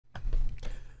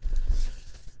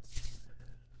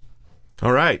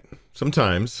All right.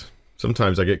 Sometimes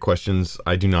I get questions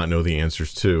I do not know the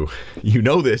answers to. You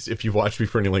know this if you've watched me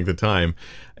for any length of time.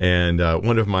 And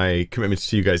one of my commitments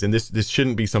to you guys, and this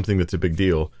shouldn't be something that's a big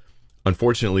deal.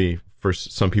 Unfortunately, for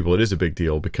some people, it is a big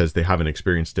deal because they haven't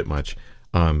experienced it much.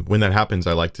 When that happens,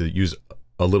 I like to use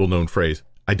a little known phrase,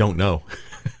 I don't know.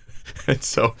 And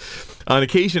so on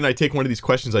occasion, I take one of these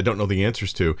questions I don't know the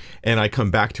answers to, and I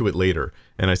come back to it later.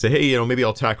 And I say, hey, maybe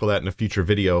I'll tackle that in a future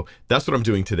video. That's what I'm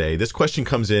doing today. This question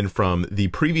comes in from the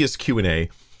previous Q&A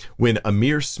when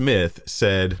Amir Smith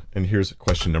said, and here's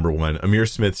question number one. Amir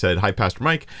Smith said, hi, Pastor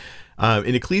Mike.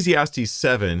 In Ecclesiastes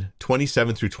 7,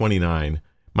 27 through 29,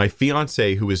 my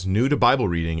fiancée, who is new to Bible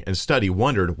reading and study,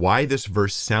 wondered why this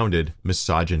verse sounded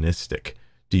misogynistic.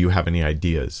 Do you have any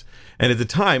ideas? And at the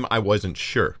time, I wasn't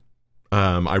sure.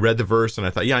 I read the verse and I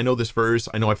thought, yeah, I know this verse.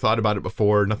 I know I've thought about it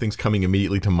before. Nothing's coming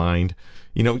immediately to mind.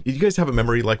 You guys have a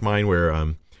memory like mine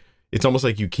where it's almost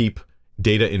like you keep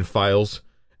data in files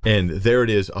and there it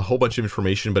is, a whole bunch of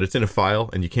information, but it's in a file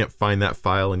and you can't find that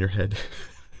file in your head.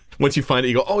 Once you find it,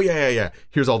 you go, oh, yeah.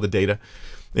 Here's all the data.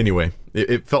 Anyway,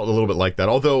 it felt a little bit like that,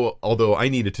 although I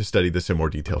needed to study this in more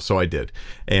detail, so I did.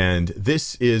 And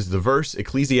this is the verse,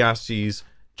 Ecclesiastes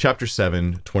chapter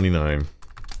 7, 29.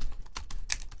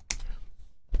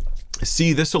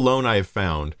 See, this alone I have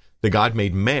found, that God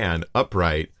made man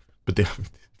upright, but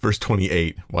verse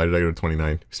 28, why did I go to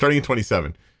 29? Starting at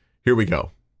 27, here we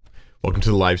go. Welcome to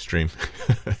the live stream.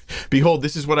 Behold,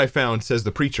 this is what I found, says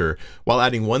the preacher, while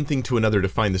adding one thing to another to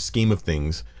find the scheme of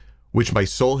things, which my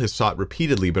soul has sought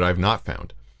repeatedly, but I have not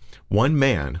found. One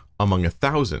man among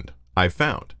 1,000 I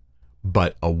found,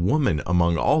 but a woman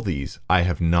among all these I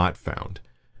have not found.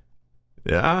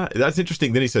 Yeah, that's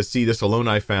interesting. Then he says, see, this alone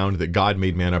I found, that God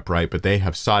made man upright, but they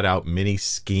have sought out many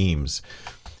schemes.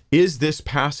 Is this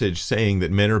passage saying that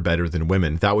men are better than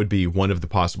women? That would be one of the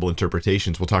possible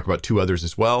interpretations. We'll talk about two others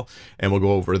as well, and we'll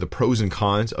go over the pros and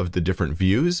cons of the different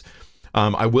views.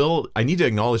 I need to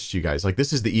acknowledge to you guys, like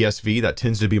this is the ESV. That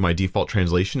tends to be my default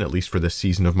translation, at least for this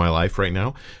season of my life right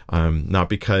now. Not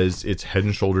because it's head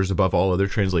and shoulders above all other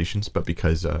translations, but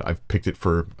because I've picked it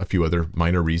for a few other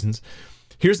minor reasons.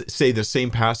 Here's, say, the same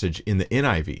passage in the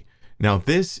NIV. Now,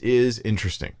 this is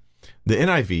interesting. The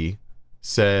NIV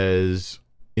says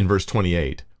in verse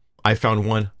 28, I found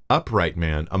one upright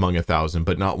man among 1,000,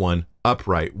 but not one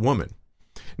upright woman.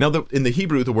 Now, in the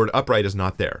Hebrew, the word upright is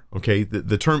not there, okay?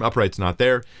 The term upright's not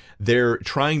there. They're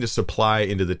trying to supply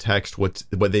into the text what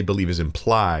they believe is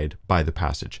implied by the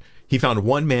passage. He found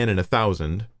one man in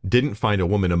 1,000, didn't find a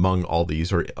woman among all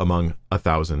these, or among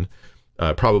 1,000,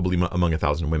 probably among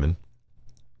 1,000 women.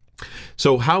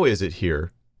 So how is it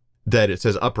here that it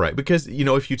says upright? Because,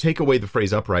 if you take away the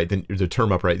phrase upright, then the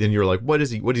term upright, then you're like, what is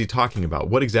he talking about?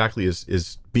 What exactly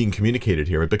is being communicated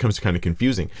here? It becomes kind of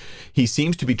confusing. He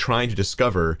seems to be trying to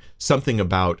discover something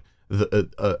about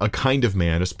a kind of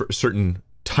man, a certain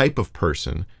type of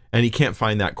person, and he can't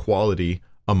find that quality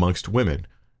amongst women.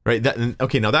 Right?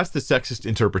 Okay, now that's the sexist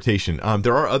interpretation.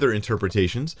 There are other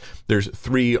interpretations. There's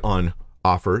three on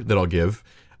offer that I'll give.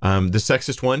 The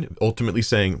sexist one ultimately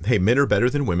saying, hey, men are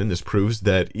better than women. This proves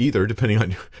that either, depending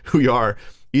on who you are,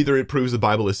 either it proves the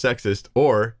Bible is sexist,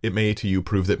 or it may to you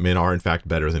prove that men are in fact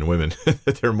better than women,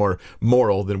 that they're more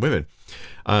moral than women.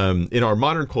 In our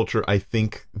modern culture, I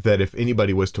think that if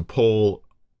anybody was to poll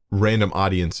random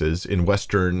audiences in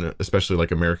Western, especially like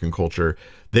American culture,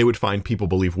 they would find people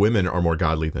believe women are more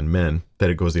godly than men, that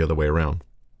it goes the other way around.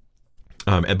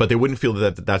 But they wouldn't feel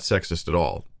that that's sexist at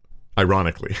all.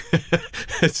 Ironically.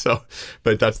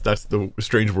 But that's the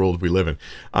strange world we live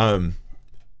in.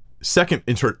 Second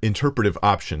interpretive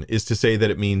option is to say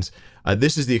that it means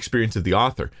this is the experience of the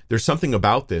author. There's something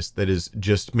about this that is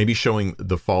just maybe showing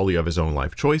the folly of his own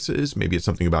life choices. Maybe it's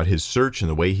something about his search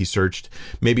and the way he searched.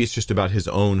 Maybe it's just about his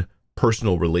own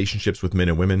personal relationships with men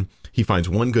and women. He finds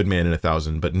one good man in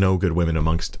 1,000, but no good women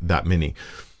amongst that many.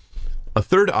 A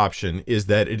third option is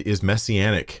that it is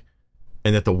messianic,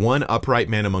 and that the one upright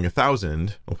man among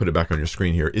 1,000, I'll put it back on your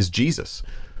screen here, is Jesus.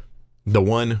 The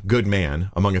one good man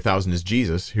among 1,000 is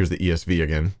Jesus. Here's the ESV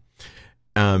again.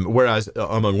 Whereas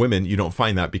among women, you don't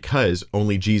find that because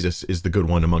only Jesus is the good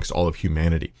one amongst all of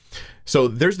humanity. So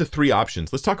there's the three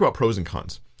options. Let's talk about pros and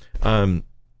cons. The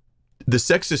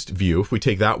sexist view, if we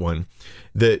take that one,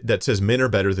 that says men are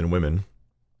better than women,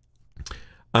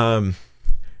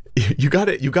 you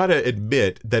gotta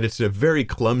admit that it's a very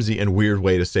clumsy and weird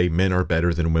way to say men are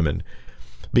better than women,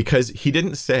 because he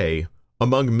didn't say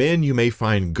among men you may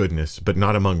find goodness, but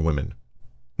not among women.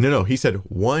 No, he said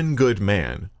one good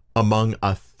man among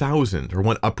 1,000, or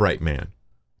one upright man.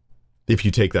 If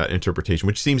you take that interpretation,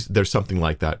 which seems there's something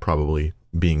like that probably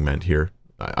being meant here.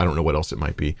 I don't know what else it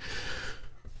might be.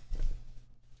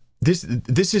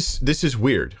 this is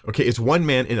weird. Okay, it's one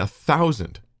man in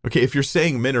 1,000. Okay, if you're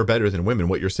saying men are better than women,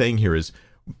 what you're saying here is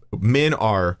men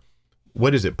are,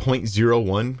 what is it,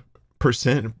 0.01%,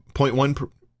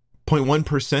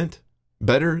 0.1%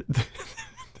 better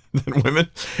than women.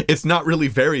 It's not really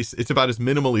it's about as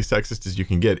minimally sexist as you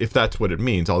can get, if that's what it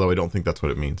means, although I don't think that's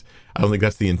what it means. I don't think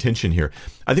that's the intention here.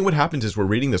 I think what happens is we're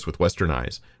reading this with Western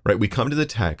eyes, right? We come to the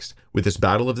text with this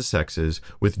battle of the sexes,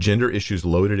 with gender issues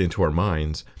loaded into our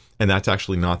minds, and that's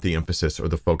actually not the emphasis or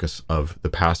the focus of the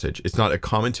passage. It's not a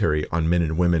commentary on men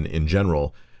and women in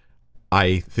general.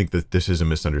 I think that this is a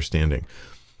misunderstanding.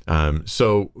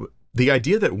 So the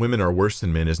idea that women are worse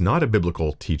than men is not a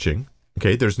biblical teaching.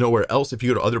 Okay, there's nowhere else. If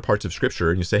you go to other parts of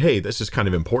Scripture and you say, hey, this is kind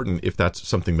of important if that's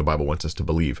something the Bible wants us to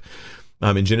believe.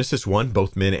 In Genesis 1,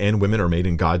 both men and women are made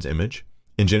in God's image.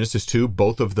 In Genesis 2,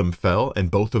 both of them fell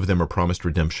and both of them are promised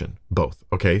redemption. Both.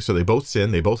 Okay, so they both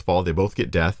sin, they both fall, they both get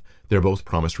death. They're both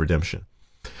promised redemption.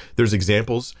 There's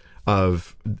examples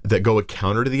that go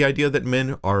counter to the idea that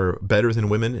men are better than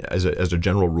women as a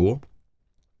general rule.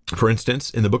 For instance,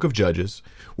 in the book of Judges,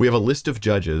 we have a list of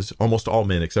judges, almost all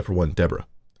men except for one, Deborah,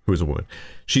 who is a woman.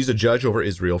 She's a judge over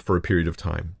Israel for a period of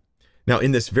time. Now,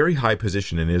 in this very high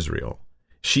position in Israel,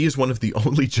 she is one of the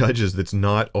only judges that's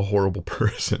not a horrible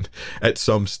person at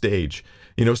some stage.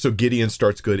 You know, so Gideon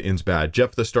starts good, ends bad.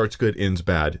 Jephthah starts good, ends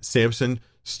bad. Samson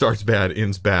starts bad,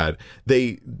 ends bad.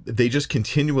 They just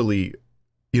continually,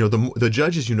 you know, the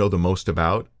judges you know the most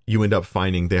about, you end up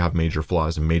finding they have major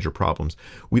flaws and major problems.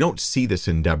 We don't see this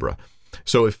in Deborah.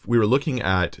 So if we were looking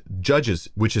at Judges,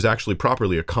 which is actually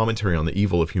properly a commentary on the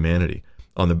evil of humanity,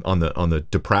 on the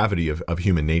depravity of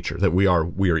human nature, that we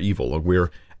are evil, or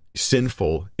we're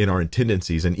sinful in our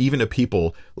tendencies, and even a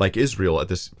people like Israel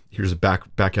here's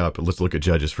back up. Let's look at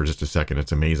Judges for just a second.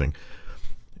 It's amazing.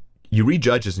 You read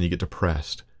Judges and you get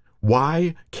depressed.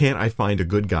 Why can't I find a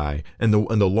good guy? And the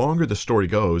longer the story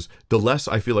goes, the less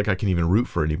I feel like I can even root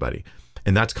for anybody.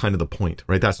 And that's kind of the point,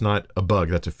 right? That's not a bug,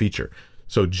 that's a feature.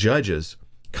 So Judges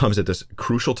comes at this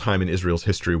crucial time in Israel's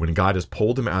history when God has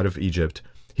pulled them out of Egypt.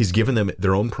 He's given them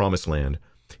their own promised land.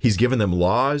 He's given them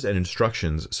laws and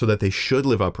instructions so that they should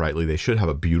live uprightly. They should have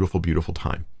a beautiful, beautiful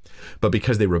time. But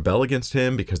because they rebel against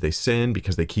him, because they sin,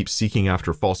 because they keep seeking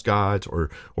after false gods or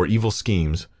evil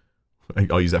schemes,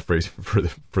 I'll use that phrase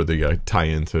for the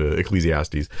tie-in to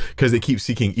Ecclesiastes, because they keep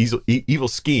seeking evil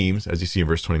schemes, as you see in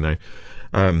verse 29.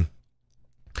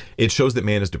 It shows that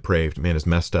man is depraved, man is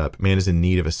messed up, man is in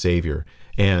need of a savior,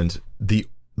 and the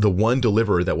one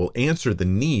deliverer that will answer the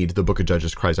need the book of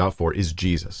Judges cries out for is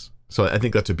Jesus. So I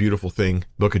think that's a beautiful thing.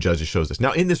 Book of Judges shows us.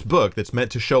 Now, in this book that's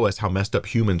meant to show us how messed up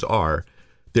humans are,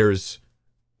 there's,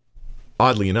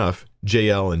 oddly enough,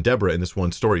 Jael and Deborah in this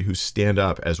one story who stand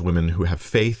up as women who have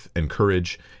faith and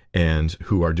courage and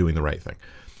who are doing the right thing.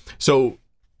 So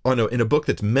in a book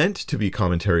that's meant to be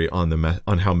commentary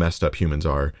on how messed up humans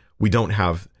are, we don't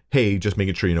have, hey, just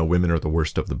making sure you know women are the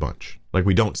worst of the bunch. Like,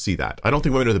 we don't see that. I don't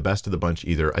think women are the best of the bunch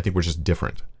either. I think we're just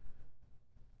different.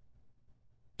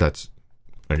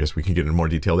 I guess we can get into more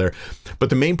detail there. But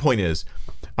the main point is,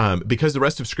 because the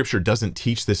rest of Scripture doesn't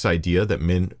teach this idea that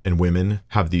men and women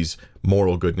have these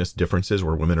moral goodness differences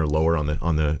where women are lower on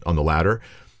the ladder,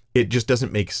 it just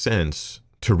doesn't make sense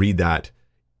to read that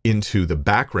into the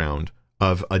background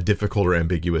of a difficult or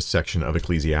ambiguous section of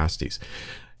Ecclesiastes.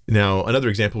 Now, another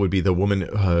example would be the woman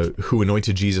who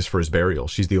anointed Jesus for his burial.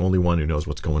 She's the only one who knows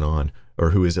what's going on, or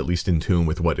who is at least in tune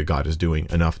with what God is doing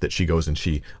enough that she goes and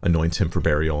she anoints him for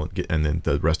burial, and then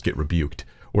the rest get rebuked.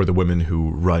 Or the women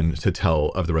who run to tell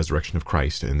of the resurrection of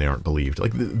Christ and they aren't believed.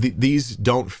 Like these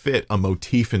don't fit a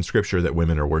motif in Scripture that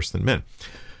women are worse than men.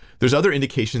 There's other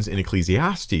indications in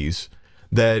Ecclesiastes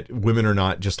that women are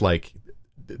not just like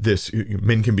this.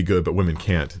 Men can be good, but women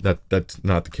can't. That's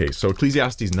not the case. So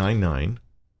Ecclesiastes 9:9.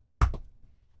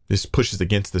 This pushes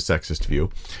against the sexist view.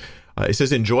 It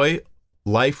says, enjoy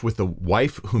life with the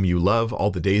wife whom you love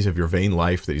all the days of your vain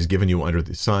life that he's given you under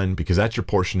the sun, because that's your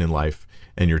portion in life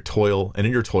and your toil, and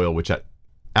in your toil,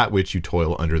 at which you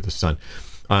toil under the sun.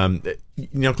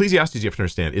 Now, Ecclesiastes, you have to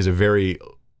understand, is a very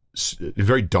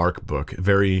dark book,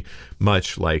 very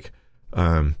much like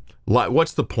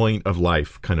what's the point of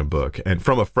life kind of book, and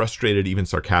from a frustrated, even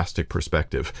sarcastic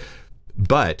perspective.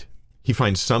 But he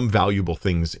finds some valuable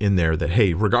things in there that,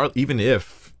 hey, even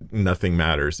if nothing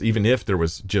matters, even if there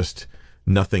was just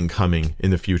nothing coming in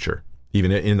the future,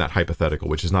 even in that hypothetical,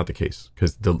 which is not the case,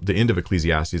 because the end of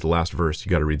Ecclesiastes, the last verse,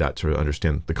 you got to read that to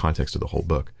understand the context of the whole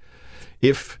book.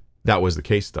 If that was the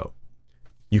case, though,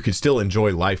 you could still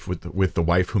enjoy life with the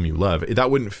wife whom you love.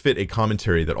 That wouldn't fit a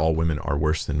commentary that all women are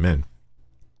worse than men.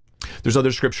 There's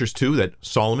other scriptures too that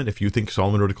Solomon, if you think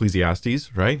Solomon wrote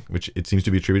Ecclesiastes, right, which it seems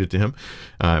to be attributed to him,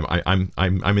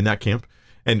 I'm in that camp.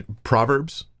 And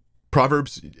Proverbs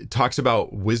talks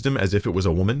about wisdom as if it was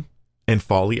a woman, and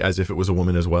folly as if it was a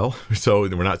woman as well. So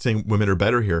we're not saying women are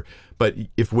better here, but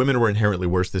if women were inherently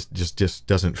worse, this just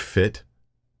doesn't fit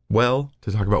well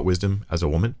to talk about wisdom as a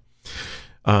woman.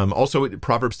 Also,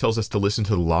 Proverbs tells us to listen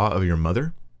to the law of your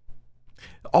mother.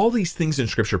 All these things in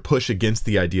scripture push against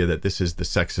the idea that this is the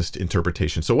sexist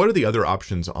interpretation. So what are the other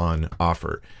options on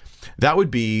offer? That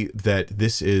would be that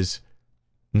this is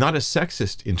not a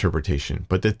sexist interpretation,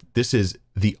 but that this is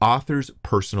the author's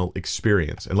personal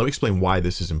experience. And let me explain why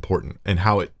this is important and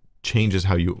how it changes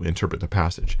how you interpret the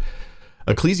passage.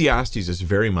 Ecclesiastes is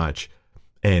very much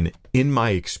an in my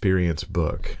experience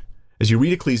book. As you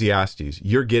read Ecclesiastes,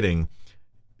 you're getting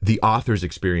the author's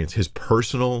experience, his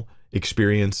personal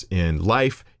experience in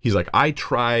life. He's like, I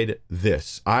tried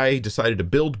this. I decided to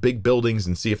build big buildings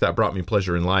and see if that brought me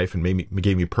pleasure in life and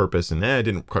gave me purpose, and it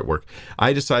didn't quite work.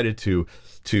 I decided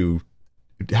to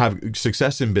have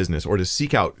success in business, or to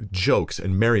seek out jokes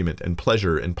and merriment and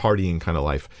pleasure and partying kind of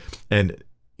life. And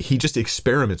he just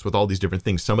experiments with all these different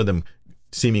things, some of them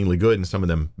seemingly good and some of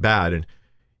them bad. And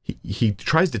he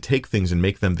tries to take things and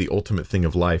make them the ultimate thing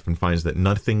of life, and finds that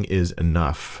nothing is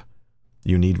enough.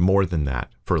 You need more than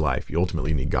that for life. You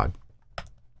ultimately need God.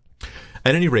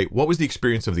 At any rate, what was the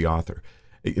experience of the author?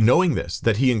 Knowing this,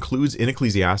 that he includes in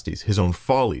Ecclesiastes his own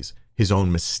follies, his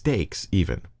own mistakes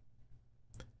even.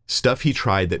 Stuff he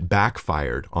tried that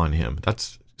backfired on him.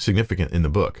 That's significant in the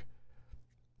book.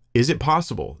 Is it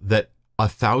possible that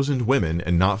 1,000 women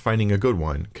and not finding a good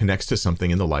one connects to something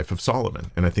in the life of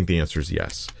Solomon? And I think the answer is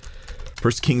yes.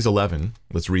 1 Kings 11,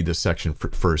 let's read this section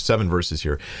for 7 verses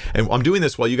here. And I'm doing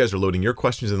this while you guys are loading your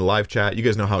questions in the live chat. You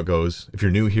guys know how it goes. If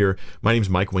you're new here, my name's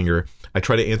Mike Winger. I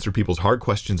try to answer people's hard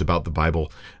questions about the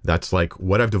Bible. That's like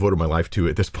what I've devoted my life to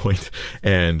at this point.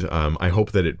 And I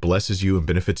hope that it blesses you and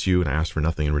benefits you, and I ask for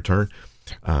nothing in return.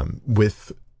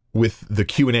 With the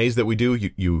Q&As that we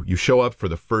do, you show up for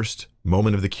the first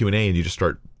moment of the Q&A and you just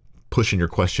start pushing your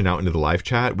question out into the live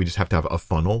chat. We just have to have a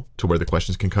funnel to where the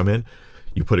questions can come in.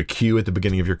 You put a Q at the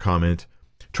beginning of your comment,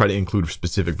 try to include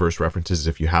specific verse references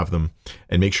if you have them,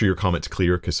 and make sure your comment's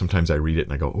clear, because sometimes I read it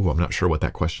and I go, oh, I'm not sure what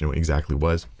that question exactly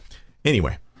was.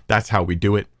 Anyway, that's how we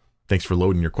do it. Thanks for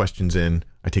loading your questions in.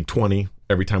 I take 20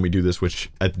 every time we do this, which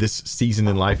at this season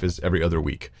in life is every other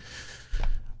week.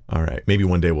 All right, maybe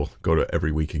one day we'll go to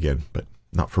every week again, but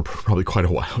not for probably quite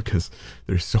a while, because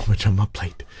there's so much on my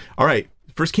plate. All right,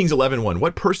 1 Kings 11:1.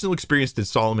 What personal experience did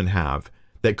Solomon have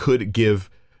that could give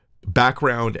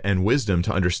background and wisdom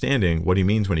to understanding what he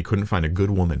means when he couldn't find a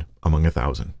good woman among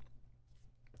 1,000?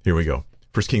 Here we go.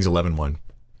 1 Kings 11:1.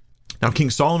 Now King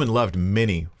Solomon loved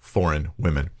many foreign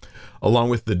women, along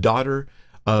with the daughter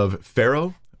of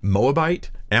Pharaoh, Moabite,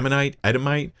 Ammonite,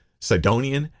 Edomite,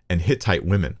 Sidonian, and Hittite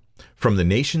women, from the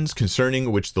nations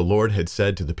concerning which the Lord had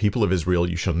said to the people of Israel,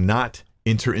 you shall not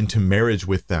enter into marriage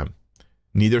with them,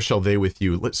 neither shall they with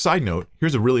you. Side note,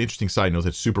 here's a really interesting side note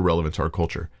that's super relevant to our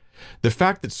culture. The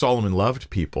fact that Solomon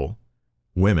loved people,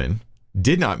 women,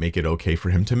 did not make it okay for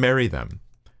him to marry them.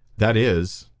 That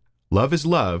is love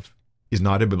is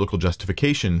not a biblical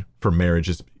justification for marriage.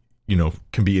 Is,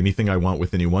 can be anything I want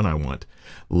with anyone I want.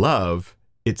 Love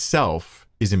itself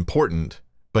is important,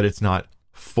 but it's not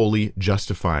fully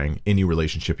justifying any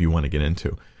relationship you want to get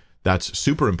into. That's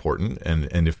super important,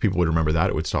 and if people would remember that,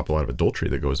 it would stop a lot of adultery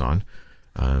that goes on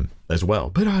as well.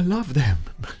 But I love them.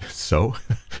 So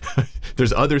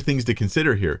there's other things to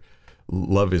consider here.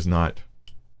 Love is not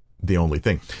the only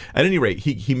thing. At any rate,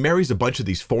 he marries a bunch of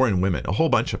these foreign women, a whole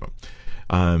bunch of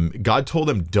them. God told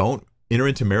him, don't enter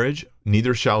into marriage,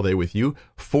 neither shall they with you,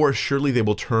 for surely they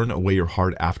will turn away your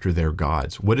heart after their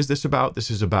gods. What is this about?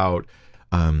 This is about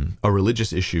a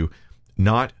religious issue,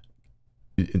 not,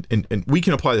 and we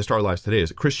can apply this to our lives today.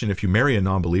 As a Christian, if you marry a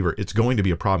non-believer, it's going to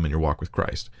be a problem in your walk with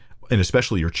Christ, and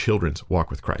especially your children's walk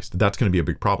with Christ. That's going to be a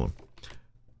big problem.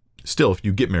 Still, if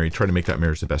you get married, try to make that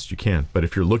marriage the best you can. But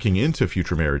if you're looking into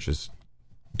future marriages,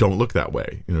 don't look that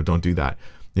way. Don't do that.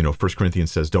 1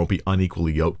 Corinthians says, don't be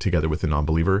unequally yoked together with a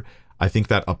non-believer. I think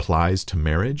that applies to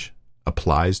marriage,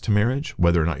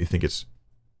 whether or not you think it's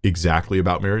exactly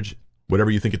about marriage. Whatever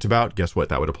you think it's about, guess what?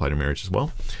 That would apply to marriage as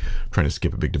well. I'm trying to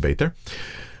skip a big debate there.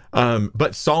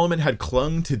 But Solomon had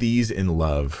clung to these in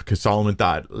love, because Solomon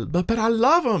thought, but I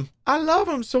love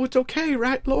them, so it's okay,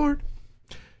 right, Lord?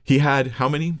 He had how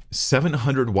many?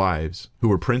 700 wives who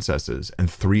were princesses and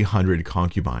 300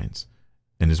 concubines,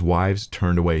 and his wives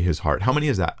turned away his heart. How many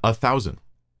is that? 1,000.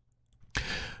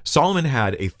 Solomon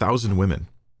had 1,000 women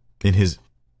in his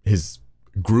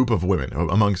group of women,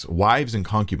 amongst wives and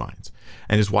concubines.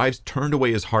 And his wives turned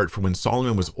away his heart, for when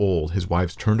Solomon was old, his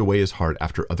wives turned away his heart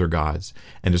after other gods,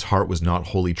 and his heart was not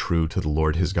wholly true to the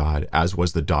Lord his God, as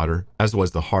was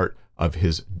the heart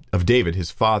of David,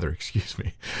 his father,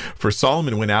 For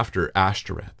Solomon went after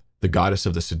Ashtoreth, the goddess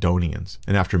of the Sidonians,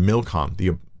 and after Milcom, the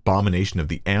abomination of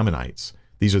the Ammonites.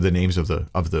 These are the names of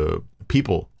the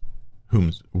people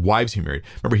whose wives he married.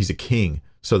 Remember, he's a king,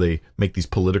 so they make these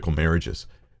political marriages,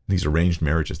 these arranged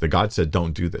marriages. That God said,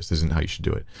 don't do this. This isn't how you should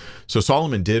do it. So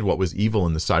Solomon did what was evil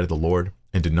in the sight of the Lord,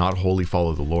 and did not wholly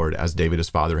follow the Lord, as David his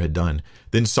father had done.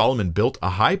 Then Solomon built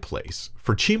a high place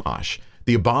for Chemosh,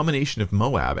 the abomination of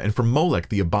Moab, and for Molech,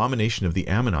 the abomination of the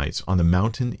Ammonites, on the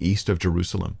mountain east of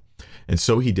Jerusalem. And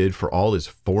so he did for all his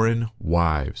foreign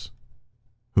wives,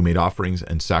 who made offerings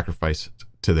and sacrificed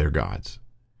to their gods.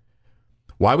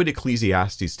 Why would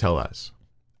Ecclesiastes tell us,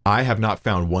 I have not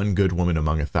found one good woman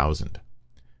among 1,000?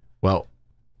 Well,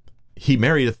 he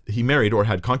married or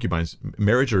had concubines,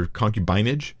 marriage or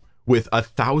concubinage, with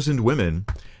 1,000 women,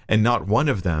 and not one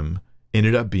of them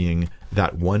ended up being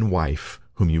that one wife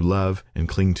whom you love and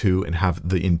cling to and have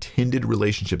the intended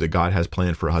relationship that God has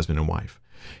planned for a husband and wife.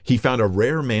 He found a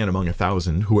rare man among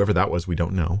 1,000, whoever that was, we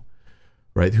don't know,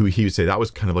 right? Who he would say that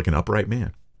was kind of like an upright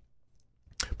man,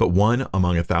 but one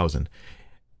among 1,000.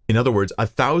 In other words,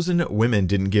 1,000 women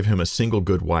didn't give him a single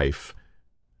good wife.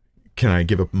 Can I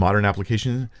give a modern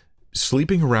application?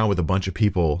 Sleeping around with a bunch of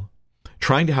people,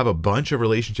 trying to have a bunch of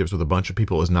relationships with a bunch of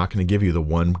people is not going to give you the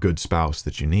one good spouse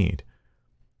that you need.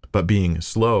 But being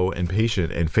slow and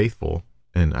patient and faithful,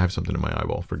 and I have something in my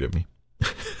eyeball, forgive me.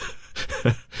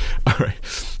 All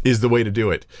right, is the way to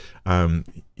do it.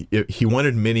 He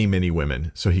wanted many, many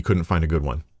women, so he couldn't find a good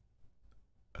one.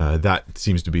 That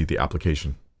seems to be the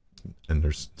application. And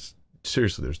there's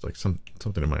like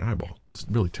something in my eyeball. It's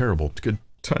really terrible. It's good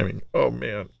timing. Oh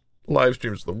man, live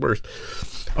streams are the worst.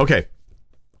 Okay.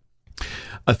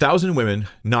 1,000 women,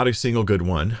 not a single good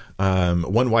one.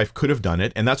 One wife could have done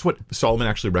it, and that's what Solomon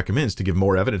actually recommends to give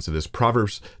more evidence of this.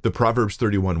 The Proverbs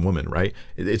 31 woman, right?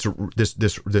 It's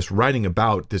this writing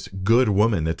about this good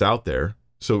woman that's out there.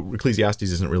 So Ecclesiastes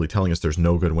isn't really telling us there's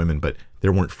no good women, but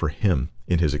there weren't for him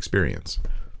in his experience.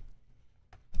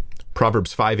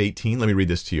 Proverbs 5:18. Let me read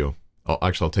this to you.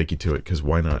 I'll take you to it, because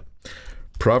why not?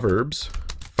 Proverbs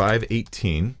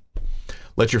 5:18.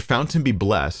 Let your fountain be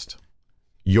blessed.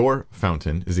 Your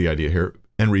fountain is the idea here,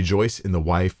 and rejoice in the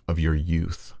wife of your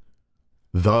youth.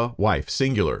 The wife,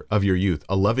 singular, of your youth,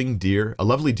 a lovely deer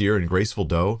and graceful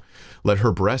doe. Let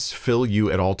her breasts fill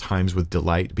you at all times with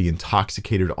delight. Be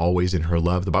intoxicated always in her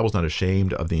love. The Bible's not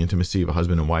ashamed of the intimacy of a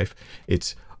husband and wife.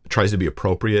 It tries to be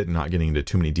appropriate and not getting into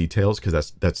too many details,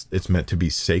 because it's meant to be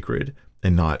sacred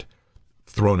and not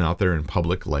thrown out there in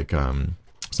public like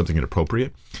something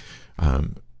inappropriate.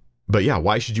 But yeah,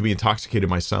 why should you be intoxicated,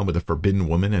 my son, with a forbidden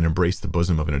woman and embrace the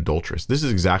bosom of an adulteress? This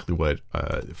is exactly what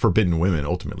forbidden women,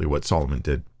 ultimately what Solomon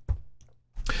did.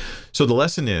 So the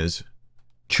lesson is,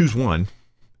 choose one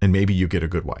and maybe you get a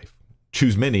good wife.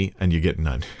 Choose many and you get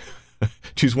none.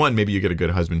 Choose one, maybe you get a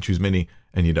good husband. Choose many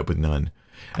and you end up with none.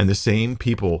 And the same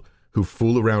people who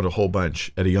fool around a whole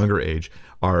bunch at a younger age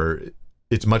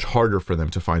it's much harder for them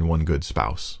to find one good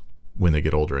spouse when they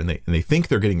get older. And they think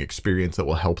they're getting experience that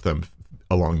will help them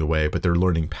along the way, but they're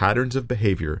learning patterns of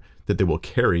behavior that they will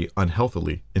carry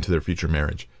unhealthily into their future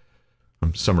marriage.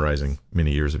 I'm summarizing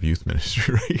many years of youth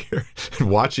ministry right here, and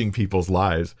watching people's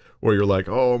lives where you're like,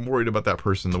 oh, I'm worried about that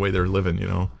person, the way they're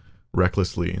living,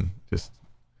 recklessly, and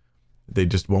they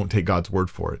just won't take God's word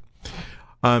for it.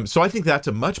 So I think that's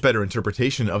a much better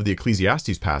interpretation of the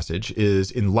Ecclesiastes passage,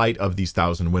 is in light of these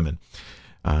 1,000 women.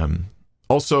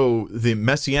 Also, the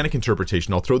Messianic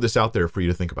interpretation, I'll throw this out there for you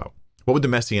to think about. What would the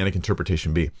Messianic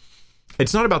interpretation be?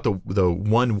 It's not about the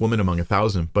one woman among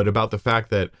 1,000, but about the fact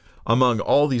that among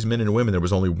all these men and women, there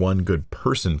was only one good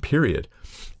person, period.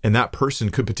 And that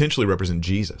person could potentially represent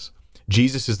Jesus.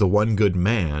 Jesus is the one good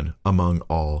man among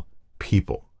all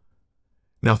people.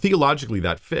 Now, theologically,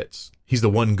 that fits. He's the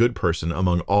one good person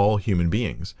among all human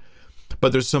beings.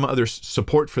 But there's some other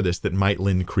support for this that might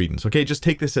lend credence. Okay, just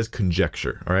take this as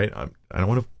conjecture, all right? I don't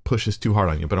want to push this too hard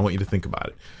on you, but I want you to think about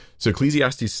it. So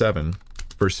Ecclesiastes 7,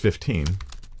 verse 15,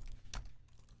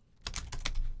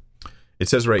 it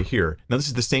says right here, now this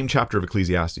is the same chapter of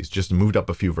Ecclesiastes, just moved up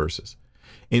a few verses.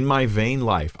 In my vain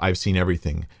life, I've seen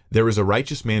everything. There is a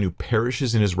righteous man who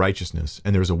perishes in his righteousness,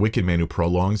 and there is a wicked man who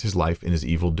prolongs his life in his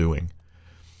evil doing.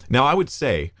 Now, I would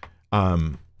say,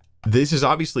 this is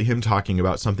obviously him talking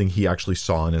about something he actually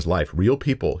saw in his life. Real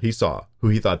people he saw, who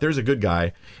he thought, there's a good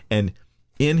guy, and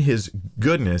in his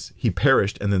goodness, he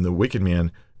perished, and then the wicked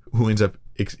man, who ends up,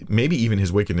 maybe even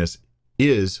his wickedness,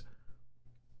 is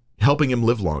helping him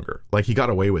live longer. Like he got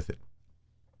away with it.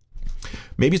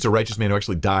 Maybe it's a righteous man who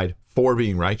actually died for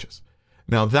being righteous.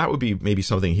 Now that would be maybe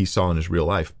something he saw in his real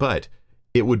life, but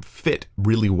it would fit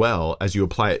really well as you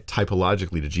apply it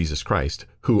typologically to Jesus Christ,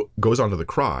 who goes onto the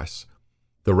cross,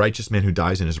 the righteous man who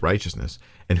dies in his righteousness,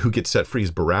 and who gets set free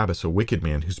is Barabbas, a wicked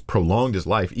man who's prolonged his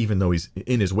life even though he's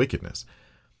in his wickedness.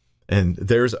 And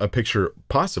there's a picture,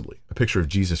 possibly a picture of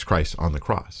Jesus Christ on the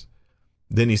cross.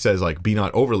 Then he says, like, be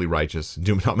not overly righteous,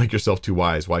 do not make yourself too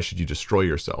wise, why should you destroy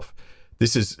yourself?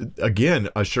 This is, again,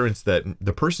 assurance that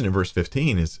the person in verse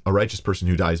 15 is a righteous person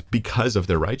who dies because of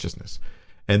their righteousness.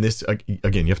 And this,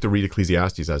 again, you have to read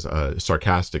Ecclesiastes as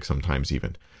sarcastic sometimes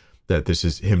even, that this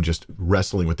is him just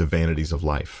wrestling with the vanities of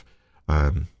life.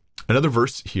 Another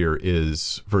verse here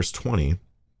is verse 20,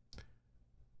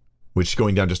 which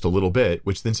going down just a little bit,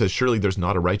 which then says, surely there's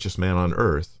not a righteous man on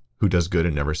earth who does good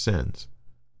and never sins.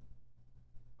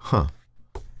 Huh.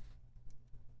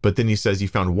 But then he says he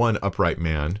found one upright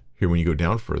man. Here, when you go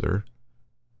down further,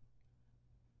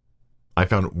 I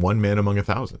found one man among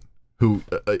 1,000 who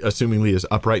assumingly is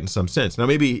upright in some sense. Now,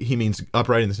 maybe he means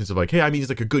upright in the sense of like, hey, I mean, he's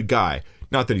like a good guy,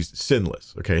 not that he's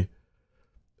sinless, okay?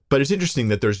 But it's interesting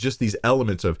that there's just these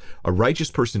elements of a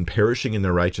righteous person perishing in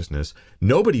their righteousness,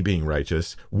 nobody being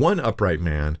righteous, one upright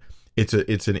man. It's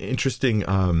an interesting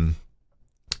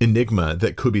enigma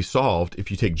that could be solved if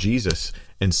you take Jesus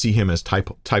and see him as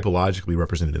typologically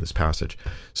represented in this passage.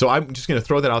 So I'm just going to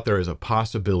throw that out there as a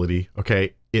possibility,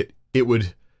 okay?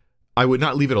 I would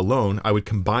not leave it alone. I would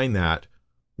combine that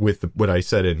with what I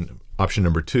said in option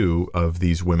number 2 of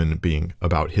these women being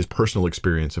about his personal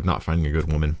experience of not finding a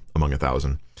good woman among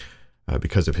 1,000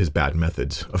 because of his bad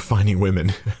methods of finding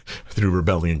women through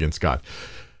rebelling against God.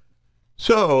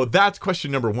 So that's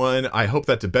question number 1. I hope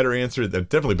that's a better answer,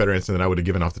 definitely a better answer than I would have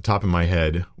given off the top of my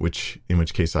head, in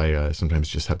which case I sometimes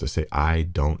just have to say, I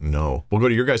don't know. We'll go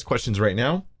to your guys' questions right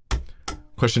now.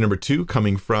 Question number 2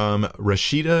 coming from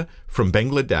Rashida from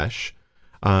Bangladesh.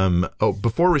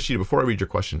 Before I read your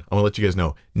question, I want to let you guys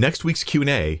know next week's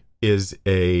Q&A is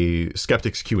a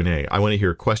skeptics Q&A. I want to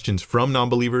hear questions from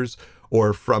non-believers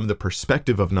or from the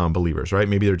perspective of non-believers, right?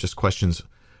 Maybe they're just questions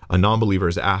a non-believer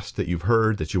has asked that you've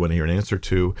heard that you want to hear an answer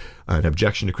to, an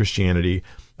objection to Christianity.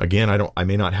 Again, I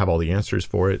may not have all the answers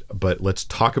for it, but let's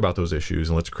talk about those issues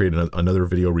and let's create another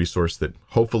video resource that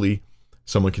hopefully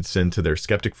someone could send to their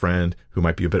skeptic friend who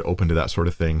might be a bit open to that sort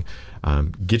of thing.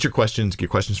 Get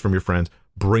questions from your friends,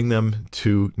 bring them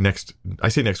to next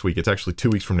week. It's actually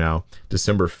 2 weeks from now,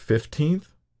 December 15th.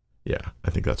 Yeah, I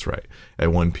think that's right,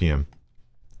 at 1 p.m.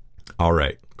 All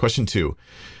right, question 2.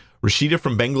 Rashida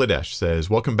from Bangladesh says,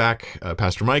 welcome back,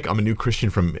 Pastor Mike. I'm a new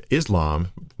Christian from Islam.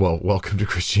 Well, welcome to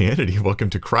Christianity. Welcome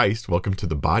to Christ. Welcome to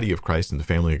the body of Christ and the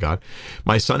family of God.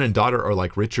 My son and daughter are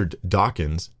like Richard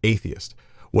Dawkins, atheist.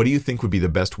 What do you think would be the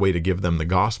best way to give them the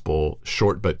gospel,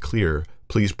 short but clear?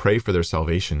 Please pray for their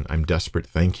salvation. I'm desperate.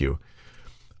 Thank you.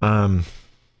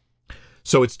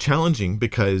 So it's challenging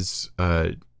because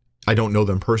I don't know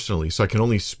them personally, so I can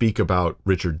only speak about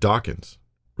Richard Dawkins,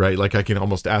 right? Like I can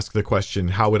almost ask the question,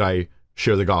 how would I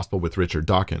share the gospel with Richard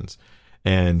Dawkins?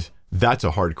 And that's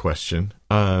a hard question.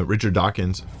 Richard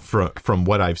Dawkins, from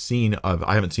what I've seen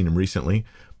I haven't seen him recently,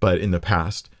 but in the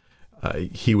past,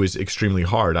 he was extremely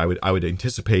hard. I would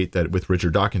anticipate that with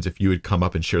Richard Dawkins, if you would come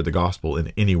up and share the gospel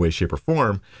in any way, shape, or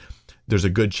form, there's a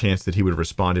good chance that he would have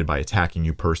responded by attacking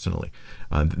you personally.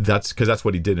 That's because that's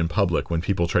what he did in public. When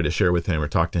people tried to share with him or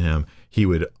talk to him, he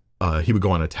would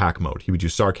go on attack mode. He would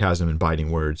use sarcasm and biting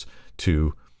words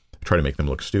to try to make them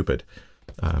look stupid.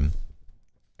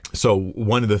 So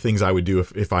one of the things I would do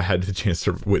if I had the chance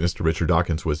to witness to Richard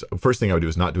Dawkins was, first thing I would do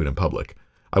is not do it in public.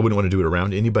 I wouldn't want to do it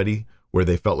around anybody where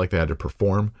they felt like they had to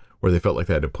perform, where they felt like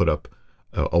they had to put up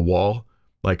a wall,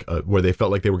 like where they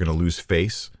felt like they were going to lose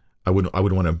face. I would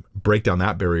want to break down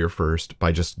that barrier first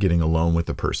by just getting alone with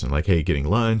the person, like, hey, getting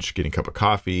lunch, getting a cup of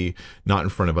coffee, not in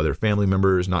front of other family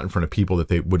members, not in front of people that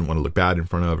they wouldn't want to look bad in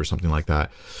front of or something like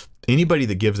that. Anybody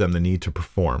that gives them the need to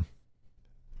perform,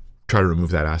 try to remove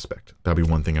that aspect. That'd be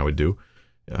one thing I would do.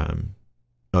 In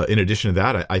addition to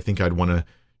that, I think I'd want to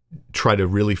try to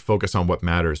really focus on what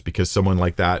matters, because someone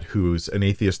like that who's an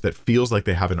atheist that feels like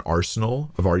they have an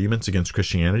arsenal of arguments against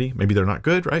Christianity, maybe they're not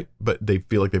good, right? But they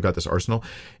feel like they've got this arsenal.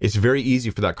 It's very easy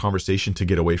for that conversation to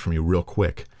get away from you real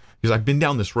quick. Because I've been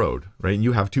down this road, right? And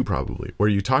you have too probably, where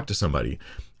you talk to somebody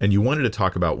and you wanted to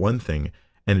talk about one thing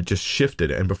and it just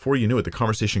shifted. And before you knew it, the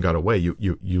conversation got away. You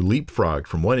leapfrogged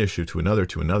from one issue to another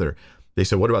to another. They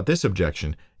said, what about this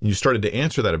objection? And you started to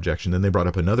answer that objection. Then they brought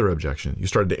up another objection. You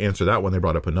started to answer that one. They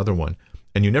brought up another one.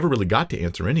 And you never really got to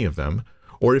answer any of them.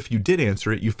 Or if you did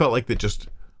answer it, you felt like that just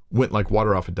went like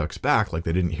water off a duck's back, like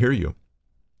they didn't hear you.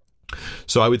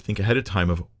 So I would think ahead of time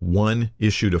of one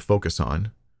issue to focus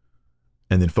on,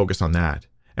 and then focus on that.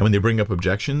 And when they bring up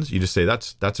objections, you just say,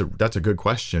 that's a good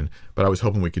question, but I was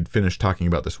hoping we could finish talking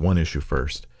about this one issue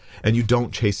first. And you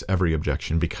don't chase every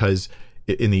objection, because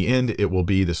in the end, it will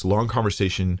be this long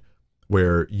conversation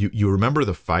where you remember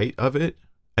the fight of it,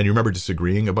 and you remember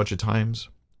disagreeing a bunch of times,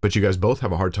 but you guys both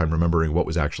have a hard time remembering what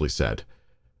was actually said.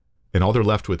 And all they're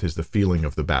left with is the feeling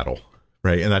of the battle,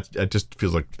 right? And that just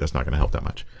feels like that's not going to help that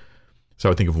much. So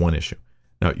I would think of one issue.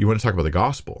 Now, you want to talk about the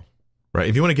gospel, right?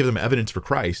 If you want to give them evidence for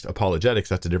Christ, apologetics,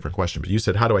 that's a different question. But you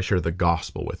said, how do I share the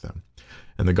gospel with them?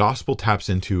 And the gospel taps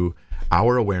into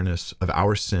our awareness of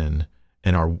our sin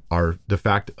and the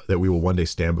fact that we will one day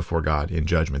stand before God in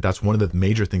judgment. That's one of the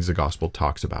major things the gospel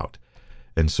talks about.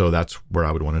 And so that's where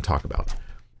I would want to talk about.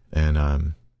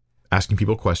 And asking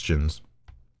people questions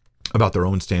about their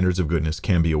own standards of goodness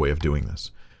can be a way of doing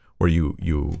this, where you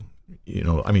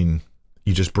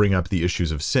just bring up the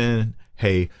issues of sin.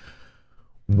 Hey,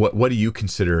 what do you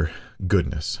consider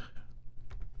goodness?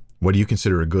 What do you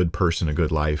consider a good person, a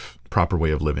good life, proper way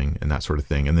of living, and that sort of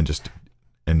thing? And then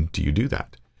and do you do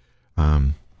that?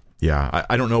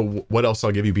 I don't know what else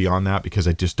I'll give you beyond that, because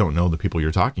I just don't know the people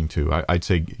you're talking to. I'd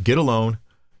say get alone,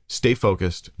 stay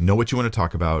focused, know what you want to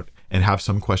talk about, and have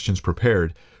some questions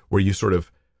prepared where you sort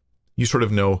of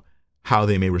know how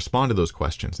they may respond to those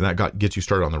questions. And that gets you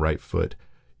started on the right foot.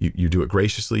 You do it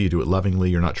graciously, you do it lovingly.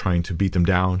 You're not trying to beat them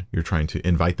down. You're trying to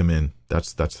invite them in.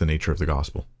 That's the nature of the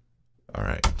gospel. All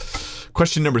right.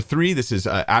 Question number 3. This is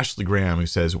Ashley Graham, who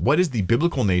says, what is the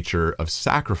biblical nature of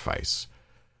sacrifice?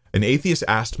 An atheist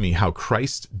asked me how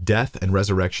Christ's death and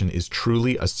resurrection is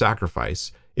truly a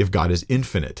sacrifice if God is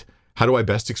infinite. How do I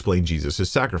best explain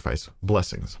Jesus' sacrifice?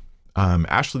 Blessings.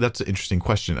 Ashley, that's an interesting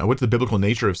question. What's the biblical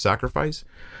nature of sacrifice?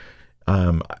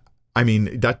 That's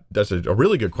a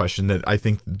really good question that I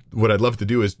think what I'd love to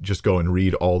do is just go and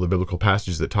read all the biblical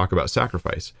passages that talk about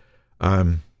sacrifice.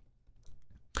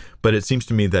 But it seems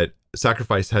to me that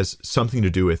sacrifice has something to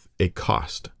do with a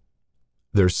cost.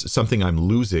 There's something I'm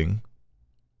losing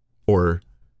or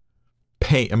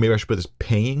pay. Maybe I should put this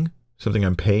paying, something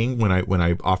I'm paying when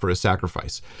I offer a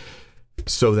sacrifice,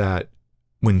 so that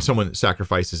when someone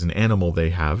sacrifices an animal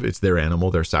it's their animal,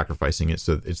 they're sacrificing it,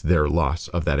 so it's their loss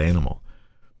of that animal.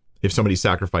 If somebody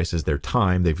sacrifices their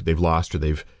time, they've lost, or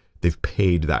they've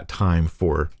paid that time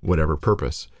for whatever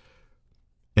purpose.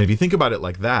 And if you think about it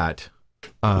like that,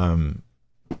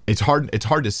 it's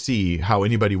hard to see how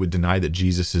anybody would deny that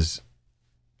Jesus's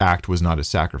act was not a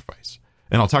sacrifice.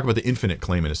 And I'll talk about the infinite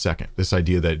claim in a second. This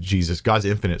idea that God's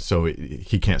infinite, so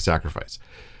he can't sacrifice.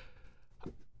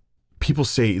 People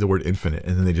say the word infinite,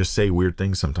 and then they just say weird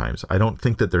things sometimes. I don't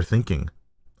think that they're thinking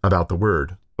about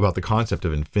about the concept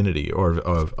of infinity or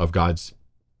of God's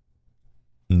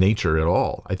nature at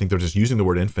all. I think they're just using the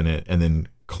word infinite and then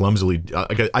clumsily.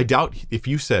 I doubt if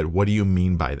you said, what do you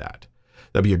mean by that?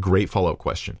 That'd be a great follow-up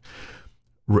question.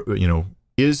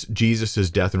 Is Jesus's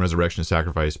death and resurrection a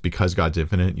sacrifice because God's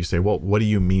infinite? You say, well, what do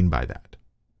you mean by that?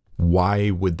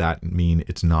 Why would that mean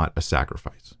it's not a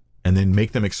sacrifice? And then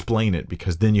make them explain it,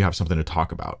 because then you have something to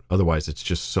talk about. Otherwise, it's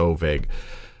just so vague.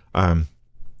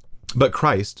 But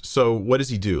Christ, so what does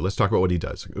he do? Let's talk about what he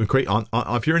does.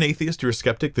 If you're an atheist, you're a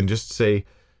skeptic, then just say,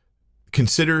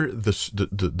 consider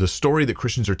the story that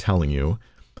Christians are telling you,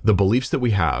 the beliefs that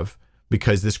we have,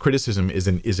 because this criticism is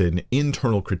an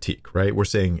internal critique, right? We're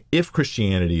saying, if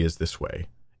Christianity is this way,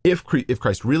 if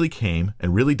Christ really came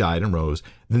and really died and rose,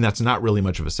 then that's not really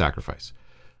much of a sacrifice.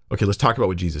 Okay, let's talk about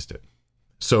what Jesus did.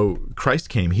 So Christ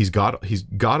came, he's God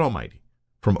Almighty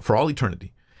for all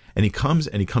eternity. And he comes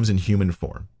in human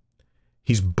form.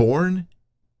 He's born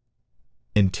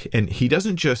and he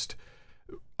doesn't just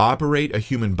operate a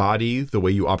human body the way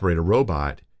you operate a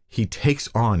robot. He takes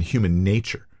on human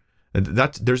nature. And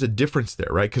there's a difference there,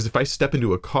 right? Because if I step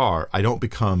into a car,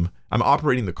 I'm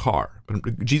operating the car.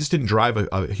 But Jesus didn't drive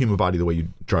a human body the way you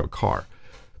drive a car.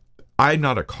 I'm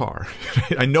not a car.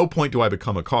 At no point do I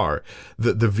become a car.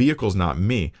 The vehicle's not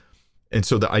me. And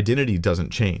so the identity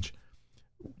doesn't change.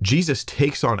 Jesus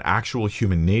takes on actual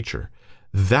human nature.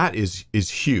 That is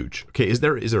huge. Okay, is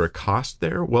there a cost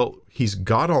there? Well, he's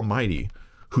God Almighty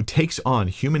who takes on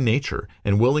human nature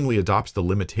and willingly adopts the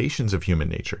limitations of human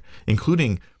nature,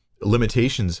 including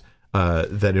limitations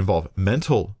that involve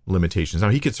mental limitations. Now,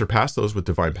 he could surpass those with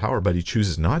divine power, but he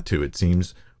chooses not to, it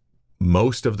seems,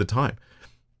 most of the time.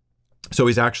 So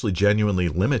he's actually genuinely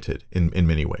limited in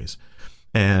many ways.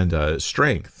 And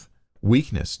strength,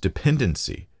 weakness,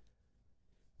 dependency.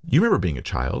 You remember being a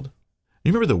child?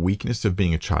 You remember the weakness of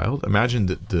being a child? Imagine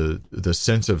the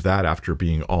sense of that after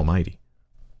being almighty.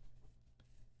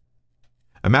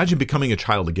 Imagine becoming a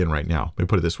child again right now. Let me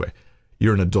put it this way.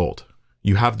 You're an adult.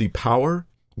 You have the power,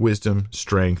 wisdom,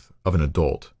 strength of an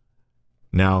adult.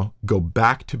 Now go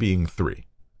back to being 3.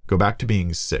 Go back to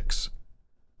being 6.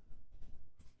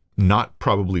 Not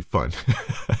probably fun.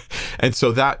 And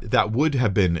so that would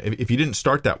have been, if you didn't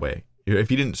start that way,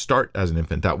 if you didn't start as an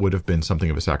infant, that would have been something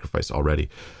of a sacrifice already.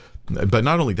 But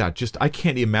not only that, just I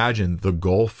can't imagine the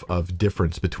gulf of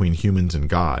difference between humans and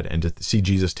God, and to see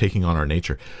Jesus taking on our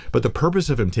nature. But the purpose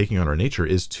of him taking on our nature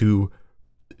is to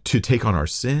take on our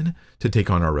sin, to take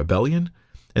on our rebellion.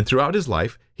 And throughout his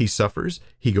life, he suffers,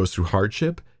 he goes through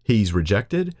hardship, he's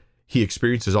rejected, he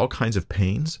experiences all kinds of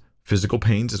pains, physical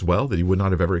pains as well, that he would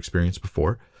not have ever experienced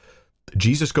before.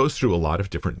 Jesus goes through a lot of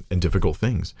different and difficult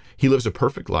things. He lives a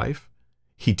perfect life.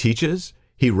 He teaches,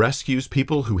 he rescues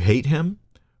people who hate him,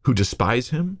 who despise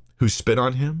him, who spit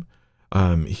on him.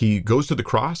 He goes to the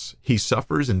cross, he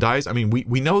suffers and dies. I mean,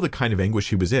 we know the kind of anguish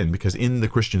he was in, because in the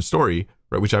Christian story,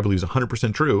 right, which I believe is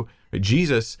 100% true, right,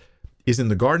 Jesus is in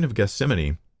the Garden of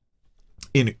Gethsemane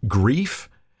in grief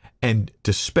and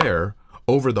despair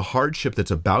over the hardship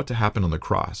that's about to happen on the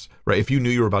cross, right? If you knew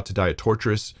you were about to die a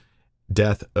torturous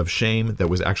death of shame that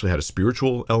was actually had a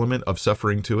spiritual element of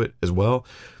suffering to it as well,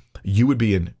 you would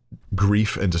be in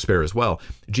grief and despair as well.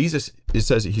 Jesus, it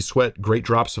says he sweat great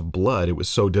drops of blood. It was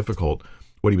so difficult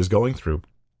what he was going through.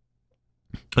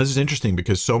 This is interesting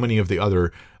because so many of the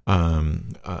other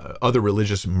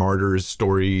religious martyrs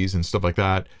stories and stuff like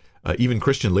that, even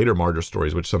Christian later martyr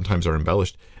stories, which sometimes are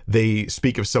embellished, they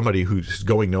speak of somebody who's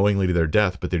going knowingly to their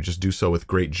death, but they just do so with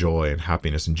great joy and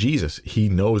happiness. And Jesus, he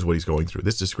knows what he's going through.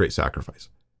 This is great sacrifice.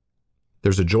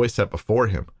 There's a joy set before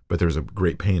him, but there's a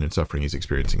great pain and suffering he's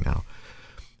experiencing now.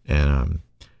 And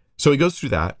so he goes through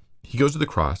that. He goes to the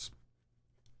cross,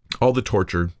 all the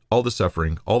torture, all the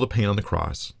suffering, all the pain on the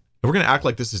cross. And we're going to act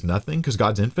like this is nothing because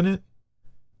God's infinite.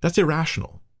 That's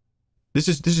irrational. This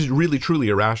is really, truly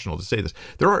irrational to say this.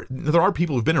 There are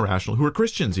people who've been irrational, who are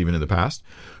Christians even in the past,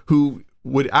 who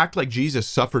would act like Jesus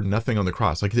suffered nothing on the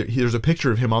cross. Like there's a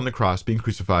picture of him on the cross being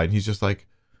crucified, and he's just like,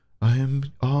 I am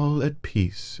all at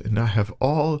peace, and I have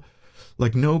all,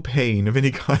 like, no pain of any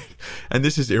kind. And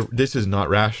this is not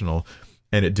rational,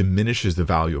 and it diminishes the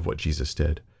value of what Jesus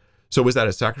did. So was that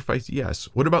a sacrifice? Yes.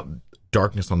 What about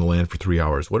darkness on the land for 3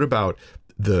 hours? What about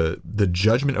the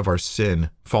judgment of our sin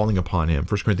falling upon him?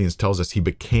 1 Corinthians tells us he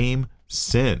became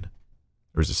sin.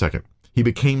 There's a second. He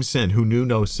became sin who knew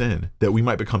no sin, that we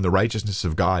might become the righteousness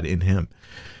of God in him.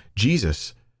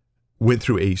 Jesus went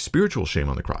through a spiritual shame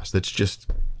on the cross. That's just,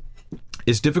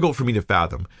 it's difficult for me to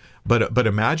fathom. But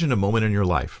imagine a moment in your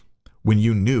life when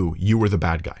you knew you were the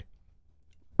bad guy,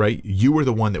 right? You were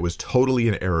the one that was totally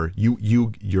in error.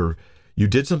 You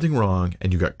did something wrong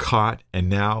and you got caught, and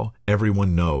now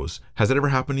everyone knows. Has that ever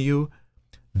happened to you?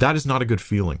 That is not a good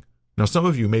feeling. Now, some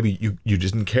of you, maybe you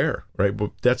just didn't care, right?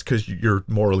 But that's because you're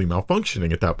morally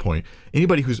malfunctioning at that point.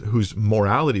 Anybody whose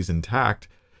morality is intact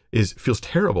feels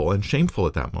terrible and shameful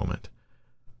at that moment.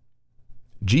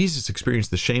 Jesus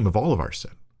experienced the shame of all of our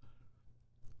sin.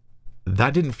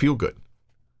 That didn't feel good.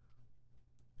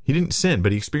 He didn't sin,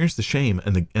 but he experienced the shame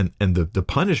and the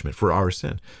punishment for our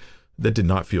sin. That did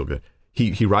not feel good.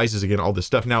 He rises again, all this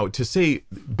stuff. Now, to say,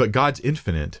 but God's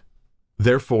infinite,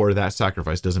 therefore that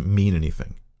sacrifice doesn't mean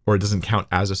anything, or it doesn't count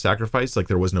as a sacrifice, like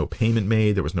there was no payment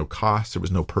made, there was no cost, there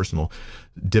was no personal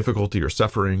difficulty or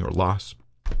suffering or loss,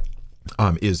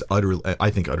 is utterly, I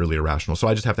think, utterly irrational. So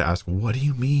I just have to ask, what do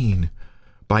you mean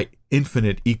by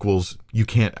infinite equals you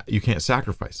can't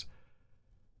sacrifice?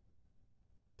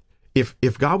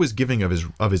 If God was giving of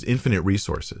his infinite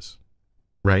resources,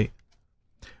 right,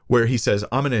 where he says,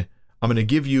 I'm gonna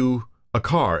give you a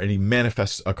car, and he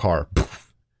manifests a car.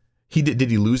 Did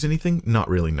he lose anything? Not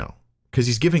really, no. Because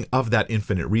he's giving of that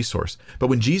infinite resource. But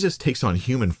when Jesus takes on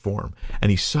human form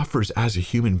and he suffers as a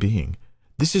human being,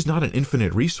 this is not an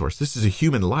infinite resource. This is a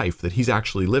human life that he's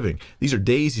actually living. These are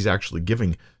days he's actually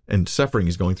giving, and suffering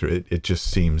he's going through. It just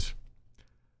seems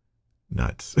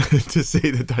nuts to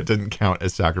say that doesn't count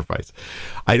as sacrifice.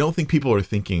 I don't think people are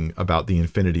thinking about the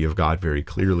infinity of God very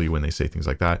clearly when they say things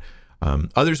like that.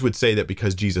 Others would say that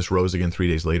because Jesus rose again 3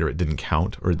 days later, it didn't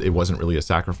count, or it wasn't really a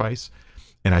sacrifice.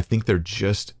 And I think they're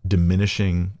just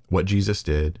diminishing what Jesus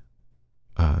did,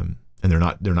 and they're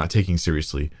not taking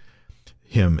seriously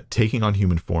him taking on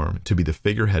human form to be the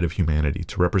figurehead of humanity,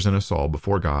 to represent us all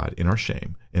before God in our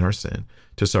shame, in our sin,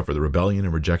 to suffer the rebellion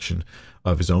and rejection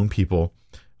of his own people,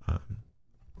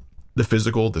 the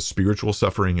physical, the spiritual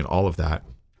suffering, and all of that.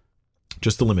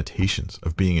 Just the limitations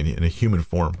of being in a human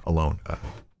form alone.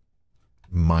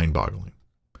 Mind-boggling.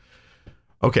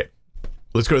 Okay,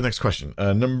 let's go to the next question.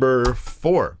 Number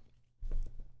 4.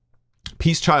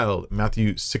 Peace Child,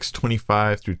 Matthew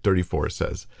 6:25 through 34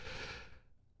 says,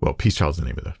 well, Peace Child's the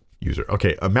name of the user.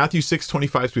 Okay, Matthew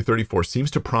 6:25 through 34 seems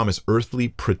to promise earthly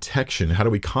protection. How do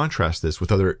we contrast this with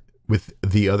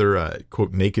the other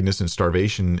quote, nakedness and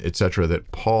starvation, etc.,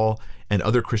 that Paul and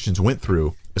other Christians went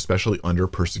through, especially under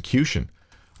persecution?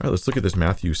 All right, let's look at this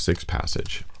Matthew 6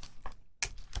 passage.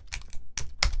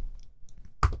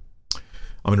 I'm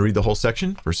going to read the whole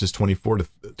section, verses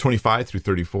 25 through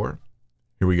 34.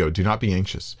 Here we go. Do not be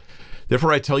anxious.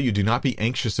 Therefore I tell you, do not be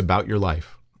anxious about your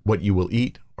life, what you will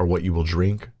eat or what you will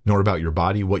drink, nor about your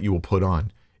body, what you will put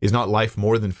on. Is not life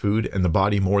more than food, and the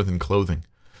body more than clothing?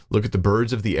 Look at the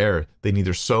birds of the air. They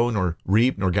neither sow nor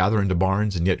reap nor gather into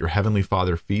barns, and yet your heavenly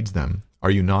Father feeds them. Are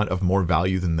you not of more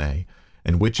value than they?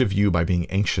 And which of you, by being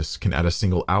anxious, can add a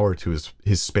single hour to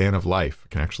his span of life?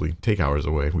 Can actually take hours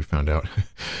away, we found out.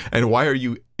 And why are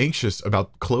you anxious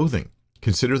about clothing?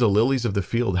 Consider the lilies of the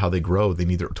field, how they grow. They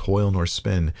neither toil nor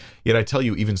spin. Yet I tell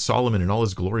you, even Solomon in all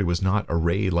his glory was not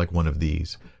arrayed like one of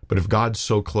these. But if God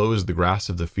so clothes the grass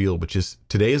of the field, which is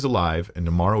today is alive and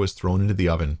tomorrow is thrown into the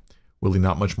oven, will he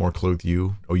not much more clothe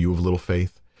you, O you of little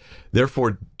faith?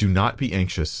 Therefore do not be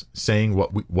anxious, saying,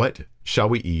 what shall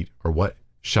we eat, or what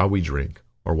shall we drink,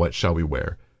 or what shall we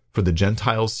wear? For the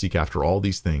Gentiles seek after all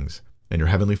these things, and your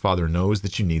heavenly Father knows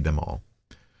that you need them all.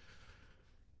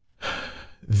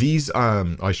 These,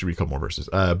 I should read a couple more verses.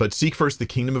 But seek first the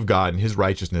kingdom of God and his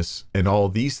righteousness, and all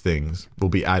these things will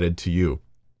be added to you.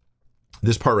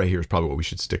 This part right here is probably what we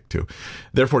should stick to.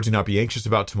 Therefore, do not be anxious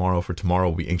about tomorrow, for tomorrow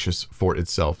will be anxious for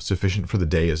itself. Sufficient for the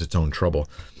day is its own trouble.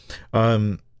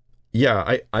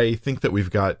 Yeah, I think that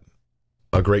we've got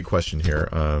a great question here.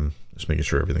 Just making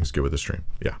sure everything's good with the stream.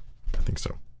 Yeah, I think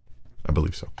so. I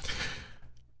believe so.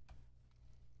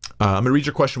 I'm going to read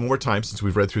your question one more time since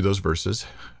we've read through those verses.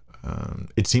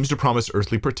 It seems to promise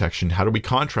earthly protection. How do we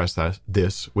contrast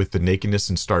this with the nakedness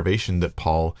and starvation that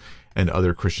Paul and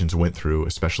other Christians went through,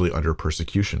 especially under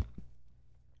persecution?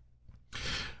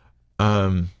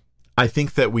 I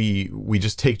think that we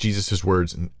just take Jesus's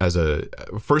words as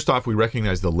first off, we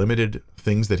recognize the limited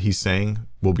things that he's saying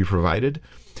will be provided.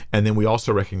 And then we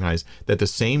also recognize that the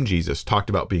same Jesus talked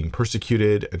about being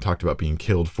persecuted and talked about being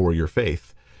killed for your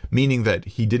faith, meaning that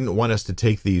he didn't want us to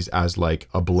take these as like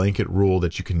a blanket rule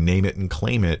that you can name it and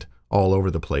claim it all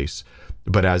over the place,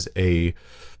 but as a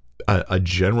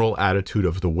general attitude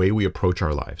of the way we approach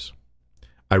our lives.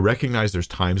 I recognize there's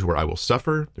times where I will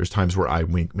suffer. There's times where I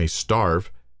may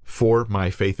starve for my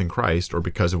faith in Christ or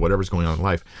because of whatever's going on in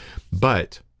life,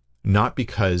 but not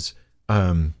because,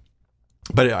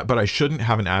 but I shouldn't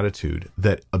have an attitude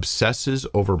that obsesses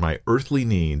over my earthly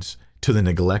needs to the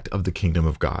neglect of the kingdom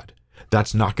of God.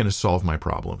 That's not going to solve my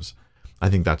problems. I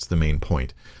think that's the main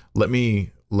point. Let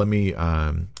me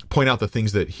point out the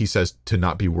things that he says to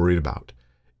not be worried about.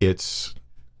 It's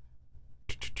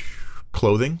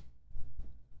clothing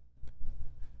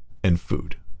and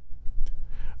food.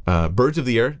 Birds of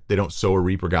the air, they don't sow or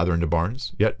reap or gather into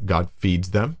barns, yet God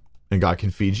feeds them and God can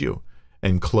feed you.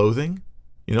 And clothing,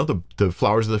 the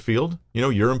flowers of the field,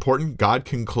 you're important. God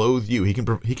can clothe you. He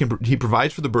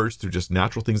provides for the birds through just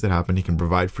natural things that happen. He can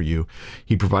provide for you.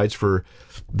 He provides for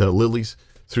the lilies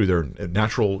through their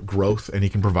natural growth, and he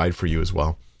can provide for you as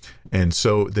well. And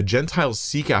so the Gentiles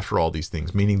seek after all these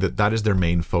things, meaning that is their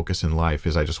main focus in life,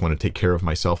 is I just want to take care of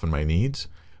myself and my needs.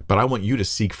 But I want you to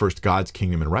seek first God's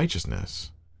kingdom and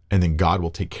righteousness, and then God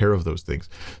will take care of those things.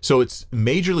 So it's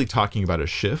majorly talking about a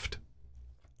shift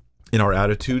in our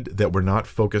attitude, that we're not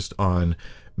focused on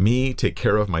me take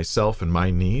care of myself and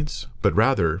my needs, but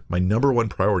rather my number one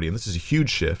priority, and this is a huge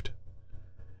shift,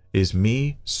 is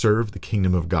me serve the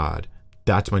kingdom of God.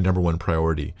 That's my number one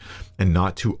priority, and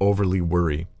not to overly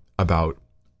worry about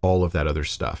all of that other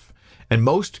stuff. And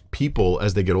most people,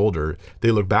 as they get older,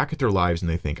 they look back at their lives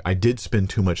and they think, I did spend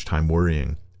too much time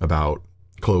worrying about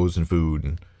clothes and food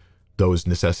and those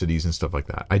necessities and stuff like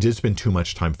that. I did spend too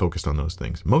much time focused on those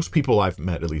things. Most people I've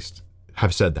met, at least,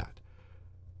 have said that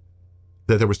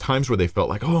there was times where they felt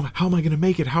like, oh, how am I going to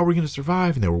make it? How are we going to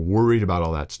survive? And they were worried about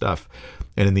all that stuff.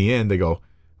 And in the end, they go,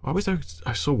 why was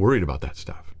I so worried about that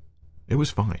stuff? It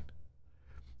was fine.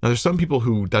 Now, there's some people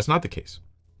who that's not the case.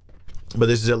 But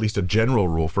this is at least a general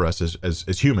rule for us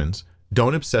as humans.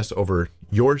 Don't obsess over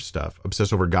your stuff.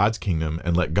 Obsess over God's kingdom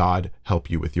and let God help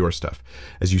you with your stuff.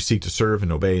 As you seek to serve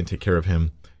and obey and take care of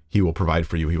him, he will provide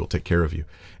for you. He will take care of you.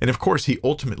 And of course, he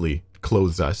ultimately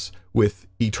clothes us with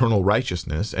eternal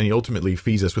righteousness, and he ultimately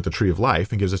feeds us with the tree of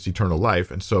life and gives us eternal life.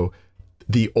 And so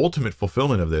the ultimate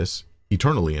fulfillment of this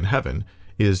eternally in heaven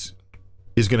is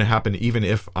going to happen even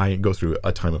if I go through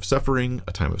a time of suffering,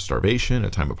 a time of starvation, a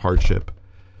time of hardship.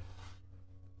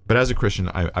 But as a Christian,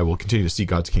 I will continue to seek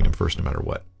God's kingdom first no matter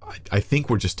what. I think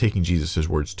we're just taking Jesus'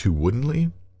 words too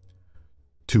woodenly,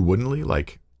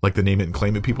 like the name it and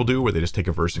claim it people do, where they just take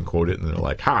a verse and quote it and they're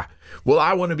like, ha, well,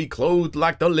 I want to be clothed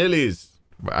like the lilies.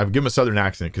 I give them a southern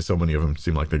accent because so many of them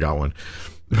seem like they got one.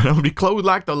 I want to be clothed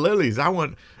like the lilies. I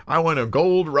want a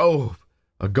gold robe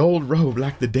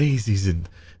like the daisies and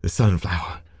the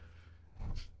sunflower.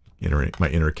 My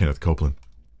inner Kenneth Copeland.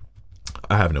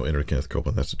 I have no inner Kenneth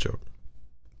Copeland. That's a joke.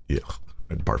 Yeah,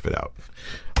 I'd barf it out.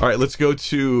 All right, let's go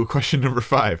to question number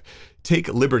 5. Take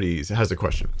Liberties has a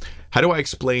question. How do I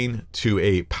explain to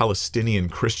a Palestinian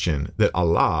Christian that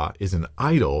Allah is an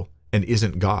idol and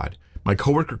isn't God? My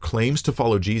coworker claims to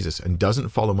follow Jesus and doesn't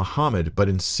follow Mohammed, but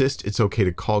insists it's okay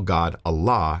to call God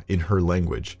Allah in her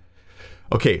language.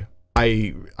 Okay,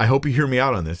 I hope you hear me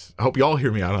out on this. I hope you all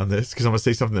hear me out on this, because I'm going to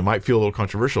say something that might feel a little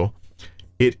controversial.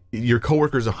 Your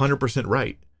coworker is 100%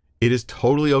 right. It is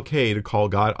totally okay to call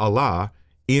God Allah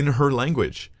in her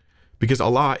language, because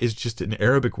Allah is just an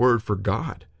Arabic word for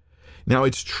God. Now,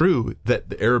 it's true that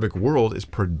the Arabic world is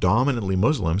predominantly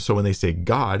Muslim, so when they say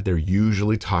God, they're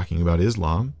usually talking about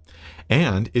Islam.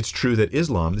 And it's true that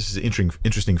Islam, this is an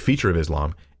interesting feature of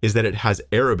Islam, is that it has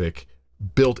Arabic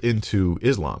built into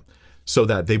Islam, so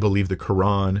that they believe the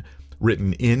Quran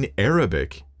written in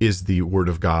Arabic is the word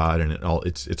of God, and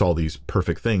it's all these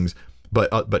perfect things,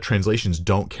 but translations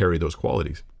don't carry those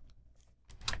qualities.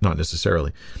 Not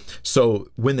necessarily. So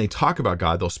when they talk about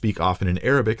God, they'll speak often in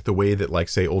Arabic the way that, like,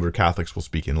 say, older Catholics will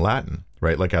speak in Latin,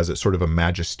 right? Like as it's sort of a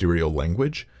magisterial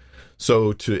language.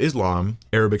 So to Islam,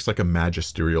 Arabic's like a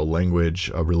magisterial language,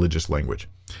 a religious language.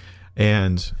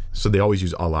 And so they always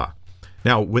use Allah.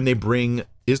 Now, when they bring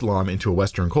Islam into a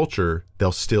Western culture,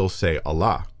 they'll still say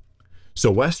Allah.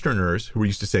 So Westerners who are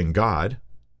used to saying God,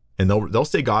 and they'll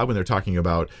say God when they're talking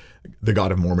about the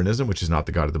God of Mormonism, which is not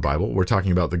the God of the Bible. We're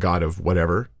talking about the God of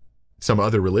whatever, some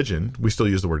other religion. We still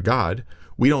use the word God.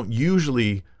 We try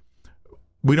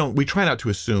not to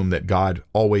assume that God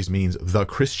always means the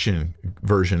Christian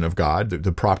version of God,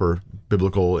 the proper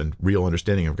biblical and real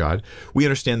understanding of God. We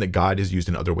understand that God is used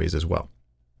in other ways as well.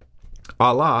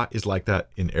 Allah is like that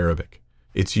in Arabic.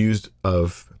 It's used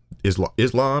of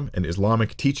Islam and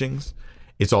Islamic teachings.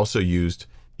 It's also used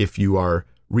if you are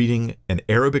reading an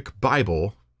Arabic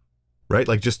Bible, right?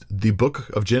 Like just the book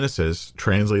of Genesis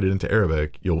translated into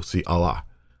Arabic, you'll see Allah.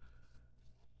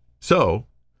 So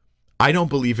I don't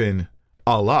believe in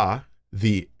Allah,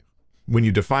 when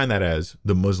you define that as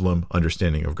the Muslim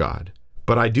understanding of God.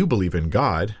 But I do believe in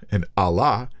God and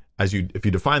Allah if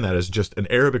you define that as just an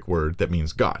Arabic word that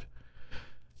means God.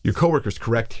 Your coworker's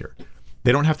correct here.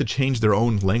 They don't have to change their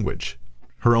own language,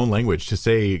 her own language, to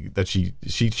say that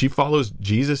she follows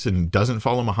Jesus and doesn't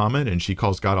follow Muhammad and she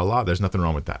calls God Allah. There's nothing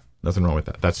wrong with that. Nothing wrong with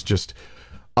that. That's just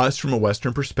us from a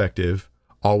Western perspective,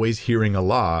 always hearing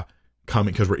Allah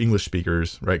coming, because we're English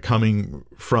speakers, right? Coming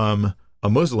from a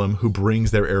Muslim who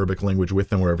brings their Arabic language with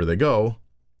them wherever they go,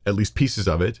 at least pieces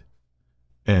of it.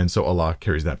 And so Allah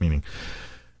carries that meaning.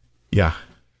 Yeah,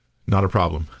 not a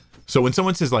problem. So when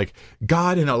someone says like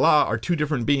God and Allah are two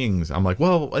different beings, I'm like,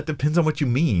 well, it depends on what you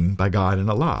mean by God and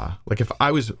Allah. Like if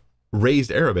I was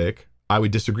raised Arabic, I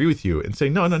would disagree with you and say,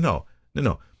 no.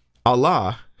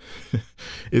 Allah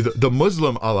is the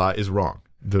Muslim Allah is wrong.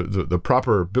 The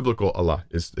proper biblical Allah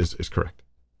is correct.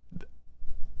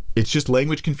 It's just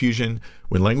language confusion.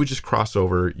 When languages cross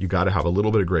over, you got to have a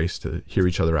little bit of grace to hear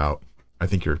each other out. I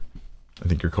think your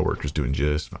coworker's doing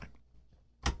just fine.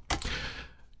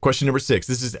 Question number 6.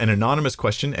 This is an anonymous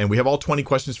question, and we have all 20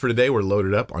 questions for today. We're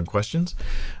loaded up on questions.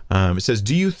 It says,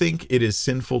 do you think it is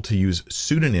sinful to use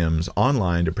pseudonyms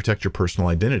online to protect your personal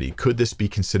identity? Could this be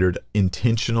considered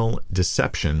intentional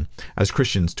deception? As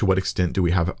Christians, to what extent do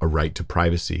we have a right to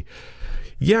privacy?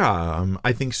 Yeah,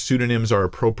 I think pseudonyms are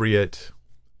appropriate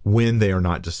when they are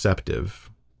not deceptive,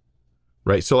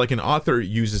 right? So like an author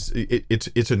uses,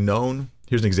 it's a known,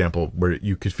 here's an example where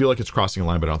you could feel like it's crossing a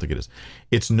line, but I don't think it is.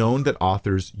 It's known that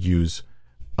authors use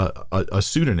a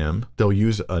pseudonym. They'll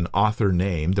use an author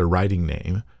name, their writing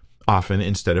name, often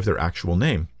instead of their actual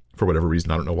name. For whatever reason,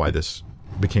 I don't know why this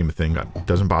became a thing. That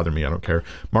doesn't bother me. I don't care.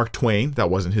 Mark Twain, that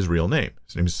wasn't his real name.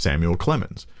 His name is Samuel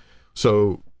Clemens.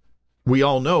 So we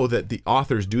all know that the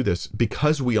authors do this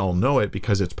because we all know it,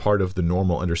 because it's part of the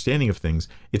normal understanding of things.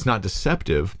 It's not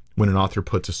deceptive when an author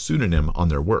puts a pseudonym on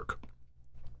their work.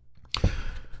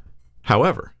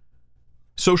 However,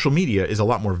 social media is a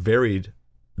lot more varied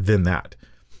than that.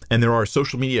 And there are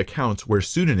social media accounts where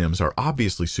pseudonyms are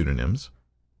obviously pseudonyms,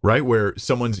 right? Where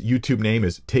someone's YouTube name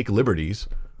is Take Liberties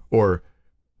or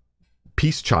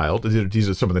Peace Child. These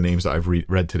are some of the names that I've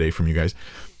read today from you guys.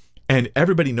 And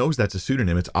everybody knows that's a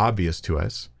pseudonym. It's obvious to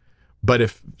us. But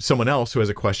if someone else who has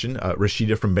a question,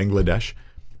 Rashida from Bangladesh,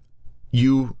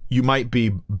 you might be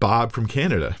Bob from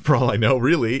Canada, for all I know,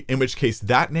 really, in which case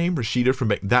that name,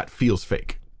 Rashida that feels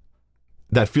fake.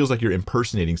 That feels like you're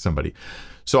impersonating somebody.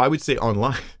 So I would say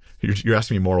online, you're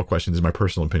asking me moral questions, is my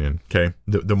personal opinion, okay?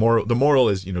 The moral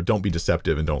is, don't be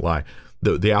deceptive and don't lie.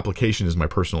 The application is my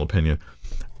personal opinion.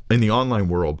 In the online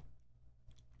world,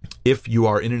 if you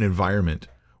are in an environment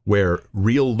where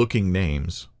real looking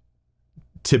names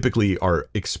typically are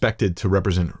expected to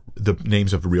represent the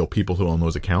names of real people who own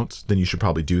those accounts, then you should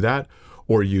probably do that,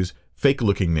 or use fake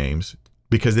looking names,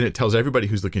 because then it tells everybody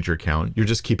who's looking at your account, you're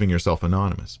just keeping yourself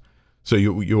anonymous. So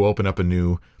you open up a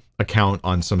new account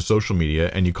on some social media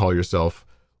and you call yourself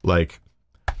like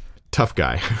tough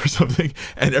guy or something,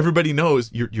 and everybody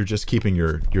knows you're just keeping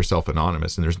yourself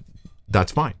anonymous, and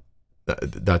that's fine.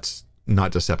 That's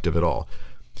not deceptive at all.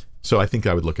 So I think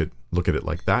I would look at it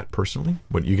like that personally.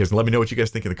 What you guys, let me know what you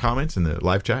guys think in the comments in the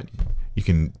live chat. You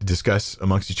can discuss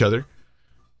amongst each other.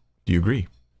 Do you agree?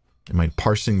 Am I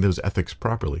parsing those ethics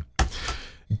properly?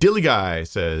 Dilly Guy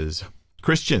says,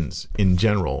 Christians in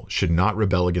general should not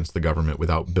rebel against the government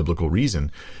without biblical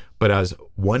reason. But as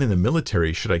one in the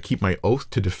military, should I keep my oath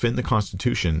to defend the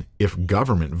Constitution if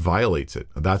government violates it?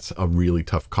 That's a really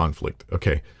tough conflict.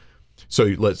 Okay.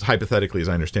 So let's hypothetically, as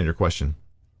I understand your question,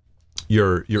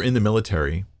 you're in the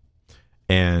military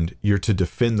and you're to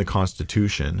defend the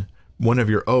Constitution. One of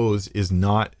your oaths is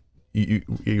not,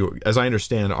 as I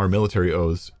understand our military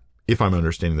oaths, if I'm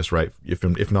understanding this right,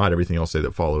 if not, everything else that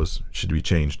follows should be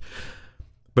changed.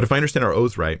 But if I understand our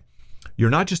oaths right, you're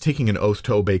not just taking an oath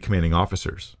to obey commanding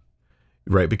officers,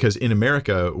 right? Because in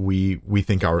America, we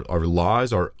think our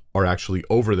laws are actually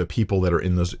over the people that are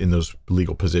in those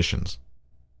legal positions.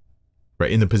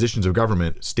 Right, in the positions of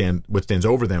government, what stands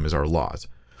over them is our laws.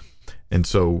 And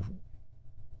so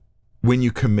when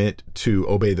you commit to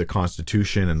obey the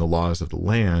Constitution and the laws of the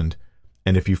land,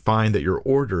 and if you find that your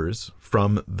orders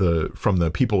from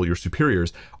the people, your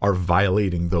superiors, are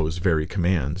violating those very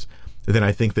commands, then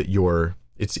I think that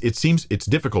it seems it's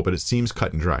difficult, but it seems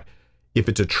cut and dry. If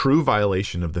it's a true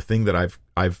violation of the thing that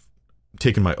I've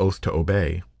taken my oath to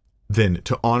obey, then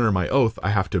to honor my oath,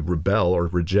 I have to rebel or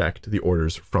reject the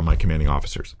orders from my commanding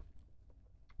officers.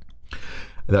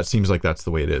 That seems like that's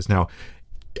the way it is. Now,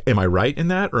 am I right in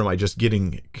that, or am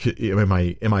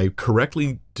I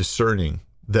correctly discerning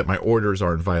that my orders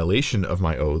are in violation of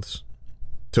my oaths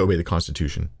to obey the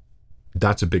Constitution?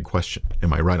 That's a big question.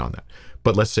 Am I right on that?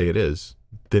 But let's say it is,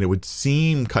 then it would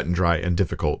seem cut and dry and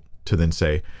difficult to then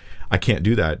say, I can't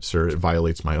do that, sir. It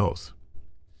violates my oath.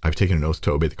 I've taken an oath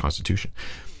to obey the Constitution.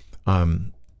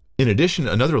 In addition,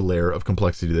 another layer of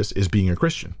complexity to this is being a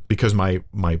Christian, because my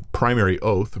primary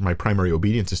oath, my primary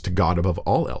obedience is to God above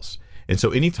all else. And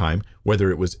so anytime, whether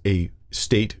it was a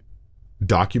state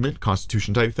document,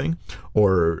 constitution type thing,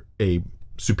 or a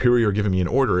superior giving me an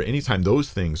order, anytime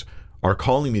those things are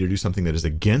calling me to do something that is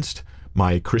against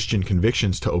my Christian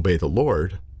convictions to obey the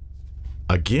Lord,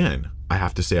 again, I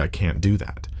have to say I can't do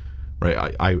that,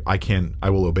 right? I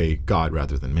will obey God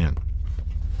rather than man.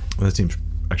 Well, that seems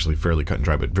actually fairly cut and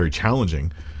dry, but very challenging.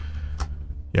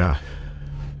 Yeah.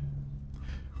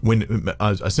 When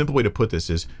a simple way to put this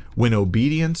is, when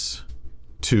obedience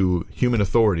to human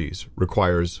authorities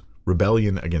requires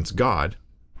rebellion against God,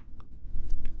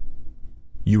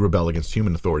 you rebel against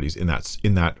human authorities in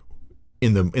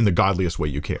the godliest way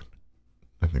you can.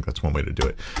 I think that's one way to do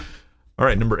it. All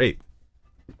right, number 8.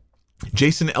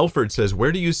 Jason Elford says,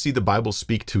 where do you see the Bible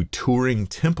speak to touring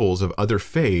temples of other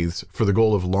faiths for the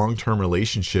goal of long-term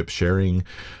relationship sharing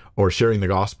the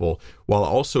gospel, while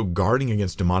also guarding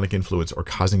against demonic influence or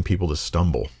causing people to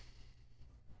stumble?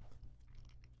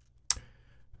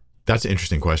 That's an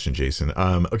interesting question, Jason.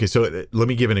 Okay, so let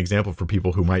me give an example for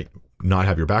people who might not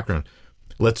have your background.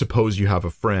 Let's suppose you have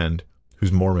a friend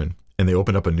who's Mormon and they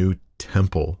open up a new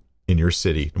temple in your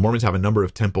city. The Mormons have a number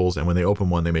of temples, and when they open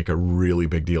one, they make a really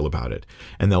big deal about it.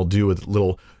 And they'll do a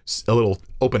little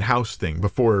open house thing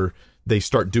before they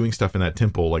start doing stuff in that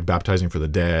temple, like baptizing for the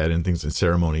dead and things and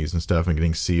ceremonies and stuff, and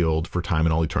getting sealed for time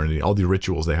and all eternity, all the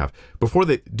rituals they have. Before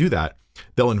they do that,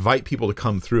 they'll invite people to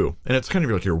come through, and it's kind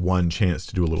of like your one chance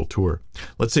to do a little tour.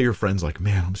 Let's say your friend's like,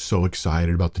 man, I'm so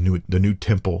excited about the new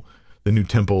temple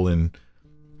in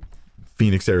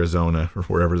Phoenix, Arizona, or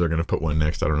wherever they're going to put one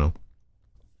next. I don't know.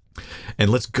 And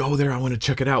let's go there. I want to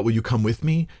check it out. Will you come with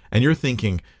me? And you're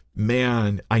thinking,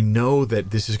 man, I know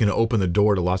that this is going to open the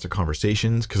door to lots of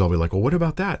conversations, because I'll be like, well, what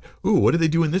about that? Ooh, what do they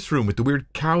do in this room with the weird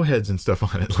cow heads and stuff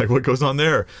on it? Like, what goes on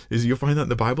there? You'll find that in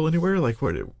the Bible anywhere? Like,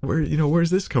 where's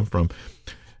this come from?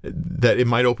 That it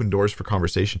might open doors for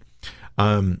conversation.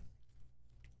 I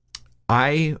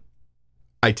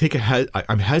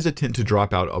I'm hesitant to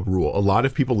drop out a rule. A lot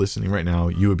of people listening right now,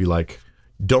 you would be like,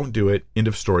 don't do it. End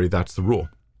of story. That's the rule.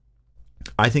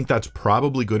 I think that's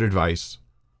probably good advice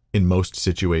in most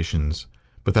situations,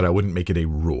 but that I wouldn't make it a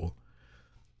rule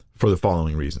for the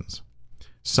following reasons.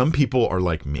 Some people are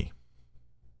like me.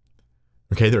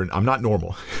 Okay, I'm not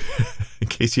normal. In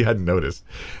case you hadn't noticed,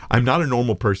 I'm not a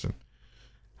normal person.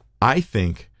 I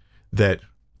think that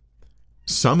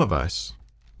some of us,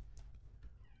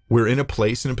 we're in a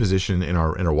place, in a position in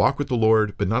our walk with the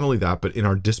Lord, but not only that, but in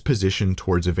our disposition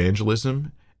towards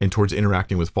evangelism and towards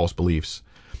interacting with false beliefs,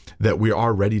 that we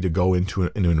are ready to go into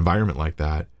an environment like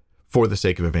that for the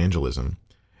sake of evangelism.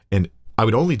 And I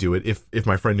would only do it if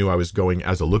my friend knew I was going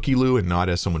as a looky-loo and not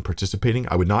as someone participating.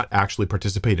 I would not actually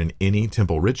participate in any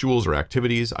temple rituals or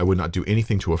activities. I would not do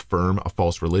anything to affirm a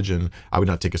false religion. I would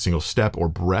not take a single step or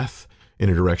breath in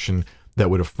a direction that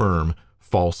would affirm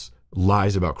false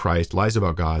lies about Christ, lies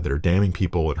about God that are damning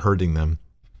people and hurting them.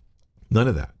 None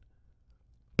of that.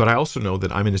 But I also know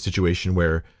that I'm in a situation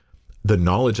where the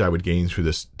knowledge I would gain through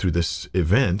this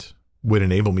event would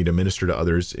enable me to minister to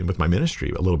others with my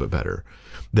ministry a little bit better.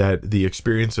 That the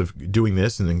experience of doing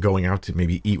this and then going out to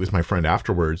maybe eat with my friend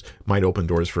afterwards might open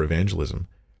doors for evangelism.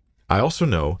 I also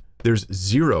know there's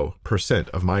 0%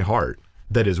 of my heart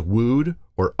that is wooed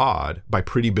or awed by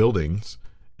pretty buildings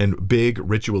and big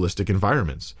ritualistic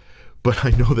environments. But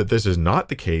I know that this is not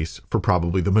the case for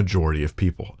probably the majority of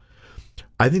people.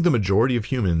 I think the majority of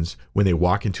humans, when they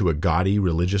walk into a gaudy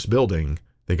religious building,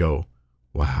 they go,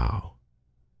 wow,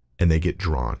 and they get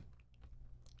drawn.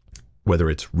 Whether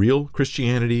it's real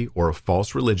Christianity or a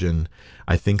false religion,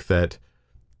 I think that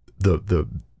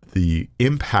the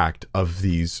impact of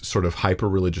these sort of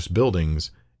hyper-religious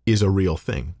buildings is a real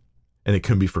thing. And it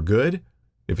can be for good,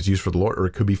 if it's used for the Lord, or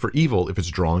it could be for evil if it's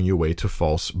drawing you away to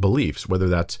false beliefs, whether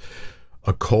that's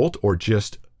a cult or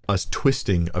just a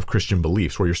twisting of Christian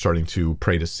beliefs where you're starting to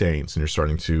pray to saints and you're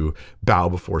starting to bow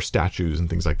before statues and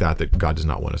things like that God does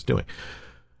not want us doing.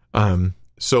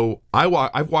 So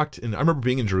I've walked in, I remember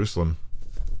being in Jerusalem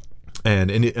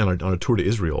and on a tour to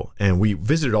Israel, and we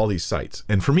visited all these sites.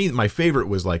 And for me, my favorite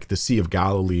was like the Sea of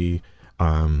Galilee,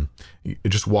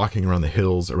 just walking around the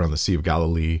hills around the Sea of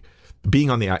Galilee, being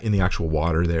in the actual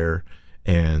water there,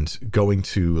 and going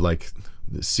to like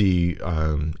the sea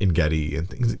in Getty and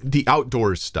things. The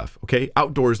outdoors stuff, okay?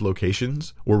 Outdoors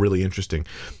locations were really interesting.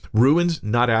 Ruins,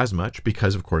 not as much,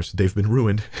 because of course they've been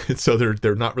ruined, so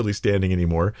they're not really standing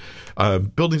anymore.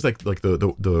 Buildings like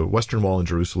the Western Wall in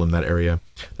Jerusalem, that area,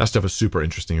 that stuff is super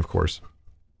interesting, of course.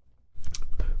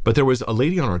 But there was a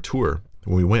lady on our tour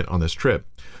when we went on this trip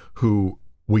who,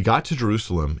 we got to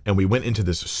Jerusalem and we went into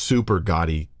this super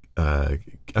gaudy, I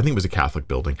think it was a Catholic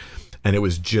building, and it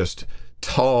was just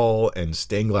tall and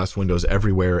stained glass windows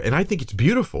everywhere. And I think it's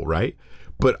beautiful, right?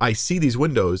 But I see these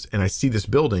windows and I see this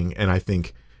building and I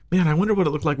think, man, I wonder what it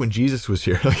looked like when Jesus was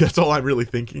here. Like, that's all I'm really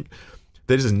thinking.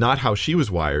 That is not how she was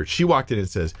wired. She walked in and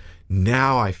says,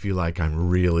 now I feel like I'm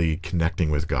really connecting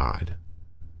with God.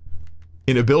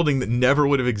 In a building that never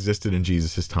would have existed in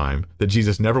Jesus' time, that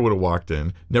Jesus never would have walked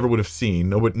in, never would have seen.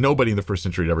 Nobody in the first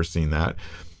century had ever seen that.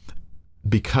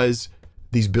 Because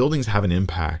these buildings have an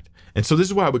impact. And so this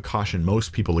is why I would caution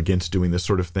most people against doing this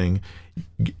sort of thing.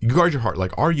 You guard your heart.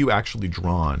 Like, are you actually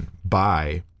drawn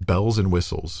by bells and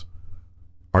whistles?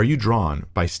 Are you drawn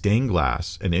by stained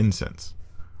glass and incense?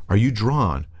 Are you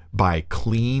drawn by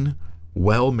clean,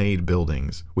 well-made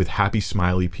buildings with happy,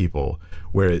 smiley people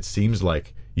where it seems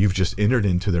like you've just entered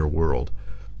into their world?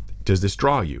 Does this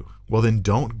draw you? Well, then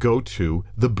don't go to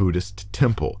the Buddhist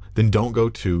temple. Then don't go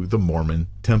to the Mormon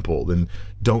temple. Then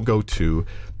don't go to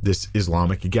this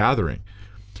Islamic gathering,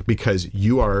 because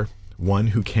you are one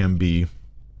who can be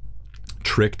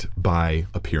tricked by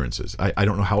appearances. I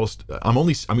don't know how else. I'm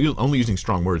only using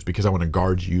strong words because I want to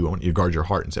guard you. I want you to guard your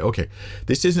heart and say, okay,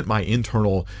 this isn't my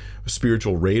internal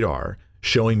spiritual radar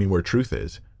showing me where truth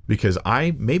is, because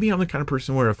maybe I'm the kind of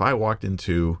person where if I walked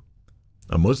into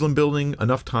a Muslim building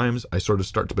enough times, I sort of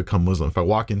start to become Muslim. If I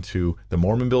walk into the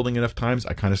Mormon building enough times,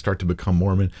 I kind of start to become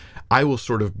Mormon. I will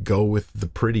sort of go with the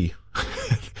pretty.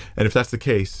 And if that's the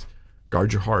case,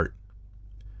 guard your heart.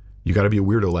 You got to be a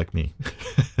weirdo like me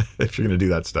if you're going to do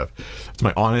that stuff. It's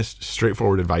my honest,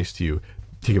 straightforward advice to you.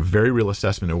 Take a very real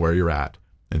assessment of where you're at.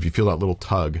 And if you feel that little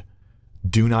tug,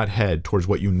 do not head towards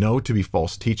what you know to be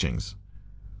false teachings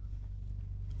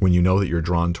when you know that you're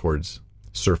drawn towards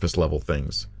surface level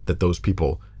things that those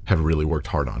people have really worked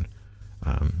hard on.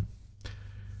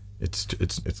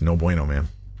 It's no bueno, man.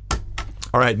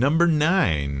 All right, number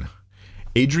 9.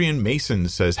 Adrian Mason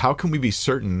says, how can we be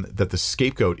certain that the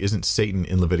scapegoat isn't Satan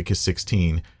in Leviticus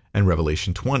 16 and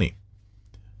Revelation 20?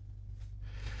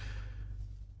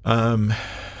 That's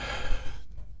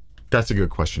a good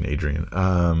question,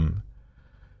 Adrian.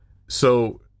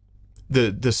 So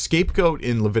the scapegoat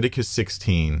in Leviticus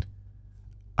 16,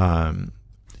 I'm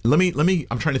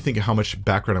trying to think of how much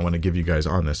background I want to give you guys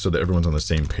on this so that everyone's on the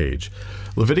same page.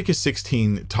 Leviticus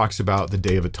 16 talks about the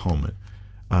Day of Atonement.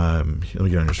 Let me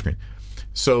get on your screen.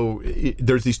 So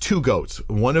there's these two goats.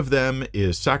 One of them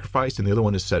is sacrificed and the other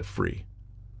one is set free.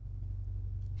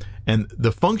 And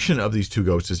the function of these two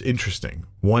goats is interesting.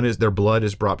 One is their blood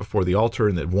is brought before the altar,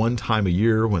 and at one time a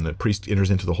year when the priest enters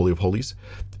into the Holy of Holies,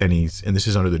 and this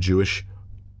is under the Jewish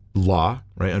law,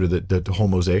 right, under the whole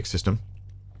Mosaic system.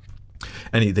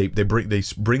 And they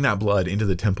bring that blood into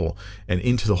the temple and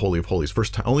into the Holy of Holies.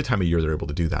 Only time of year they're able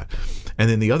to do that. And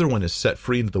then the other one is set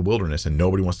free into the wilderness, and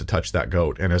nobody wants to touch that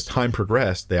goat. And as time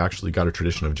progressed, they actually got a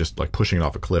tradition of just like pushing it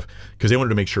off a cliff because they wanted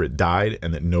to make sure it died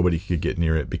and that nobody could get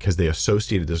near it because they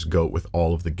associated this goat with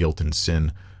all of the guilt and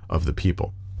sin of the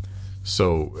people.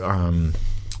 So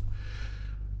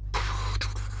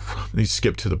let me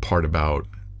skip to the part about.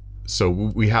 So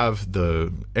we have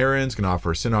Aaron's going to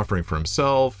offer a sin offering for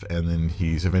himself, and then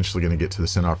he's eventually going to get to the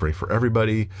sin offering for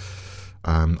everybody.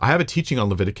 I have a teaching on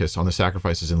Leviticus, on the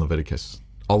sacrifices in Leviticus.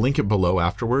 I'll link it below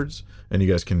afterwards, and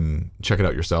you guys can check it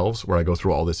out yourselves, where I go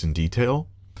through all this in detail.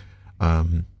 I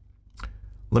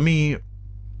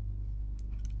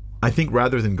think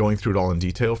rather than going through it all in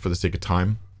detail for the sake of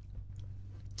time,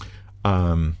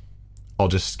 I'll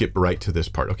just skip right to this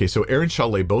part. Okay, so Aaron shall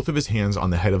lay both of his hands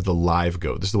on the head of the live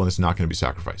goat. This is the one that's not going to be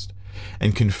sacrificed.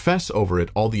 And confess over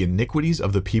it all the iniquities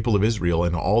of the people of Israel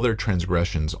and all their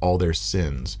transgressions, all their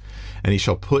sins. And he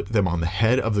shall put them on the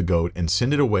head of the goat and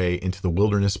send it away into the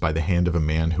wilderness by the hand of a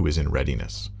man who is in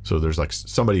readiness. So there's like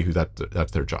somebody who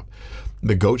that's their job.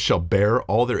 The goat shall bear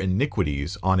all their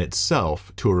iniquities on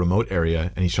itself to a remote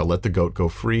area, and he shall let the goat go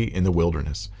free in the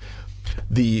wilderness.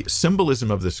 The symbolism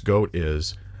of this goat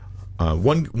is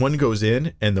one goes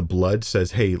in and the blood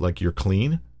says, hey, like you're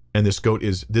clean. And this goat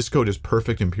is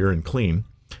perfect and pure and clean.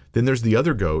 Then there's the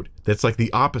other goat that's like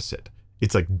the opposite.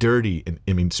 It's like dirty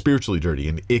and spiritually dirty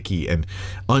and icky and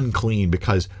unclean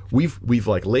because we've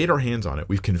like laid our hands on it.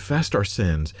 We've confessed our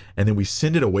sins and then we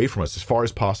send it away from us as far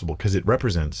as possible because it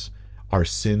represents our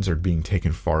sins are being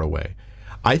taken far away.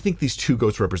 I think these two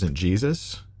goats represent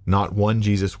Jesus, not one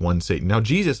Jesus, one Satan. Now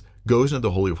Jesus goes into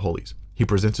the Holy of Holies. He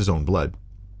presents his own blood.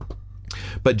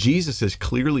 But Jesus is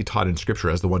clearly taught in Scripture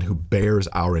as the one who bears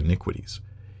our iniquities.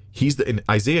 And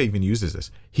Isaiah even uses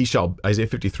this. Isaiah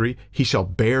 53, he shall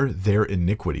bear their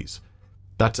iniquities.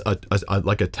 That's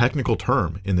like a technical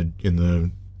term in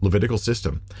the Levitical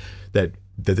system that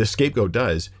the scapegoat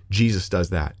does. Jesus does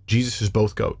that. Jesus is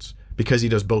both goats because he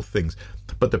does both things.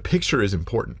 But the picture is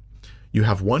important. You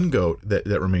have one goat that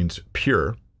remains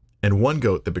pure and one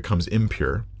goat that becomes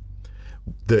impure.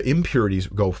 The impurities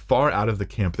go far out of the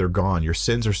camp. They're gone. Your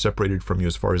sins are separated from you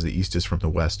as far as the east is from the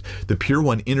west. The pure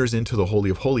one enters into the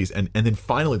Holy of Holies. And then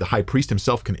finally, the high priest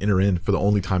himself can enter in for the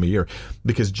only time of year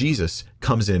because Jesus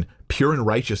comes in pure and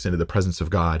righteous into the presence of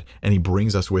God, and he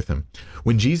brings us with him.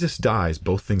 When Jesus dies,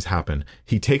 both things happen.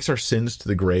 He takes our sins to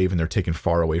the grave, and they're taken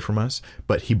far away from us,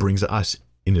 but he brings us,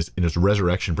 in his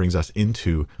resurrection, brings us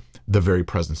into the very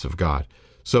presence of God.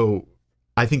 So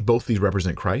I think both these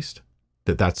represent Christ.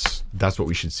 That's what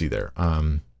we should see there.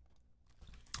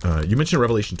 You mentioned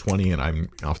Revelation 20, and I'm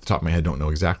off the top of my head don't know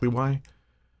exactly why.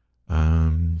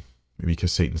 Maybe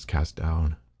because Satan's cast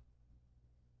down.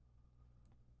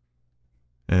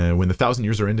 When the 1,000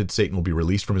 years are ended, Satan will be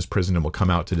released from his prison and will come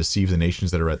out to deceive the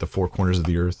nations that are at the four corners of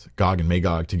the earth, Gog and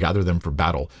Magog, to gather them for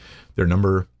battle. Their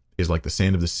number is like the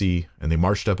sand of the sea, and they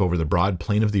marched up over the broad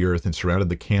plain of the earth and surrounded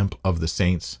the camp of the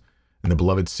saints in the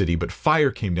beloved city. But fire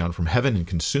came down from heaven and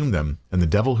consumed them, and the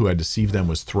devil who had deceived them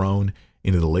was thrown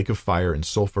into the lake of fire and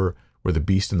sulfur where the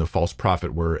beast and the false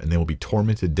prophet were, and they will be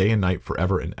tormented day and night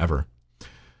forever and ever.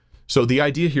 So the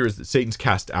idea here is that Satan's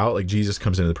cast out, like Jesus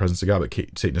comes into the presence of God, but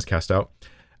Satan is cast out.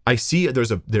 I see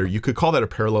you could call that a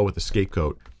parallel with the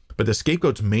scapegoat, but the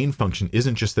scapegoat's main function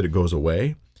isn't just that it goes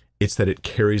away, it's that it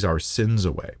carries our sins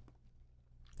away.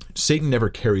 Satan never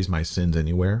carries my sins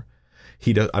anywhere.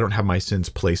 I don't have my sins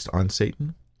placed on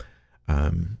Satan.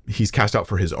 He's cast out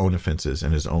for his own offenses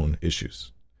and his own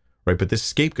issues, right? But this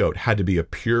scapegoat had to be a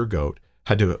pure goat,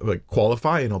 had to like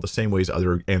qualify in all the same ways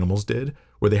other animals did,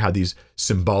 where they had these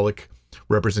symbolic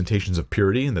representations of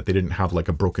purity and that they didn't have like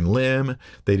a broken limb.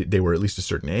 They were at least a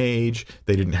certain age.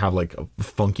 They didn't have like a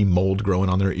funky mold growing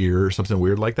on their ear or something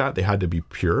weird like that. They had to be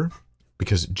pure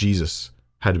because Jesus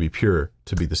had to be pure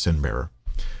to be the sin bearer.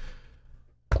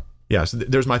 Yeah, so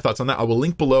there's my thoughts on that. I will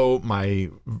link below my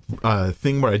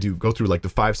thing where I go through like the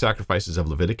 5 sacrifices of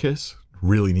Leviticus.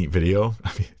 Really neat video.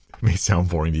 I mean, may sound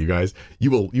boring to you guys,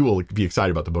 you will be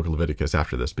excited about the book of Leviticus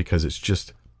after this, because it's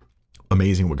just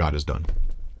amazing what God has done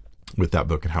with that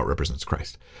book and how it represents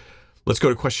Christ. Let's go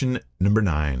to question number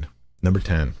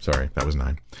 10. Sorry, that was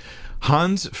 9.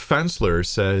 Hans Fensler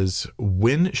says,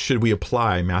 when should we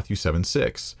apply Matthew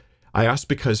 7:6? I ask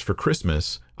because for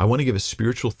Christmas, I want to give a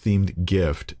spiritual themed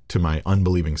gift to my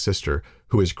unbelieving sister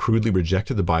who has crudely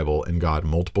rejected the Bible and God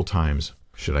multiple times.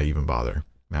 Should I even bother?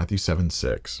 Matthew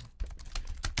 7:6.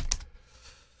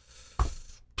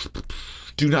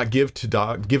 Do not give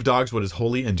dogs what is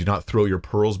holy, and do not throw your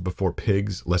pearls before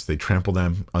pigs, lest they trample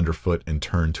them underfoot and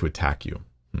turn to attack you.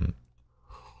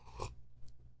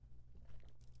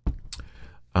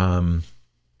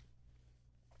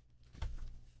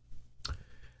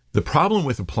 The problem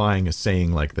with applying a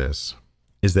saying like this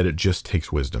is that it just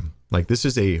takes wisdom. Like this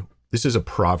is a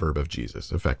proverb of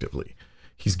Jesus, effectively.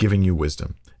 He's giving you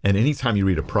wisdom. And anytime you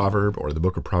read a proverb or the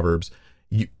book of Proverbs,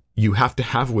 you have to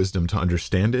have wisdom to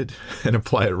understand it and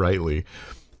apply it rightly.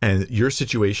 And your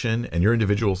situation and your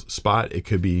individual spot,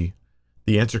 the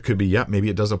answer could be, yeah, maybe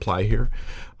it does apply here.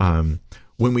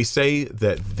 When we say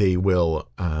that they will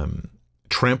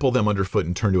trample them underfoot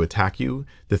and turn to attack you,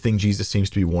 the thing Jesus seems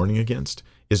to be warning against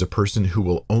is a person who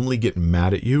will only get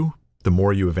mad at you the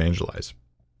more you evangelize.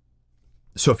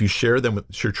 So if you share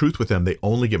truth with them, they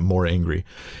only get more angry,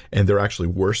 and they're actually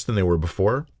worse than they were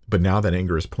before. But now that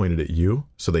anger is pointed at you,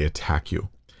 so they attack you.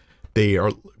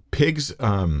 Pigs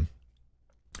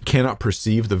cannot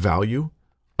perceive the value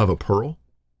of a pearl,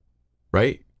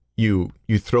 right? You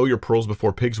throw your pearls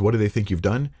before pigs. What do they think you've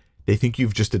done? They think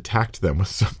you've just attacked them with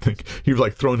something. You've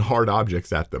like thrown hard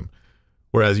objects at them.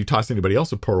 Whereas you toss anybody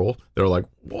else a pearl, they're like,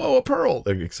 whoa, a pearl.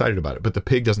 They're excited about it. But the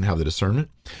pig doesn't have the discernment.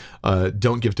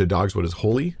 Don't give to dogs what is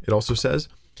holy, it also says.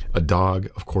 A dog,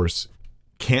 of course,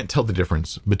 can't tell the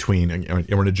difference between, and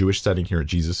we're in a Jewish setting here at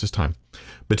Jesus' time,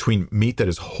 between meat that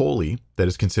is holy, that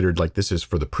is considered like this is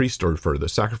for the priest or for the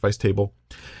sacrifice table,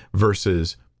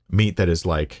 versus meat that is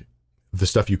like the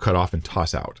stuff you cut off and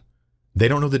toss out. They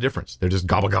don't know the difference. They're just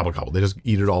gobble, gobble, gobble. They just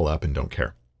eat it all up and don't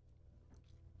care.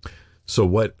 So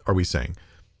what are we saying?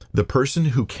 The person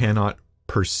who cannot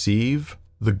perceive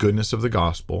the goodness of the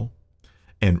gospel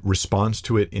and responds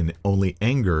to it in only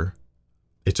anger,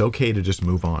 it's okay to just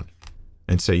move on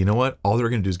and say, you know what? All they're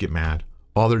going to do is get mad.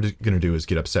 All they're going to do is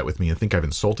get upset with me and think I've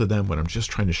insulted them when I'm just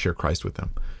trying to share Christ with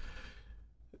them.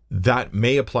 That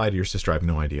may apply to your sister. I have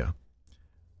no idea.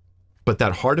 But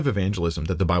that heart of evangelism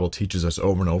that the Bible teaches us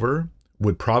over and over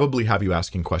would probably have you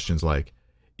asking questions like,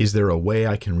 is there a way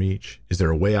I can reach? Is there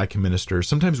a way I can minister?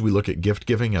 Sometimes we look at gift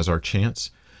giving as our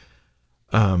chance.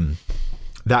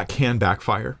 That can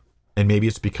backfire. And maybe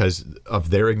it's because of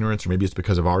their ignorance, or maybe it's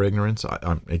because of our ignorance.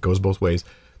 It goes both ways.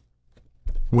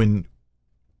 When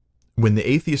the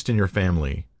atheist in your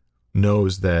family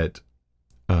knows that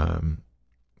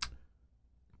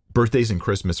birthdays and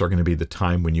Christmas are going to be the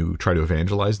time when you try to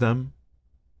evangelize them,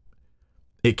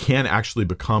 it can actually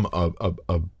become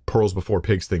a pearls before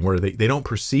pigs thing, where they don't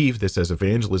perceive this as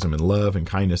evangelism and love and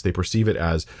kindness. They perceive it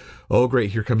as, oh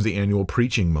great, here comes the annual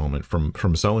preaching moment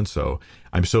from so-and-so.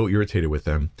 I'm so irritated with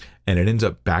them. And it ends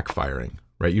up backfiring,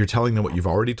 right? You're telling them what you've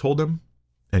already told them,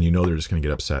 and you know they're just going to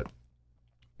get upset.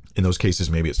 In those cases,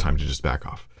 maybe it's time to just back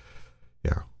off.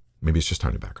 Yeah, maybe it's just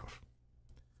time to back off.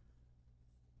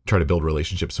 Try to build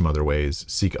relationships some other ways,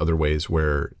 seek other ways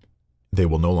where they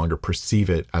will no longer perceive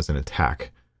it as an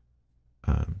attack,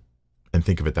 and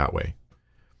think of it that way.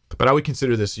 But I would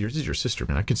consider this is your sister,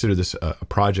 man. I consider this a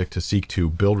project to seek to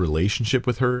build relationship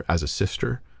with her as a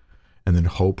sister, and then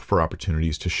hope for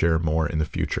opportunities to share more in the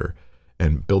future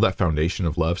and build that foundation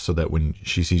of love, so that when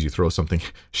she sees you throw something,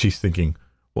 she's thinking,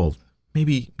 well,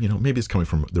 maybe it's coming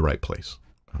from the right place.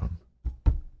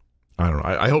 I don't know.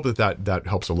 I hope that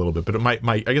helps a little bit. But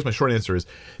I guess my short answer is,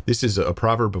 this is a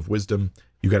proverb of wisdom.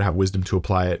 You got to have wisdom to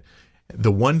apply it.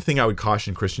 The one thing I would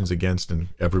caution Christians against, and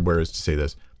everywhere, is to say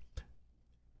this: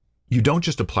 you don't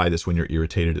just apply this when you're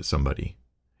irritated at somebody.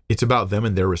 It's about them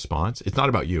and their response. It's not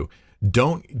about you.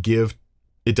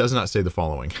 It does not say the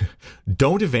following.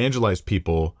 Don't evangelize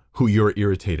people who you're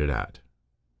irritated at.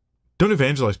 Don't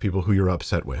evangelize people who you're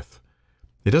upset with.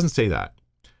 It doesn't say that.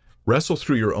 Wrestle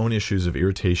through your own issues of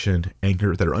irritation,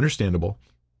 anger that are understandable,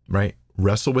 right?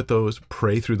 Wrestle with those,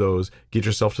 pray through those, get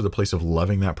yourself to the place of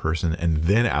loving that person, and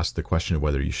then ask the question of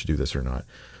whether you should do this or not.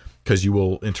 Because you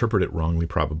will interpret it wrongly,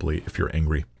 probably, if you're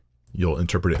angry. You'll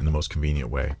interpret it in the most convenient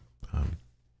way.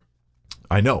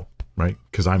 I know, right?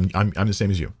 Because I'm the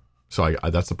same as you. So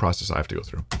that's the process I have to go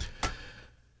through.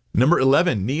 Number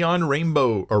 11, neon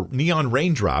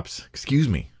raindrops. Excuse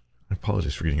me. I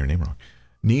apologize for getting your name wrong.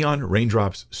 Neon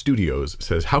Raindrops Studios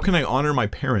says, how can I honor my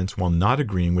parents while not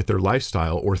agreeing with their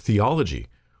lifestyle or theology?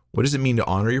 What does it mean to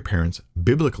honor your parents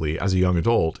biblically as a young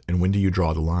adult, and when do you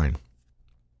draw the line?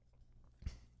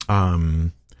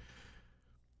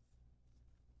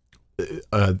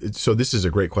 So this is a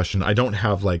great question. I don't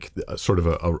have like sort of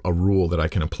a rule that I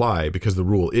can apply, because the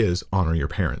rule is honor your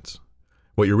parents.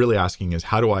 What you're really asking is,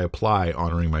 how do I apply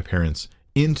honoring my parents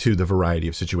into the variety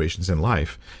of situations in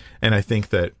life? And I think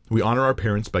that we honor our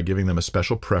parents by giving them a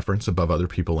special preference above other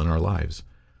people in our lives,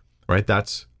 right?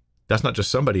 That's not just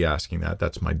somebody asking that.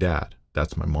 That's my dad.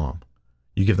 That's my mom.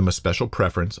 You give them a special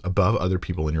preference above other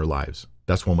people in your lives.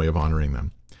 That's one way of honoring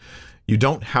them. You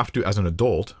don't have to, as an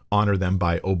adult, honor them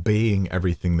by obeying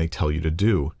everything they tell you to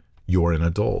do. You're an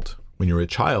adult. When you're a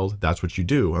child, that's what you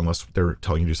do, unless they're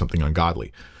telling you to do something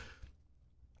ungodly.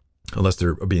 Unless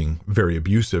they're being very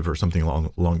abusive or something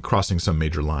along crossing some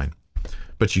major line.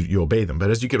 But you obey them. But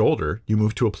as you get older, you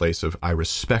move to a place of, I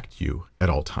respect you at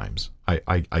all times.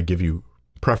 I give you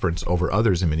preference over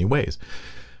others in many ways.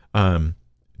 Do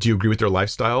you agree with their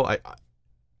lifestyle?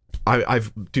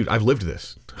 I've lived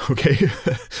this. Okay.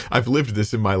 I've lived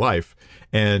this in my life,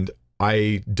 and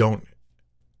you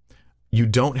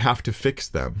don't have to fix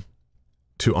them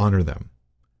to honor them.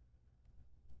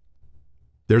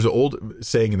 There's an old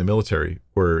saying in the military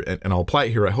where, and I'll apply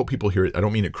it here. I hope people hear it. I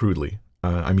don't mean it crudely.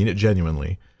 I mean it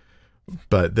genuinely,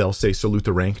 but they'll say, salute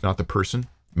the rank, not the person.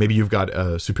 Maybe you've got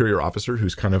a superior officer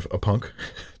who's kind of a punk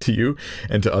to you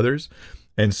and to others.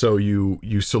 And so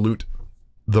you salute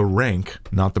the rank,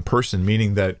 not the person,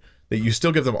 meaning that you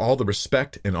still give them all the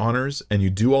respect and honors, and you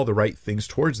do all the right things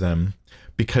towards them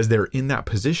because they're in that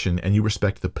position, and you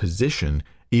respect the position,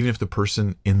 even if the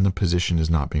person in the position is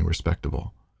not being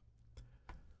respectable.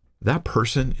 That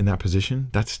person in that position,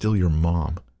 that's still your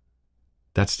mom.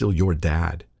 That's still your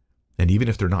dad. And even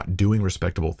if they're not doing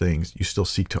respectable things, you still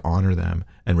seek to honor them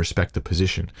and respect the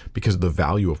position because of the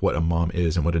value of what a mom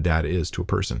is and what a dad is to a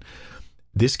person.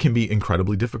 This can be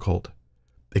incredibly difficult.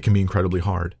 It can be incredibly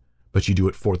hard, but you do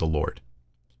it for the Lord.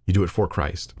 You do it for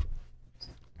Christ.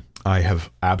 I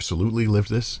have absolutely lived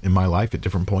this in my life at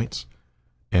different points,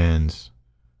 and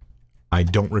I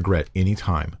don't regret any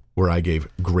time where I gave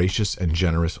gracious and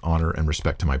generous honor and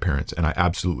respect to my parents, and I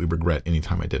absolutely regret any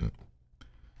time I didn't.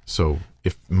 So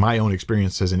if my own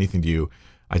experience says anything to you,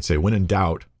 I'd say, when in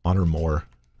doubt, honor more.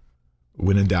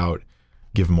 When in doubt,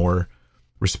 give more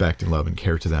respect and love and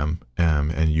care to them,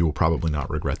 and you will probably not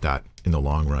regret that in the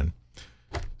long run.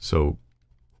 So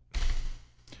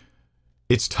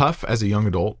it's tough as a young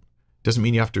adult. Doesn't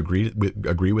mean you have to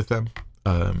agree with them.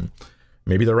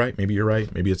 Maybe they're right, maybe you're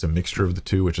right, maybe it's a mixture of the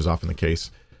two, which is often the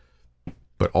case.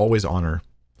 But always honor.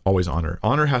 Always honor.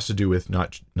 Honor has to do with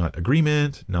not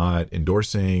agreement, not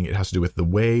endorsing. It has to do with the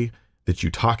way that you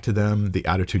talk to them, the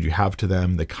attitude you have to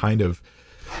them, the kind of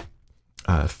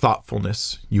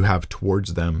thoughtfulness you have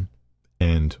towards them.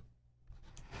 And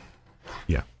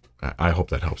yeah, I hope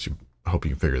that helps you. I hope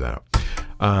you can figure that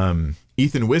out.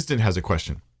 Ethan Wisden has a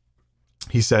question.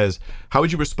 He says, how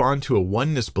would you respond to a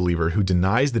oneness believer who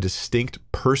denies the distinct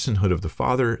personhood of the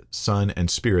Father, Son, and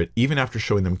Spirit, even after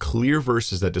showing them clear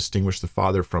verses that distinguish the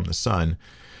Father from the Son,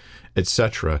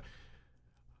 etc.?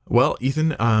 Well,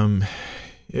 Ethan,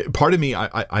 part of me,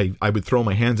 I would throw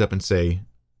my hands up and say,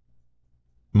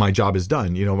 my job is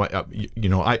done.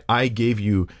 I gave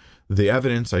you the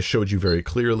evidence. I showed you very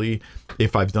clearly.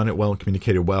 If I've done it well and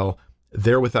communicated well,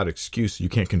 they're without excuse. You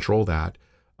can't control that.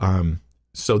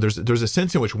 So there's a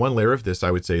sense in which one layer of this,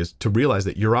 I would say, is to realize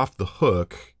that you're off the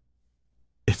hook.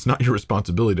 It's not your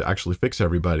responsibility to actually fix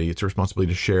everybody. It's your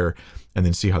responsibility to share and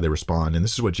then see how they respond. And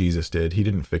this is what Jesus did. He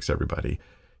didn't fix everybody.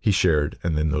 He shared,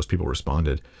 and then those people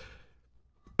responded.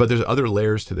 But there's other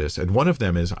layers to this. And one of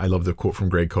them is, I love the quote from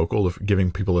Greg Koukl of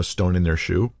giving people a stone in their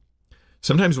shoe.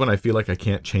 Sometimes when I feel like I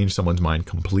can't change someone's mind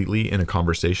completely in a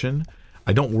conversation,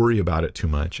 I don't worry about it too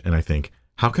much. And I think,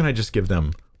 how can I just give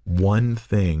them one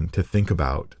thing to think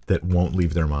about that won't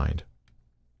leave their mind?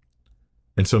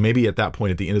 And so maybe at that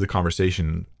point, at the end of the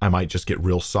conversation, I might just get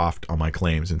real soft on my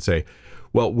claims and say,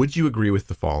 well, would you agree with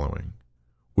the following?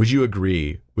 Would you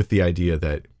agree with the idea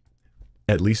that,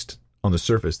 at least on the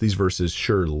surface, these verses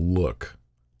sure look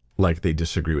like they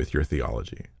disagree with your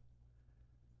theology?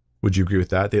 Would you agree with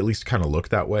that? They at least kind of look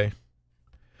that way.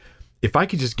 If I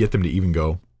could just get them to even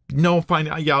go, no, fine,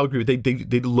 yeah, I'll agree.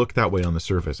 They look that way on the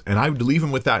surface. And I would leave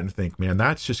them with that and think, man,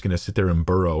 that's just going to sit there and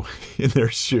burrow in their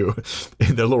shoe.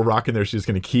 And their little rock in their shoe is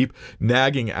going to keep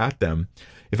nagging at them.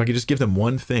 If I could just give them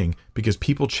one thing, because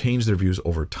people change their views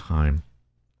over time.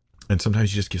 And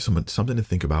sometimes you just give someone something to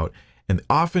think about. And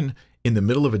often in the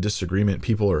middle of a disagreement,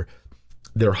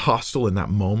 they're hostile in that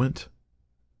moment.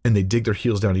 and they dig their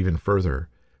heels down even further.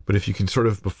 But if you can sort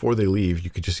of, before they leave, you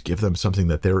could just give them something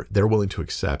that they're willing to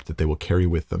accept, that they will carry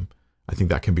with them. I think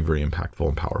that can be very impactful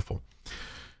and powerful.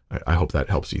 I hope that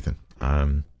helps, Ethan.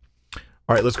 All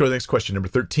right, let's go to the next question. Number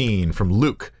 13 from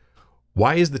Luke.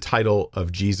 Why is the title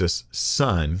of Jesus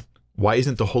Son? Why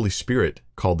isn't the Holy Spirit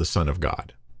called the Son of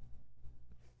God?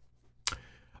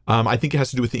 I think it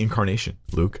has to do with the incarnation,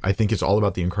 Luke. I think it's all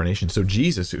about the incarnation. So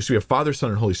Jesus, so we have Father, Son,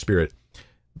 and Holy Spirit,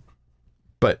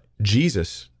 but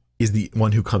Jesus is the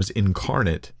one who comes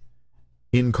incarnate.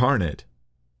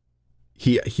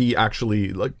 He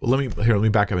actually, like, let me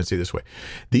back up and say it this way.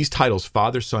 These titles,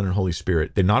 Father, Son, and Holy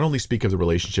Spirit, they not only speak of the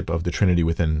relationship of the Trinity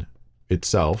within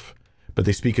itself, but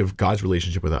they speak of God's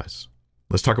relationship with us.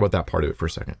 Let's talk about that part of it for a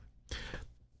second.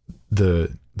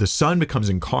 The Son becomes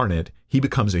incarnate. He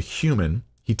becomes a human.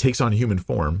 He takes on human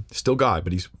form, still God,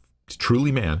 but he's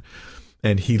truly man.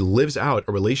 And he lives out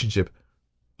a relationship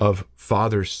of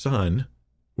father-son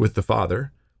with the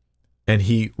Father. And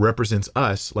he represents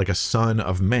us like a son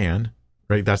of man,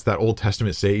 right? That's that Old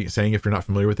Testament saying, if you're not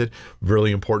familiar with it,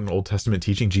 really important Old Testament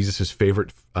teaching. Jesus'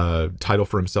 favorite title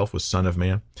for himself was Son of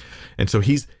Man. And so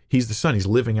he's the Son. He's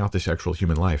living out this actual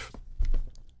human life.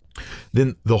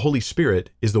 Then the Holy Spirit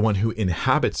is the one who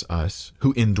inhabits us,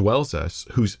 who indwells us,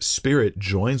 whose spirit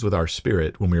joins with our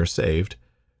spirit when we are saved.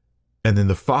 And then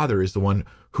the Father is the one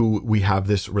who we have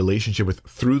this relationship with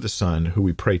through the Son, who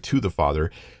we pray to the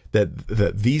Father.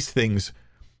 That these things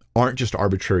aren't just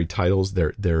arbitrary titles.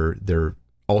 They're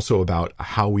also about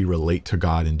how we relate to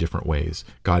God in different ways.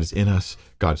 God is in us,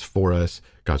 God's for us,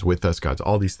 God's with us, God's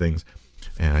all these things.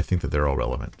 And I think that they're all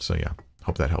relevant. So yeah,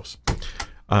 hope that helps.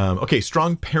 Okay,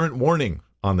 strong parent warning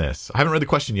on this. I haven't read the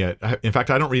question yet. In fact,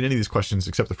 I don't read any of these questions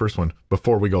except the first one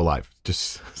before we go live.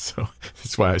 Just so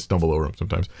that's why I stumble over them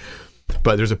sometimes.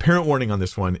 But there's a parent warning on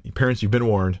this one. Parents, you've been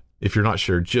warned. If you're not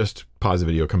sure, just pause the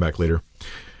video, come back later.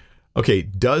 Okay,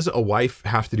 does a wife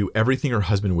have to do everything her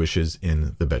husband wishes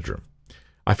in the bedroom?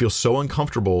 I feel so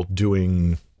uncomfortable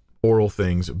doing oral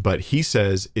things, but he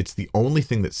says it's the only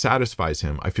thing that satisfies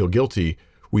him. I feel guilty.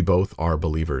 We both are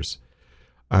believers.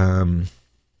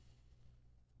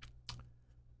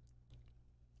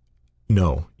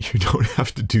 No, you don't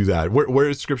have to do that. Where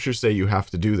does Scripture say you have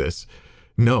to do this?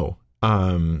 No,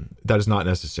 that is not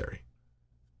necessary.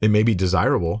 It may be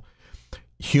desirable.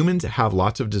 Humans have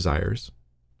lots of desires.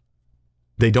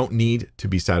 They don't need to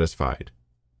be satisfied.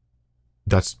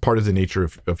 That's part of the nature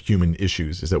of human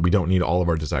issues, is that we don't need all of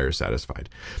our desires satisfied.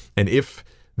 And if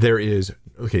there is,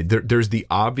 there's the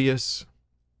obvious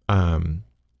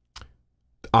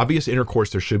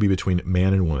intercourse there should be between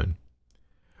man and woman.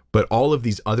 But all of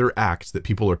these other acts that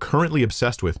people are currently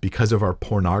obsessed with because of our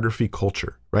pornography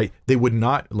culture, right? They would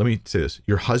not, let me say this,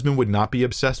 your husband would not be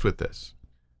obsessed with this,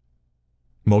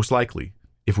 most likely,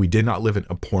 if we did not live in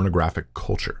a pornographic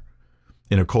culture,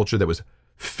 in a culture that was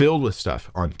filled with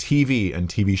stuff on TV and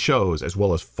TV shows, as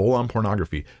well as full-on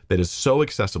pornography that is so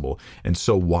accessible and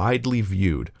so widely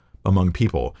viewed among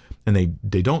people. And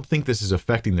they don't think this is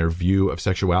affecting their view of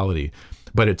sexuality,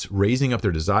 but it's raising up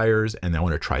their desires, and I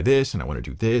want to try this, and I want to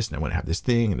do this, and I want to have this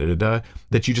thing, and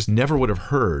that you just never would have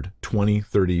heard 20,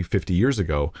 30, 50 years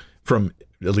ago from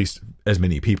at least as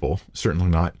many people, certainly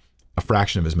not a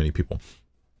fraction of as many people.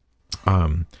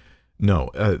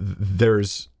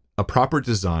 There's a proper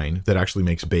design that actually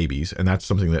makes babies, and that's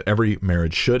something that every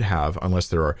marriage should have, unless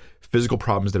there are physical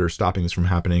problems that are stopping this from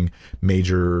happening,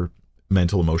 major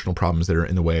mental, emotional problems that are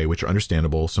in the way, which are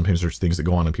understandable. Sometimes there's things that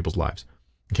go on in people's lives.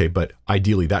 Okay, but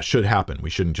ideally that should happen. We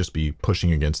shouldn't just be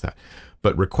pushing against that.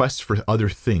 But requests for other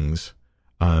things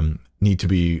need to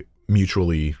be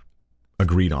mutually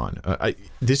agreed on.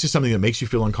 This is something that makes you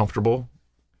feel uncomfortable.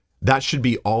 That should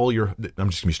be all I'm just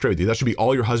gonna be straight with you. That should be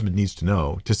all your husband needs to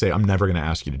know to say, I'm never gonna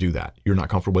ask you to do that. You're not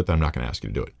comfortable with that, I'm not gonna ask you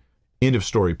to do it. End of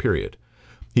story, period.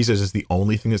 He says it's the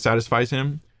only thing that satisfies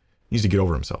him. He needs to get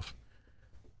over himself.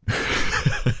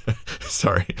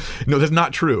 Sorry. No, that's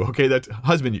not true. Okay, that's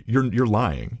husband, you're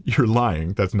lying. You're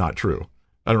lying. That's not true.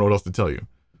 I don't know what else to tell you.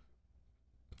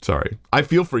 Sorry. I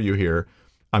feel for you here.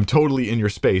 I'm totally in your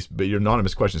space, but you're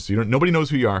anonymous questions. So nobody knows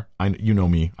who you are. You know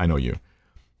me. I know you.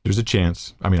 There's a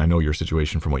chance. I mean, I know your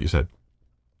situation from what you said.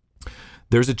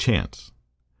 There's a chance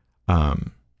that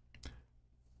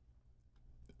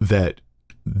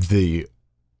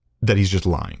he's just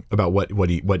lying about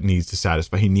what needs to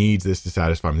satisfy. He needs this to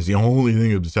satisfy him. It's the only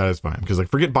thing to satisfy him. Because like,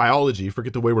 forget biology,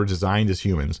 forget the way we're designed as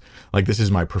humans. Like, this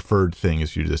is my preferred thing,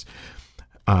 is you do this.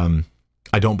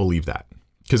 I don't believe that.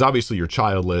 Because obviously you're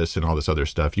childless and all this other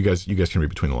stuff. You guys can read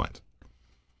between the lines.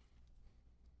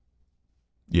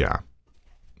 Yeah.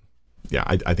 Yeah,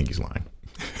 I think he's lying.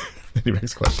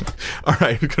 Next question. All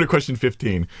right, we go to question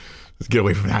 15. Let's get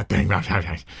away from that thing.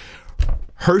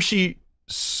 Hershey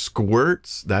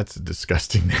Squirts. That's a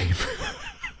disgusting name.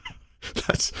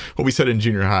 That's what we said in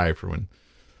junior high for when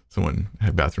someone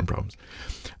had bathroom problems.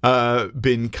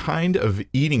 Been kind of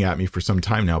eating at me for some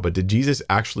time now, but did Jesus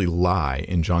actually lie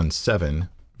in John 7,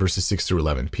 verses 6 through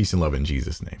 11? Peace and love in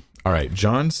Jesus' name. All right,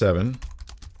 John 7,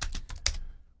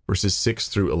 verses 6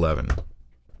 through 11.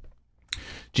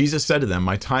 Jesus said to them,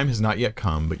 my time has not yet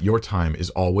come, but your time is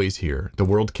always here. The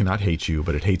world cannot hate you,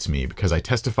 but it hates me, because I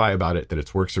testify about it that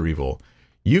its works are evil.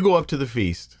 You go up to the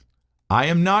feast. I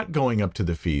am not going up to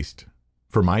the feast,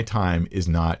 for my time is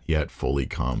not yet fully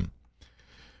come.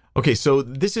 Okay, so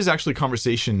this is actually a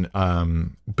conversation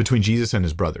between Jesus and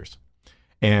his brothers.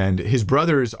 And his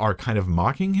brothers are kind of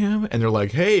mocking him, and they're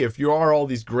like, hey, if you are all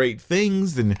these great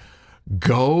things, then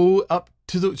go up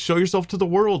to show yourself to the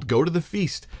world, go to the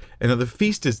feast. And now the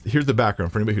feast is, here's the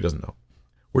background for anybody who doesn't know.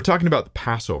 We're talking about the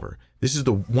Passover. This is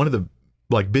one of the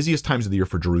busiest times of the year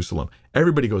for Jerusalem.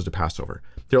 Everybody goes to Passover.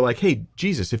 They're like, hey,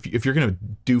 Jesus, if you're going to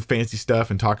do fancy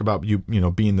stuff and talk about you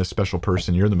being this special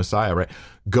person, you're the Messiah, right?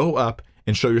 Go up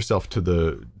and show yourself to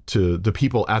the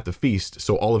people at the feast,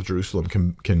 so all of Jerusalem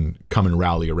can come and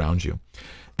rally around you.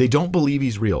 They don't believe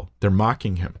he's real. They're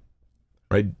mocking him,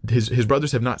 right? His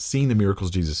brothers have not seen the miracles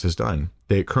Jesus has done.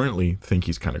 They currently think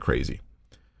he's kind of crazy.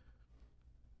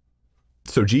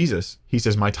 So Jesus, he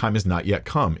says, my time has not yet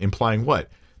come, implying what?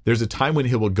 There's a time when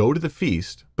he will go to the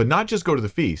feast, but not just go to the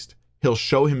feast. He'll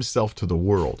show himself to the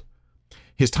world.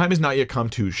 His time has not yet come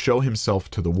to show himself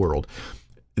to the world.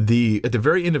 At the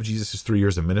very end of Jesus' 3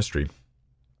 years of ministry,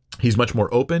 he's much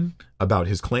more open about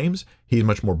his claims. He's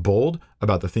much more bold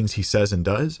about the things he says and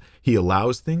does. He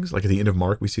allows things, like at the end of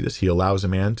Mark, we see this. He allows a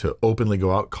man to openly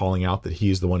go out calling out that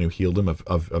he is the one who healed him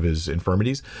of his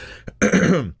infirmities.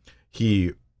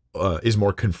 He is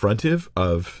more confrontive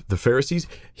of the Pharisees.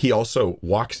 He also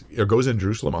goes in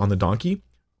Jerusalem on the donkey,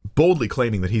 boldly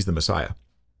claiming that he's the Messiah.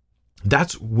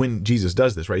 That's when Jesus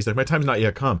does this, right? He's like, my time's not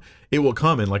yet come. It will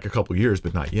come in like a couple years,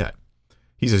 but not yet.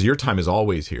 He says, your time is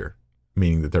always here,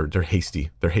 meaning that they're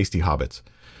hasty. They're hasty hobbits.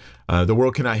 The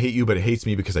world cannot hate you, but it hates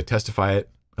me because I testify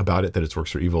about it that its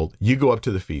works are evil. You go up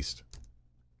to the feast.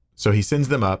 So he sends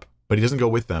them up, but he doesn't go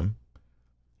with them.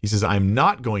 He says, I'm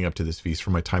not going up to this feast,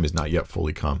 for my time is not yet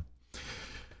fully come.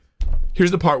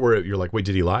 Here's the part where you're like, wait,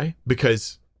 did he lie?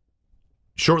 Because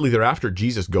shortly thereafter,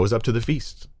 Jesus goes up to the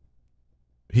feast.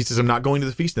 He says, I'm not going to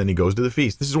the feast. Then he goes to the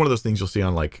feast. This is one of those things you'll see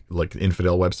on like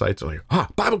infidel websites.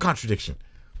 Like, Bible contradiction.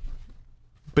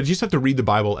 But you just have to read the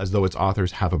Bible as though its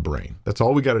authors have a brain. That's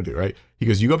all we got to do, right? He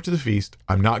goes, you go up to the feast.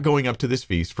 I'm not going up to this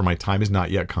feast, for my time has not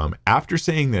yet come. After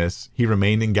saying this, he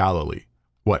remained in Galilee.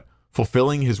 What?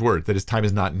 Fulfilling his word that his time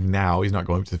is not now. He's not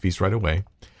going up to the feast right away.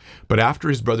 But after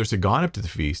his brothers had gone up to the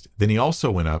feast, then he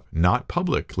also went up, not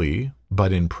publicly,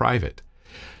 but in private.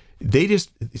 Here's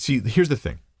the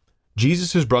thing.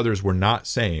 Jesus' brothers were not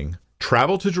saying,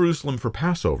 travel to Jerusalem for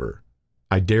Passover.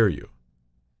 I dare you.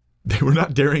 They were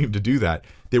not daring him to do that.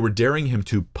 They were daring him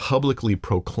to publicly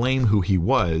proclaim who he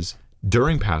was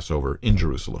during Passover in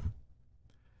Jerusalem.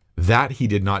 That he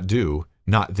did not do,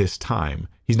 not this time.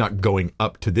 He's not going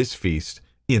up to this feast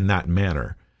in that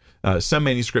manner. Some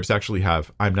manuscripts actually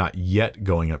have, I'm not yet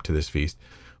going up to this feast.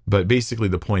 But basically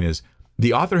the point is,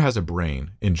 the author has a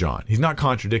brain in John. He's not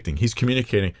contradicting. He's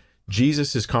communicating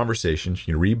Jesus' conversation.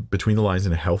 You can read between the lines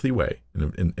in a healthy way,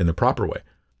 in the proper way.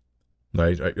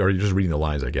 Right? Or you're just reading the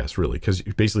lines, I guess, really. Because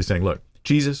you're basically saying, look,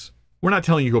 Jesus, we're not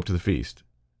telling you to go up to the feast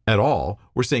at all.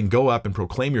 We're saying go up and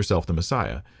proclaim yourself the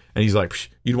Messiah. And he's like,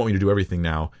 you don't want me to do everything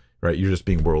now, right? You're just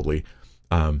being worldly.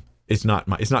 It's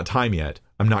not time yet.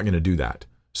 I'm not going to do that.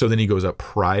 So then he goes up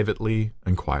privately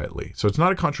and quietly. So it's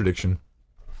not a contradiction.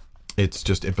 It's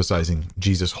just emphasizing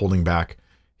Jesus holding back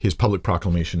his public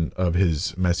proclamation of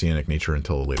his messianic nature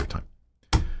until a later time.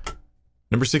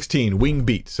 Number 16, Wing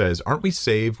Beat says, aren't we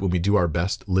saved when we do our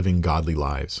best living godly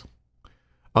lives?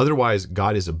 Otherwise,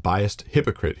 God is a biased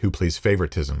hypocrite who plays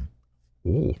favoritism.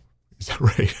 Oh, is that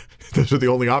right? Those are the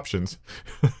only options.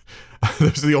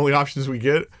 Those are the only options we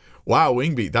get? Wow,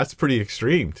 Wing Beat, that's pretty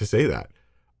extreme to say that.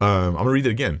 I'm going to read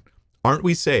it again. Aren't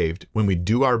we saved when we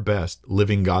do our best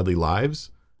living godly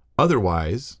lives?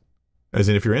 Otherwise, as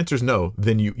in if your answer is no,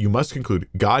 then you must conclude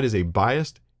God is a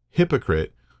biased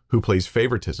hypocrite who plays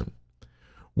favoritism.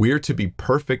 We are to be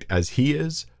perfect as he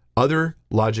is. Other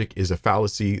logic is a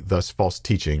fallacy, thus false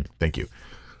teaching. Thank you.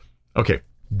 Okay,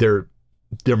 there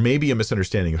may be a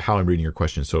misunderstanding of how I'm reading your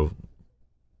question, so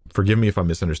forgive me if I'm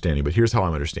misunderstanding, but here's how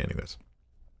I'm understanding this.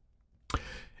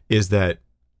 Is that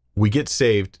we get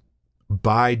saved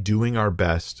by doing our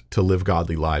best to live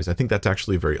godly lives. I think that's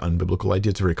actually a very unbiblical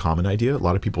idea. It's a very common idea. A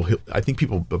lot of people, I think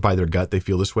people by their gut, they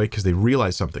feel this way because they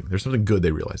realize something. There's something good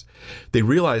they realize. They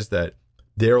realize that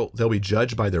they'll be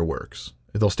judged by their works.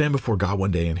 They'll stand before God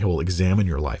one day and he'll examine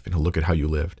your life and he'll look at how you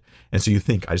lived. And so you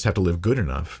think, I just have to live good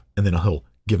enough and then he'll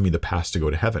give me the pass to go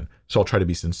to heaven. So I'll try to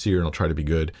be sincere and I'll try to be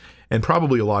good. And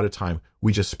probably a lot of time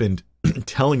we just spend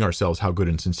telling ourselves how good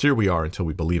and sincere we are until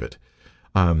we believe it.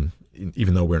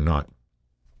 Even though we're not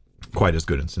quite as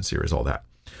good and sincere as all that.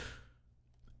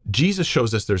 Jesus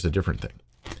shows us there's a different thing.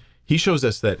 He shows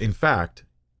us that, in fact,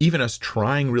 even us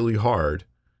trying really hard,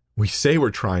 we say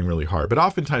we're trying really hard, but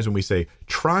oftentimes when we say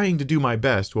trying to do my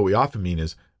best, what we often mean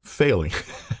is failing.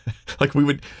 Like we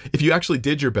would, if you actually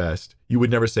did your best, you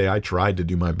would never say, I tried to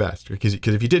do my best. Because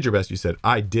if you did your best, you said,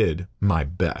 I did my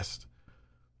best.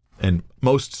 And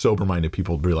most sober-minded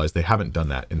people realize they haven't done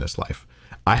that in this life.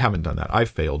 I haven't done that. I've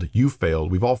failed. You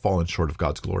failed. We've all fallen short of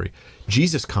God's glory.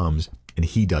 Jesus comes and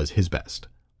he does his best.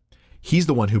 He's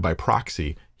the one who, by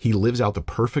proxy, he lives out the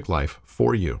perfect life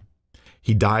for you.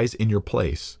 He dies in your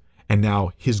place. And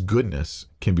now his goodness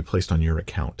can be placed on your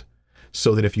account.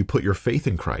 So that if you put your faith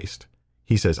in Christ,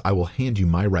 he says, I will hand you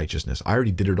my righteousness. I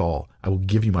already did it all. I will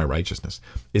give you my righteousness.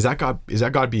 Is that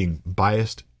God being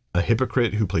biased, a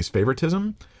hypocrite who plays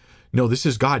favoritism? No, this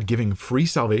is God giving free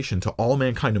salvation to all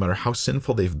mankind, no matter how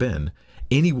sinful they've been.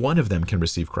 Any one of them can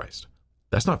receive Christ.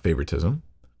 That's not favoritism.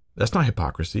 That's not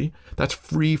hypocrisy. That's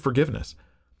free forgiveness.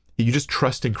 You just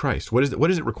trust in Christ. What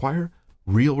does it require?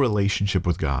 Real relationship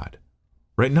with God,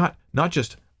 right? Not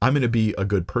just I'm going to be a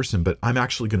good person, but I'm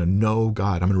actually going to know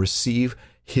God. I'm going to receive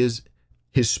his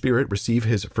spirit, receive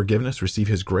his forgiveness, receive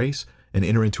his grace, and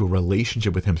enter into a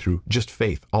relationship with him through just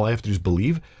faith. All I have to do is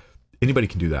believe. Anybody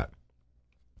can do that.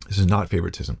 This is not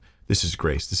favoritism. This is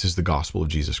grace. This is the gospel of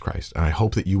Jesus Christ. And I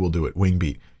hope that you will do it.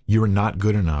 Wingbeat, you are not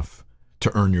good enough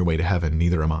to earn your way to heaven.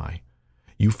 Neither am I.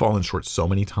 You've fallen short so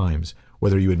many times,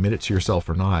 whether you admit it to yourself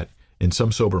or not. In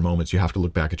some sober moments, you have to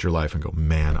look back at your life and go,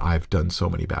 man, I've done so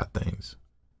many bad things.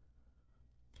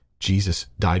 Jesus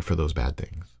died for those bad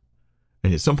things.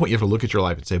 And at some point, you have to look at your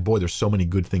life and say, boy, there's so many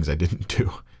good things I didn't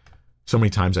do. So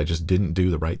many times I just didn't do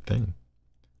the right thing.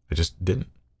 I just didn't.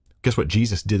 Guess what?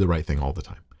 Jesus did the right thing all the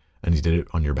time. And he did it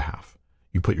on your behalf.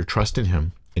 You put your trust in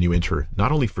him and you enter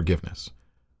not only forgiveness,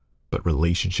 but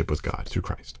relationship with God through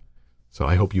Christ. So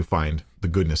I hope you find the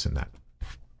goodness in that.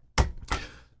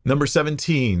 Number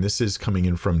 17, this is coming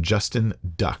in from Justin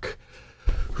Duck,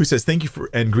 who says, thank you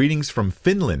and greetings from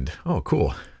Finland. Oh,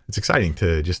 cool. It's exciting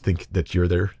to just think that you're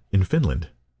there in Finland.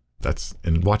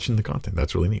 And watching the content.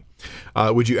 That's really neat.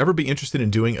 Would you ever be interested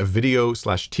in doing a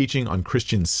video/teaching on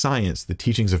Christian Science, the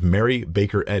teachings of Mary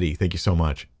Baker Eddy? Thank you so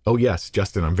much. Oh yes,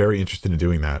 Justin, I'm very interested in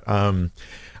doing that.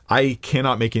 I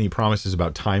cannot make any promises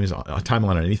about timeline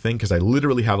on anything because I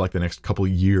literally have like the next couple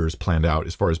of years planned out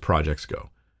as far as projects go.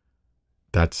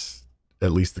 That's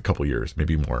at least a couple of years,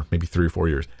 maybe more, maybe 3 or 4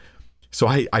 years. So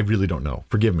I really don't know.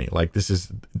 Forgive me. Like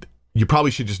you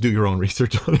probably should just do your own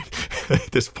research on it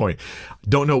at this point.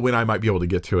 Don't know when I might be able to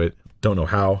get to it. Don't know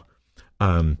how.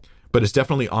 But it's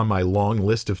definitely on my long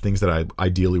list of things that I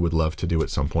ideally would love to do at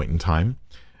some point in time.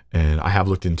 And I have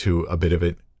looked into a bit of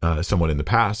it somewhat in the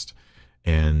past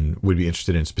and would be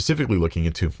interested in specifically looking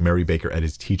into Mary Baker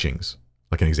Eddy's teachings,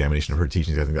 like an examination of her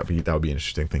teachings. I think that would be an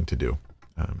interesting thing to do.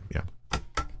 Yeah.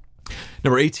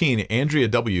 Number 18, Andrea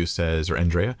W. says, or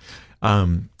Andrea,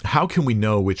 how can we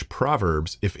know which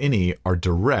Proverbs, if any, are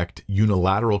direct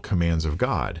unilateral commands of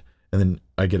God? And then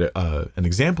I get an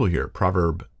example here,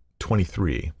 Proverb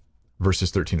 23,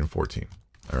 verses 13 and 14.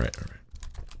 All right.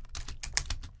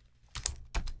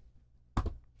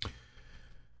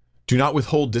 Do not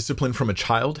withhold discipline from a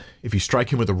child. If you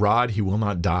strike him with a rod, he will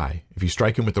not die. If you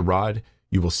strike him with the rod,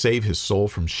 you will save his soul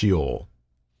from Sheol.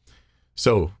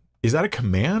 So is that a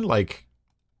command?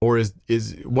 Or is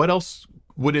what else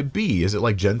would it be? Is it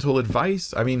like gentle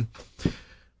advice? I mean,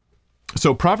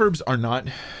 so Proverbs are not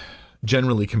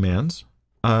generally commands.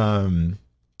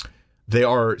 They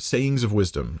are sayings of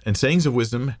wisdom, and sayings of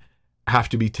wisdom have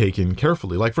to be taken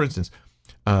carefully. Like, for instance,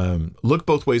 look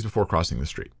both ways before crossing the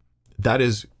street. That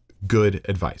is good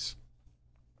advice.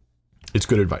 It's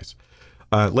good advice.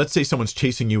 Let's say someone's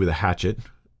chasing you with a hatchet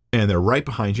and they're right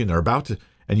behind you and they're about to,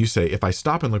 and you say, if I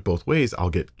stop and look both ways,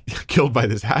 I'll get killed by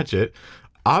this hatchet.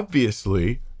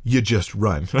 Obviously, you just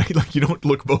run, right? Like, you don't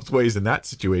look both ways in that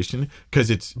situation because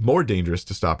it's more dangerous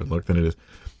to stop and look than it is.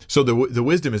 So the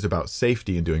wisdom is about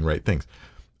safety and doing right things.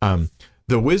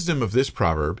 The wisdom of this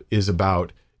proverb is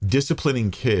about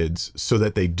disciplining kids so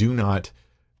that they do not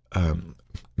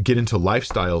get into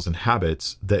lifestyles and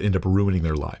habits that end up ruining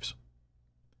their lives.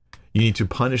 You need to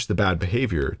punish the bad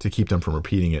behavior to keep them from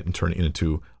repeating it and turning it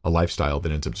into a lifestyle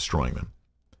that ends up destroying them.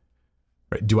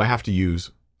 Right? Do I have to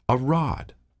use a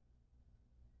rod?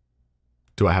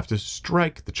 Do I have to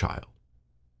strike the child?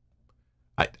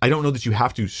 I don't know that you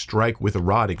have to strike with a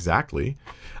rod exactly.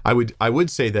 I would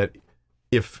say that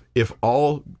if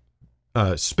all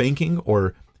spanking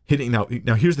or hitting, now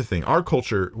here's the thing. Our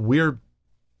culture,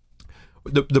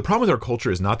 the problem with our culture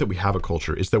is not that we have a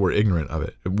culture, it's that we're ignorant of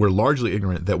it. We're largely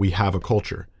ignorant that we have a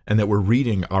culture and that we're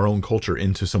reading our own culture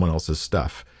into someone else's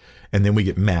stuff. And then we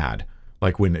get mad.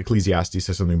 Like when Ecclesiastes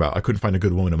says something about, I couldn't find a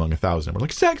good woman among 1,000. We're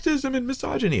like, sexism and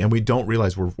misogyny. And we don't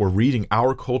realize we're reading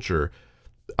our culture,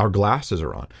 our glasses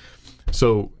are on.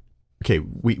 So, okay,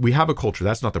 we have a culture.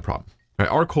 That's not the problem. Right?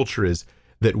 Our culture is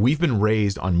that we've been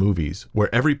raised on movies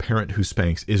where every parent who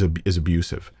spanks is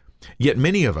abusive. Yet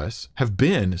many of us have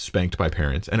been spanked by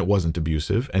parents and it wasn't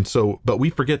abusive. And so, but we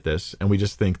forget this and we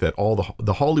just think that all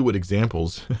the Hollywood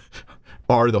examples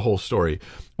are the whole story.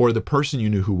 Or the person you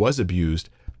knew who was abused,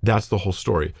 that's the whole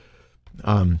story.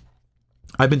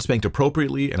 I've been spanked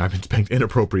appropriately and I've been spanked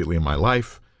inappropriately in my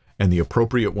life. And the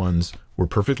appropriate ones were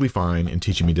perfectly fine in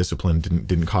teaching me discipline,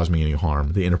 didn't cause me any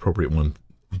harm. The inappropriate one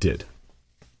did.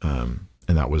 And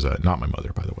that was not my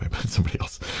mother, by the way, but somebody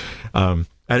else. At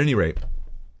any rate,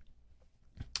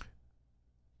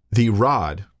 the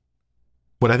rod,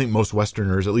 what I think most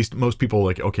Westerners, at least most people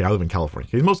like, okay, I live in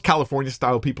California. Most California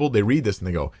style people, they read this and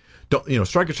they go, don't,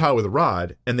 strike a child with a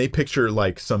rod. And they picture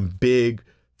like some big,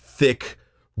 thick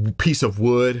piece of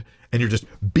wood and you're just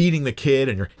beating the kid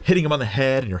and you're hitting him on the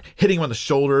head and you're hitting him on the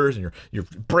shoulders and you're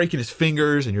breaking his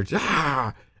fingers and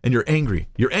and you're angry.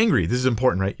 You're angry. This is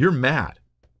important, right? You're mad.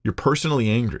 You're personally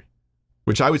angry,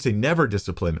 which I would say never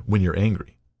discipline when you're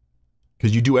angry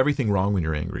because you do everything wrong when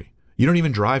you're angry. You don't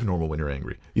even drive normal when you're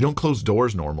angry. You don't close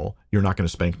doors normal. You're not going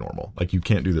to spank normal. Like you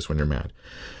can't do this when you're mad.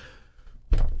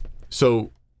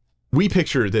 So we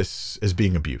picture this as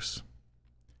being abuse.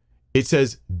 It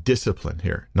says discipline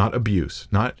here, not abuse,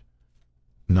 not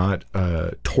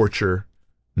torture,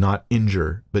 not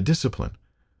injure, but discipline.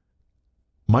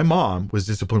 My mom was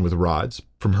disciplined with rods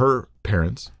from her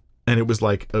parents, and it was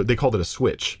like, they called it a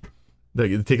switch.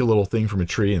 They take a little thing from a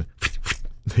tree and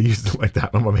they used it like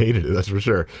that. My mom hated it, that's for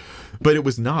sure. But it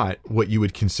was not what you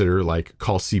would consider like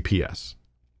call CPS.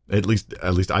 At least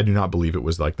I do not believe it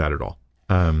was like that at all.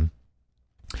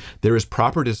 There is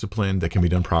proper discipline that can be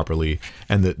done properly,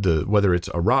 and the whether it's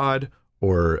a rod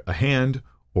or a hand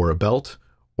or a belt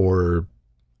or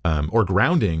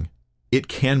grounding, it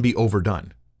can be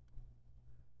overdone.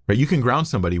 Right? You can ground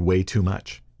somebody way too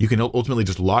much. You can ultimately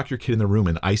just lock your kid in the room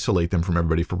and isolate them from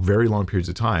everybody for very long periods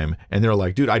of time. And they're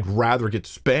like, dude, I'd rather get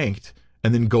spanked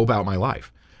and then go about my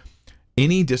life.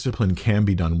 Any discipline can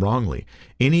be done wrongly.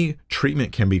 Any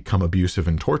treatment can become abusive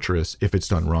and torturous if it's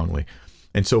done wrongly.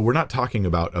 And so we're not talking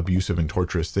about abusive and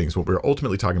torturous things. What we're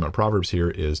ultimately talking about Proverbs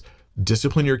here is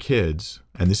discipline your kids.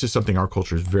 And this is something our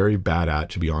culture is very bad at,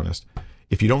 to be honest.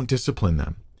 If you don't discipline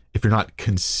them, if you're not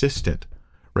consistent,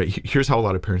 right? Here's how a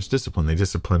lot of parents discipline. They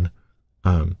discipline,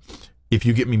 if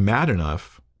you get me mad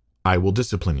enough, I will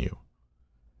discipline you.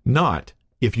 Not,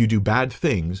 if you do bad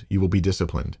things, you will be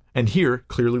disciplined. And here,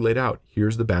 clearly laid out,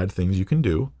 here's the bad things you can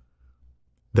do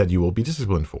that you will be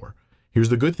disciplined for. Here's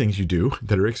the good things you do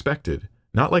that are expected.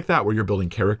 Not like that where you're building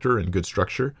character and good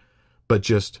structure, but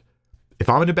just, if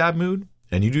I'm in a bad mood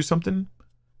and you do something,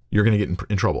 you're going to get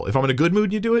in trouble. If I'm in a good mood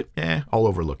and you do it, I'll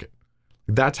overlook it.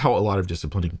 That's how a lot of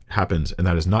disciplining happens, and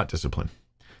that is not discipline.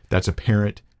 That's a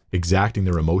parent exacting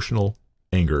their emotional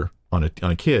anger on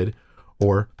a kid,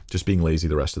 or just being lazy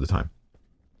the rest of the time.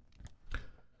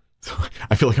 So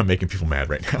I feel like I'm making people mad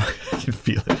right now. I can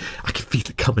feel it. I can feel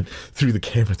it coming through the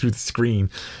camera, through the screen.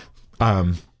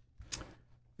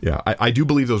 Yeah, I do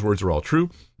believe those words are all true.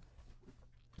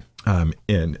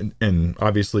 And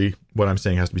obviously what I'm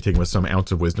saying has to be taken with some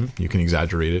ounce of wisdom. You can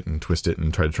exaggerate it and twist it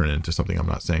and try to turn it into something I'm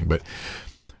not saying.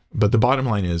 But the bottom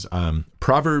line is,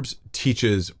 Proverbs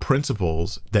teaches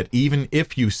principles that even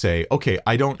if you say, okay,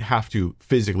 I don't have to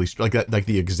physically strike, like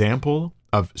the example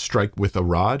of strike with a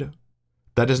rod,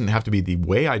 that doesn't have to be the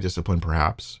way I discipline,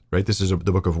 perhaps, right? This is the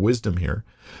book of wisdom here,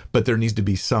 but there needs to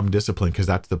be some discipline because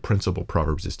that's the principle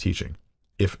Proverbs is teaching.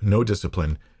 If no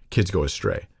discipline, kids go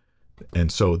astray.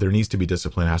 And so there needs to be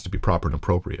discipline, it has to be proper and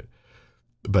appropriate.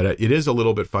 But it is a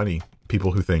little bit funny,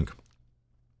 people who think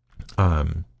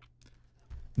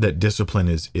that discipline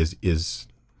is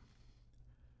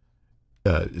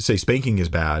say spanking is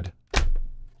bad,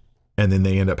 and then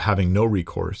they end up having no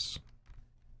recourse.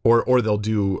 Or they'll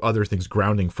do other things,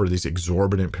 grounding for these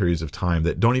exorbitant periods of time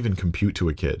that don't even compute to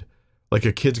a kid. Like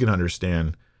a kid's going to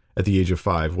understand at the age of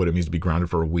 5 what it means to be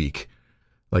grounded for a week.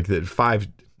 Like that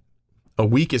a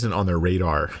week isn't on their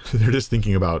radar. They're just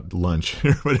thinking about lunch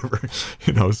or whatever,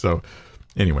 so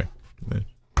anyway,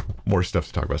 more stuff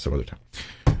to talk about some other time.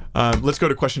 Let's go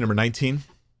to question number 19.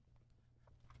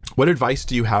 What advice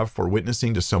do you have for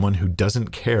witnessing to someone who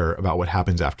doesn't care about what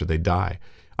happens after they die?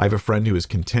 I have a friend who is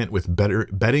content with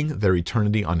betting their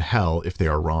eternity on hell if they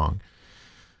are wrong.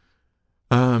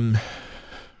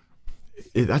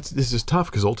 This is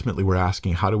tough because ultimately we're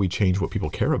asking, how do we change what people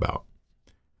care about?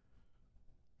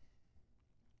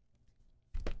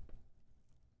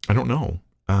 I don't know.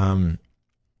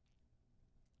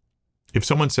 If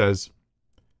someone says,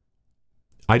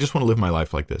 I just want to live my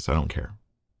life like this, I don't care.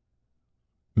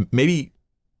 Maybe,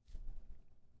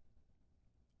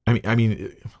 well,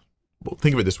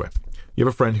 think of it this way. You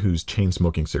have a friend who's chain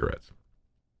smoking cigarettes,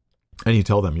 and you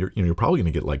tell them you're probably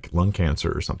going to get like lung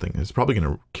cancer or something. It's probably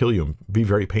going to kill you and be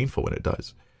very painful when it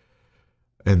does,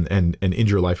 and end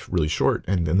your life really short.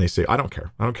 And then they say, I don't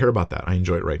care. I don't care about that. I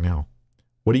enjoy it right now.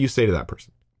 What do you say to that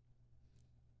person?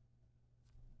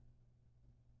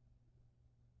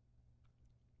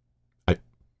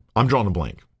 I'm drawing a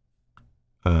blank.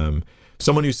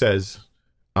 Someone who says,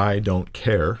 I don't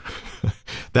care,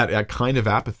 that kind of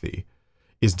apathy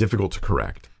is difficult to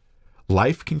correct.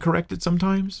 Life can correct it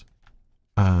sometimes.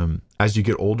 As you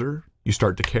get older, you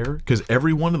start to care, because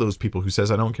every one of those people who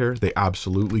says, I don't care, they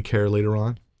absolutely care later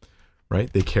on,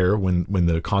 right? They care when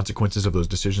the consequences of those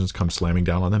decisions come slamming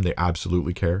down on them. They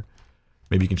absolutely care.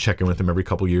 Maybe you can check in with them every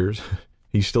couple years.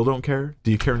 You still don't care?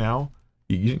 Do you care now?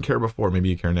 You didn't care before. Maybe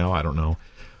you care now. I don't know.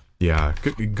 Yeah,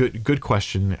 good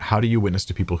question. How do you witness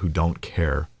to people who don't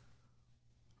care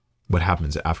what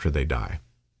happens after they die?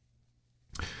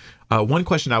 One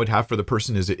question I would have for the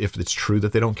person is if it's true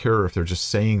that they don't care, or if they're just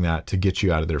saying that to get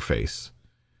you out of their face.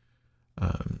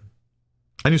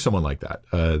 I knew someone like that.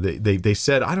 They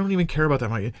said, I don't even care about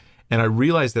that. And I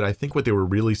realized that I think what they were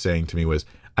really saying to me was,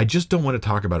 I just don't want to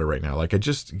talk about it right now. Like I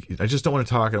just don't want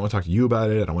to talk. I don't want to talk to you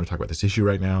about it. I don't want to talk about this issue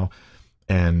right now.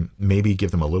 And maybe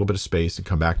give them a little bit of space and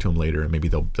come back to them later, and maybe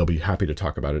they'll be happy to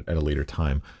talk about it at a later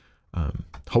time.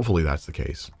 Hopefully that's the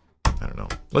case. I don't know.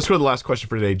 Let's go to the last question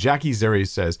for today. Jackie Zeres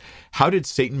says, how did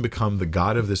Satan become the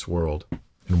god of this world,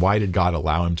 and why did God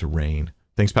allow him to reign?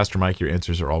 Thanks, Pastor Mike. Your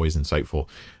answers are always insightful.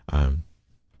 All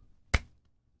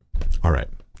right,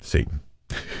 Satan.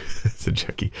 So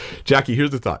Jackie,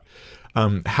 here's the thought.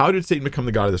 How did Satan become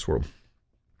the god of this world?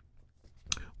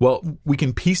 Well, we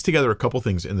can piece together a couple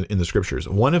things in the scriptures.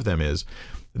 One of them is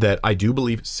that I do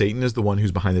believe Satan is the one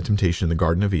who's behind the temptation in the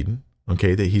Garden of Eden.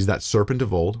 Okay, that he's that serpent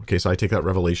of old. Okay, so I take that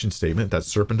Revelation statement, that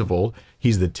serpent of old.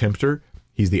 He's the tempter.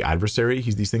 He's the adversary.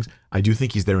 He's these things. I do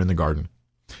think he's there in the garden.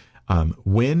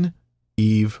 When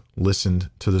Eve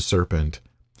listened to the serpent,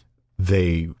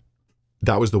 that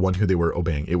was the one who they were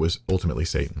obeying. It was ultimately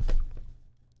Satan.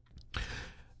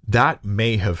 That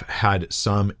may have had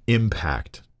some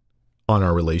impact on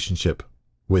our relationship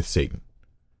with Satan.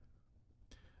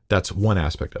 That's one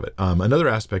aspect of it. Another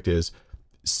aspect is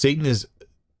Satan is,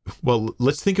 well,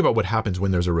 let's think about what happens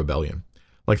when there's a rebellion.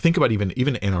 Like think about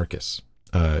even anarchists.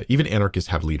 Even anarchists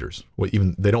have leaders. Well,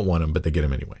 even they don't want them, but they get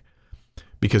them anyway.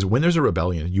 Because when there's a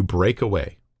rebellion, you break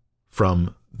away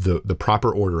from the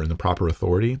proper order and the proper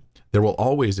authority. There will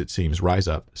always, it seems, rise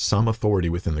up some authority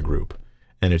within the group.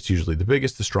 And it's usually the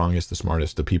biggest, the strongest, the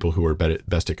smartest, the people who are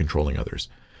best at controlling others.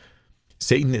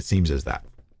 Satan, it seems, is that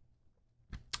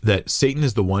Satan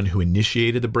is the one who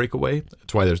initiated the breakaway.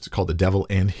 That's why it's called the devil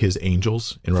and his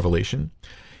angels in Revelation.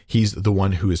 He's the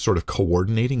one who is sort of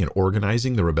coordinating and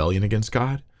organizing the rebellion against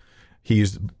God. He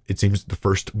is, it seems, the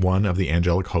first one of the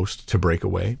angelic host to break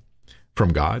away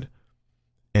from God.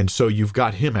 And so you've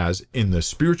got him as, in the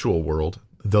spiritual world,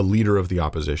 the leader of the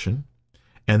opposition.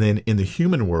 And then in the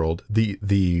human world,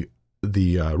 the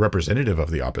representative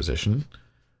of the opposition.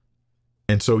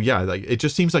 And so, yeah, like it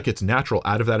just seems like it's natural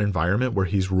out of that environment where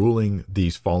he's ruling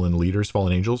these fallen leaders,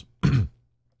 fallen angels. And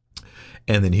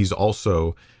then he's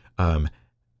also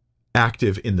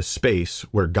active in the space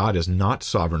where God is not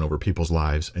sovereign over people's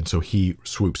lives. And so he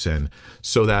swoops in,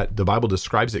 so that the Bible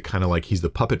describes it kind of like he's the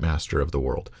puppet master of the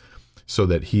world. So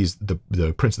that he's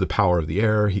the prince of the power of the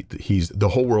air. He's the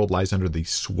whole world lies under the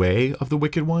sway of the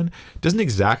wicked one. Doesn't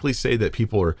exactly say that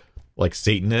people are like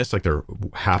Satanists, like they're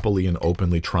happily and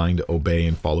openly trying to obey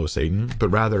and follow Satan, but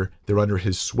rather they're under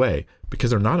his sway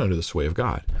because they're not under the sway of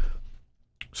God.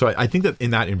 So I think that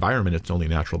in that environment, it's only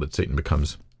natural that Satan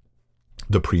becomes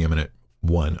the preeminent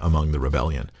one among the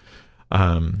rebellion.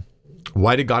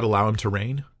 Why did God allow him to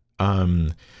reign?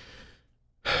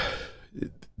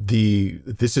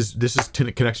 This is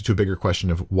connected to a bigger question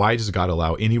of why does God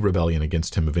allow any rebellion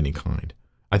against him of any kind?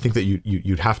 I think that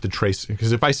you'd have to trace,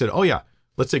 because if I said, oh yeah,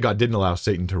 let's say God didn't allow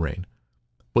Satan to reign.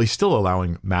 Well, he's still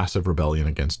allowing massive rebellion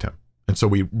against him. And so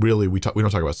we don't talk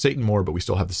about Satan more, but we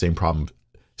still have the same problem.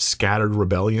 Scattered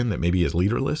rebellion that maybe is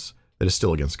leaderless, that is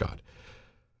still against God.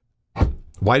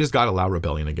 Why does God allow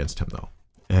rebellion against him, though?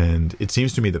 And it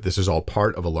seems to me that this is all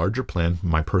part of a larger plan.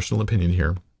 My personal opinion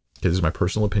here, this is my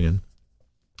personal opinion.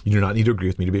 You do not need to agree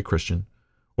with me to be a Christian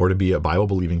or to be a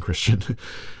Bible-believing Christian,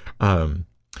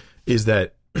 is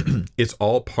that it's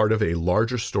all part of a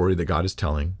larger story that God is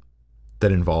telling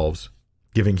that involves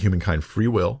giving humankind free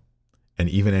will, and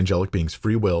even angelic beings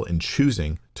free will in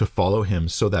choosing to follow him,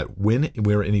 so that when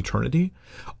we're in eternity,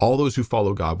 all those who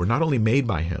follow God were not only made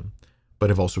by him, but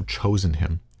have also chosen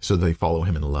him so that they follow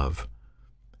him in love.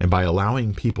 And by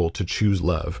allowing people to choose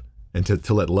love and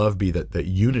to let love be that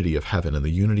unity of heaven and the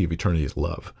unity of eternity is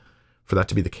love, for that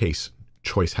to be the case,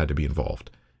 choice had to be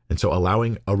involved. And so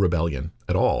allowing a rebellion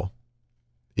at all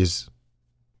is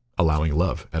allowing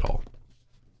love at all.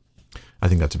 I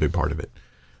think that's a big part of it.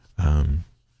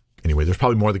 Anyway, there's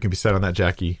probably more that can be said on that,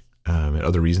 Jackie, and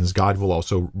other reasons. God will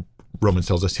also, Romans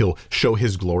tells us, he'll show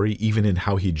his glory even in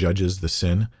how he judges the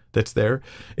sin that's there.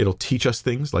 It'll teach us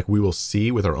things like we will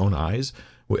see with our own eyes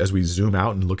as we zoom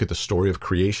out and look at the story of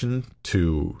creation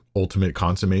to ultimate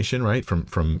consummation, right?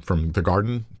 From the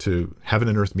garden to heaven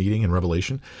and earth meeting in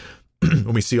Revelation.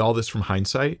 When we see all this from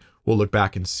hindsight, we'll look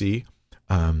back and see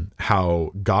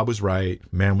how God was right,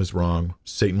 man was wrong,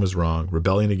 Satan was wrong,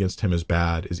 rebellion against him is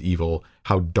bad, is evil,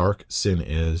 how dark sin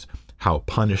is, how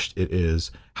punished it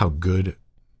is, how good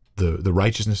the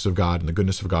righteousness of God and the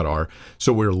goodness of God are.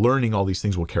 So we're learning all these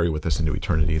things will carry with us into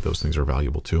eternity. Those things are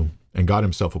valuable too. And God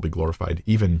himself will be glorified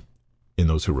even in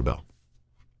those who rebel.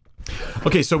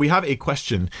 Okay, so we have a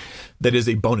question that is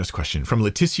a bonus question from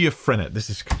Leticia Frenet. This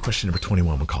is question number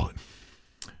 21, we'll call it.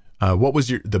 What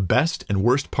was the best and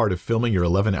worst part of filming your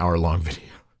 11-hour-long video?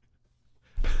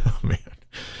 Oh, man.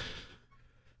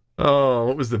 Oh,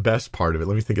 what was the best part of it?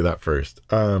 Let me think of that first.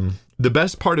 The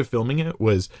best part of filming it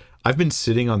was I've been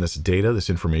sitting on this data, this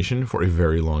information for a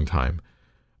very long time.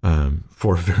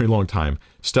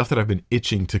 Stuff that I've been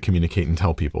itching to communicate and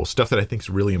tell people. Stuff that I think is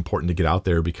really important to get out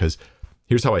there, because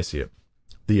here's how I see it.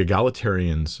 The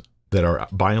egalitarians that are,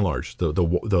 by and large,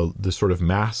 the sort of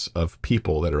mass of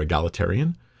people that are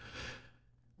egalitarian,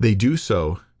 they do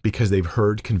so because they've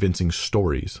heard convincing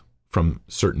stories from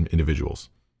certain individuals.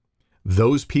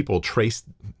 Those people trace,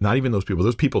 not even those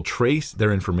people trace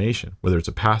their information, whether it's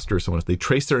a pastor or someone else, they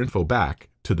trace their info back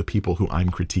to the people who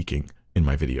I'm critiquing in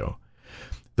my video.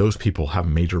 Those people have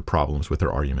major problems with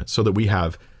their arguments, so that we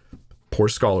have poor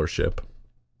scholarship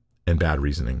and bad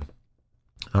reasoning.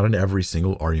 Not in every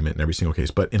single argument, in every single case,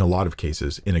 but in a lot of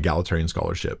cases in egalitarian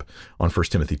scholarship on 1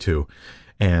 Timothy 2.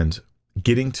 And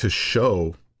getting to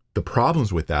show the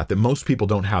problems with that most people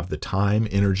don't have the time,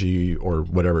 energy, or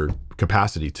whatever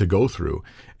capacity to go through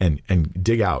and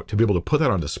dig out, to be able to put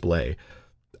that on display,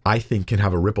 I think can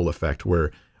have a ripple effect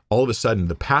where all of a sudden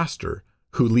the pastor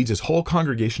who leads his whole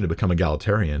congregation to become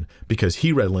egalitarian because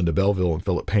he read Linda Belleville and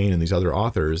Philip Payne and these other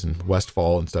authors and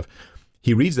Westfall and stuff,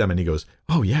 he reads them and he goes,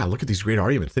 oh yeah, look at these great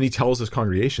arguments. Then he tells his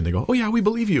congregation, they go, oh yeah, we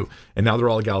believe you. And now they're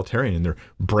all egalitarian and they're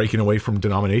breaking away from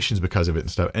denominations because of it and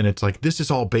stuff. And it's like, this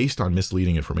is all based on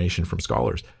misleading information from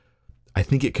scholars. I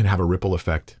think it can have a ripple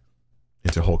effect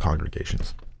into whole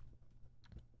congregations.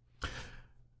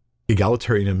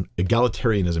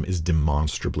 Egalitarianism is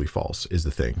demonstrably false, is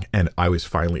the thing. And I was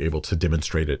finally able to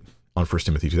demonstrate it on 1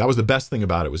 Timothy 2. That was the best thing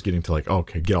about it, was getting to like,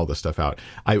 okay, get all this stuff out.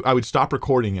 I would stop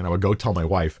recording and I would go tell my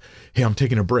wife, hey, I'm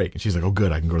taking a break. And she's like, oh,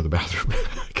 good, I can go to the bathroom,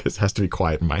 because it has to be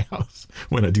quiet in my house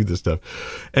when I do this stuff.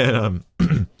 And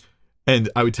and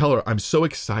I would tell her, I'm so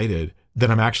excited that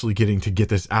I'm actually getting to get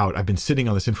this out. I've been sitting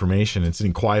on this information and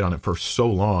sitting quiet on it for so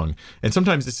long. And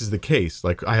sometimes this is the case.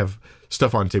 Like I have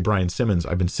stuff on, say, Brian Simmons,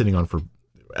 I've been sitting on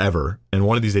forever. And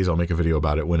one of these days I'll make a video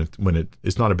about it when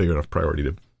it's not a big enough priority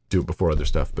to do it before other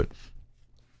stuff, but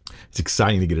it's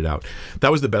exciting to get it out.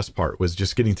 That was the best part, was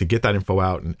just getting to get that info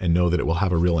out and know that it will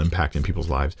have a real impact in people's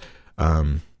lives.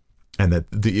 And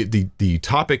that the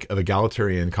topic of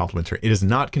egalitarian complementary, it is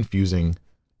not confusing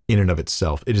in and of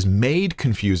itself. It is made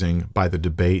confusing by the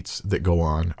debates that go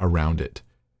on around it.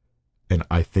 And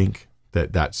I think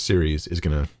that series is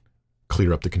going to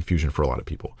clear up the confusion for a lot of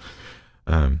people.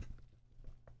 The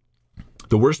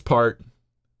worst part,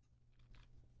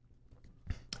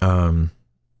 I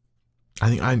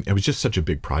think it was just such a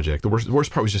big project. The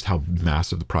worst part was just how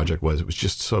massive the project was. It was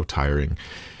just so tiring.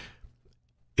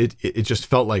 It just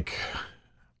felt like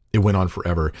it went on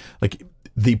forever. Like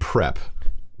the prep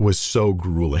was so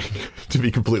grueling, to be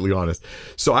completely honest.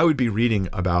 So I would be reading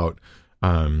about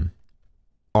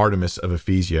Artemis of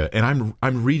Ephesia, and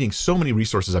I'm reading so many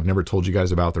resources I've never told you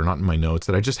guys about. They're not in my notes,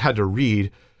 that I just had to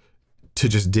read to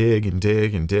just dig and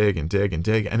dig and dig and dig and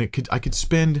dig. And I could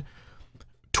spend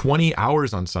 20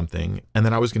 hours on something, and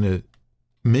then I was going to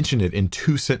mention it in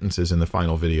 2 sentences in the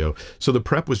final video. So the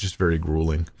prep was just very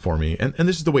grueling for me. And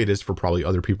this is the way it is for probably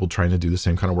other people trying to do the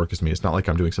same kind of work as me. It's not like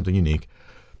I'm doing something unique,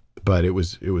 but it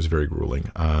was very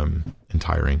grueling and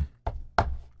tiring.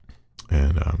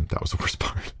 And that was the worst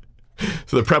part.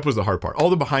 So the prep was the hard part. All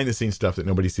the behind the scenes stuff that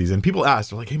nobody sees. And people asked,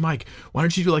 they're like, hey, Mike, why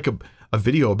don't you do like a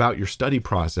video about your study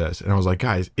process? And I was like,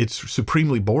 guys, it's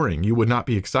supremely boring. You would not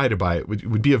be excited by it. It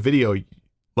would be a video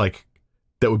like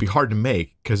that would be hard to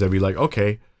make, because I'd be like,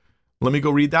 okay, let me go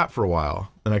read that for a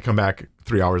while. And I come back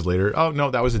 3 hours later. Oh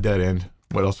no, that was a dead end.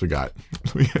 What else we got?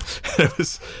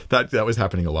 that was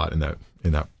happening a lot in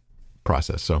that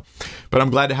process. So, but I'm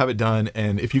glad to have it done.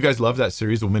 And if you guys love that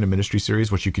series, the Women in Ministry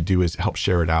series, what you could do is help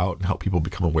share it out and help people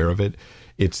become aware of it.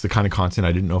 It's the kind of content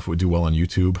I didn't know if it would do well on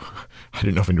YouTube. I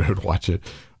didn't know if anybody would watch it.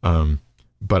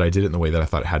 But I did it in the way that I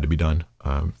thought it had to be done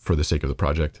for the sake of the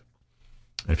project.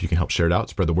 And if you can help share it out,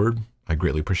 spread the word, I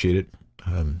greatly appreciate it.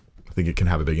 I think it can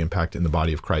have a big impact in the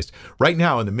body of Christ. Right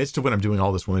now, in the midst of when I'm doing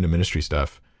all this women in ministry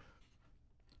stuff,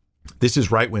 this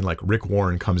is right when like Rick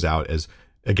Warren comes out as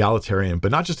egalitarian, but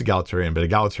not just egalitarian, but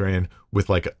egalitarian with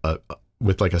like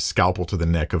a scalpel to the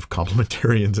neck of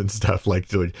complementarians and stuff,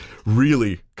 like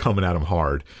really coming at him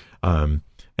hard. And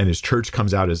his church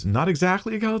comes out as not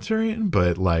exactly egalitarian,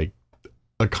 but like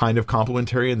a kind of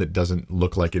complementarian that doesn't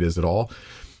look like it is at all.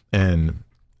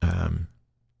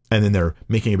 And then they're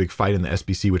making a big fight in the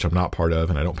SBC, which I'm not part of,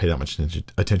 and I don't pay that much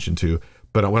attention to.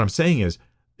 But what I'm saying is,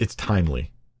 it's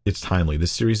timely. It's timely.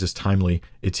 This series is timely.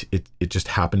 It just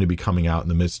happened to be coming out in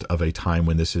the midst of a time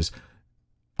when this is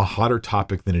a hotter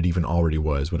topic than it even already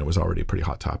was, when it was already a pretty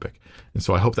hot topic. And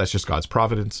so I hope that's just God's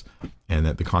providence, and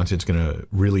that the content's going to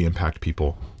really impact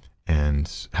people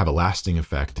and have a lasting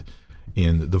effect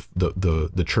in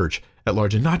the church at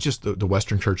large, and not just the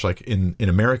Western church like in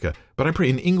America, but I pray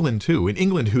in England too. In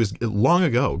England, who has long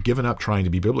ago given up trying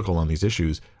to be biblical on these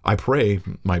issues, I pray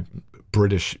my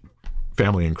British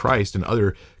family in Christ and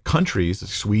other countries,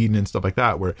 Sweden and stuff like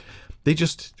that, where they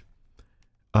just,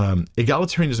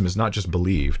 egalitarianism is not just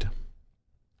believed,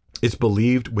 it's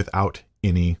believed without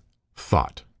any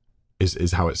thought,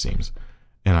 is how it seems.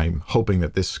 And I'm hoping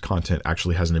that this content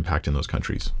actually has an impact in those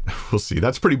countries. We'll see.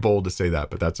 That's pretty bold to say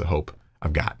that, but that's a hope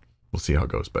I've got. We'll see how it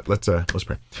goes. But let's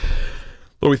pray.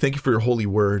 Lord, we thank you for your holy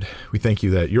word. We thank you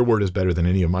that your word is better than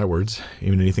any of my words.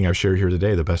 Even anything I've shared here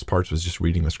today, the best parts was just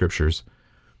reading the scriptures.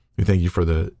 We thank you for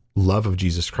the love of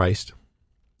Jesus Christ.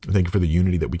 We thank you for the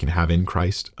unity that we can have in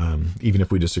Christ, even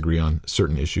if we disagree on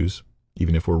certain issues,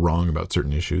 even if we're wrong about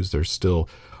certain issues. There's still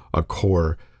a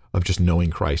core of just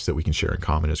knowing Christ that we can share in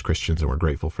common as Christians, and we're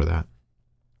grateful for that.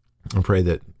 I pray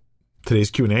that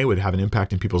today's Q&A would have an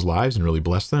impact in people's lives and really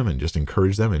bless them and just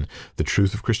encourage them in the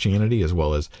truth of Christianity, as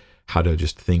well as how to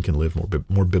just think and live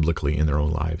more biblically in their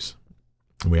own lives.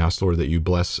 And we ask, Lord, that you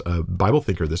bless Bible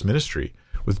Thinker, this ministry,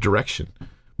 with direction,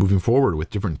 moving forward with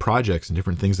different projects and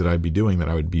different things that I'd be doing, that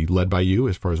I would be led by you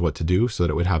as far as what to do, so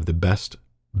that it would have the best,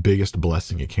 biggest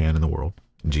blessing it can in the world.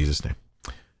 In Jesus' name,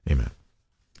 amen.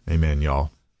 Amen,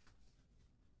 y'all.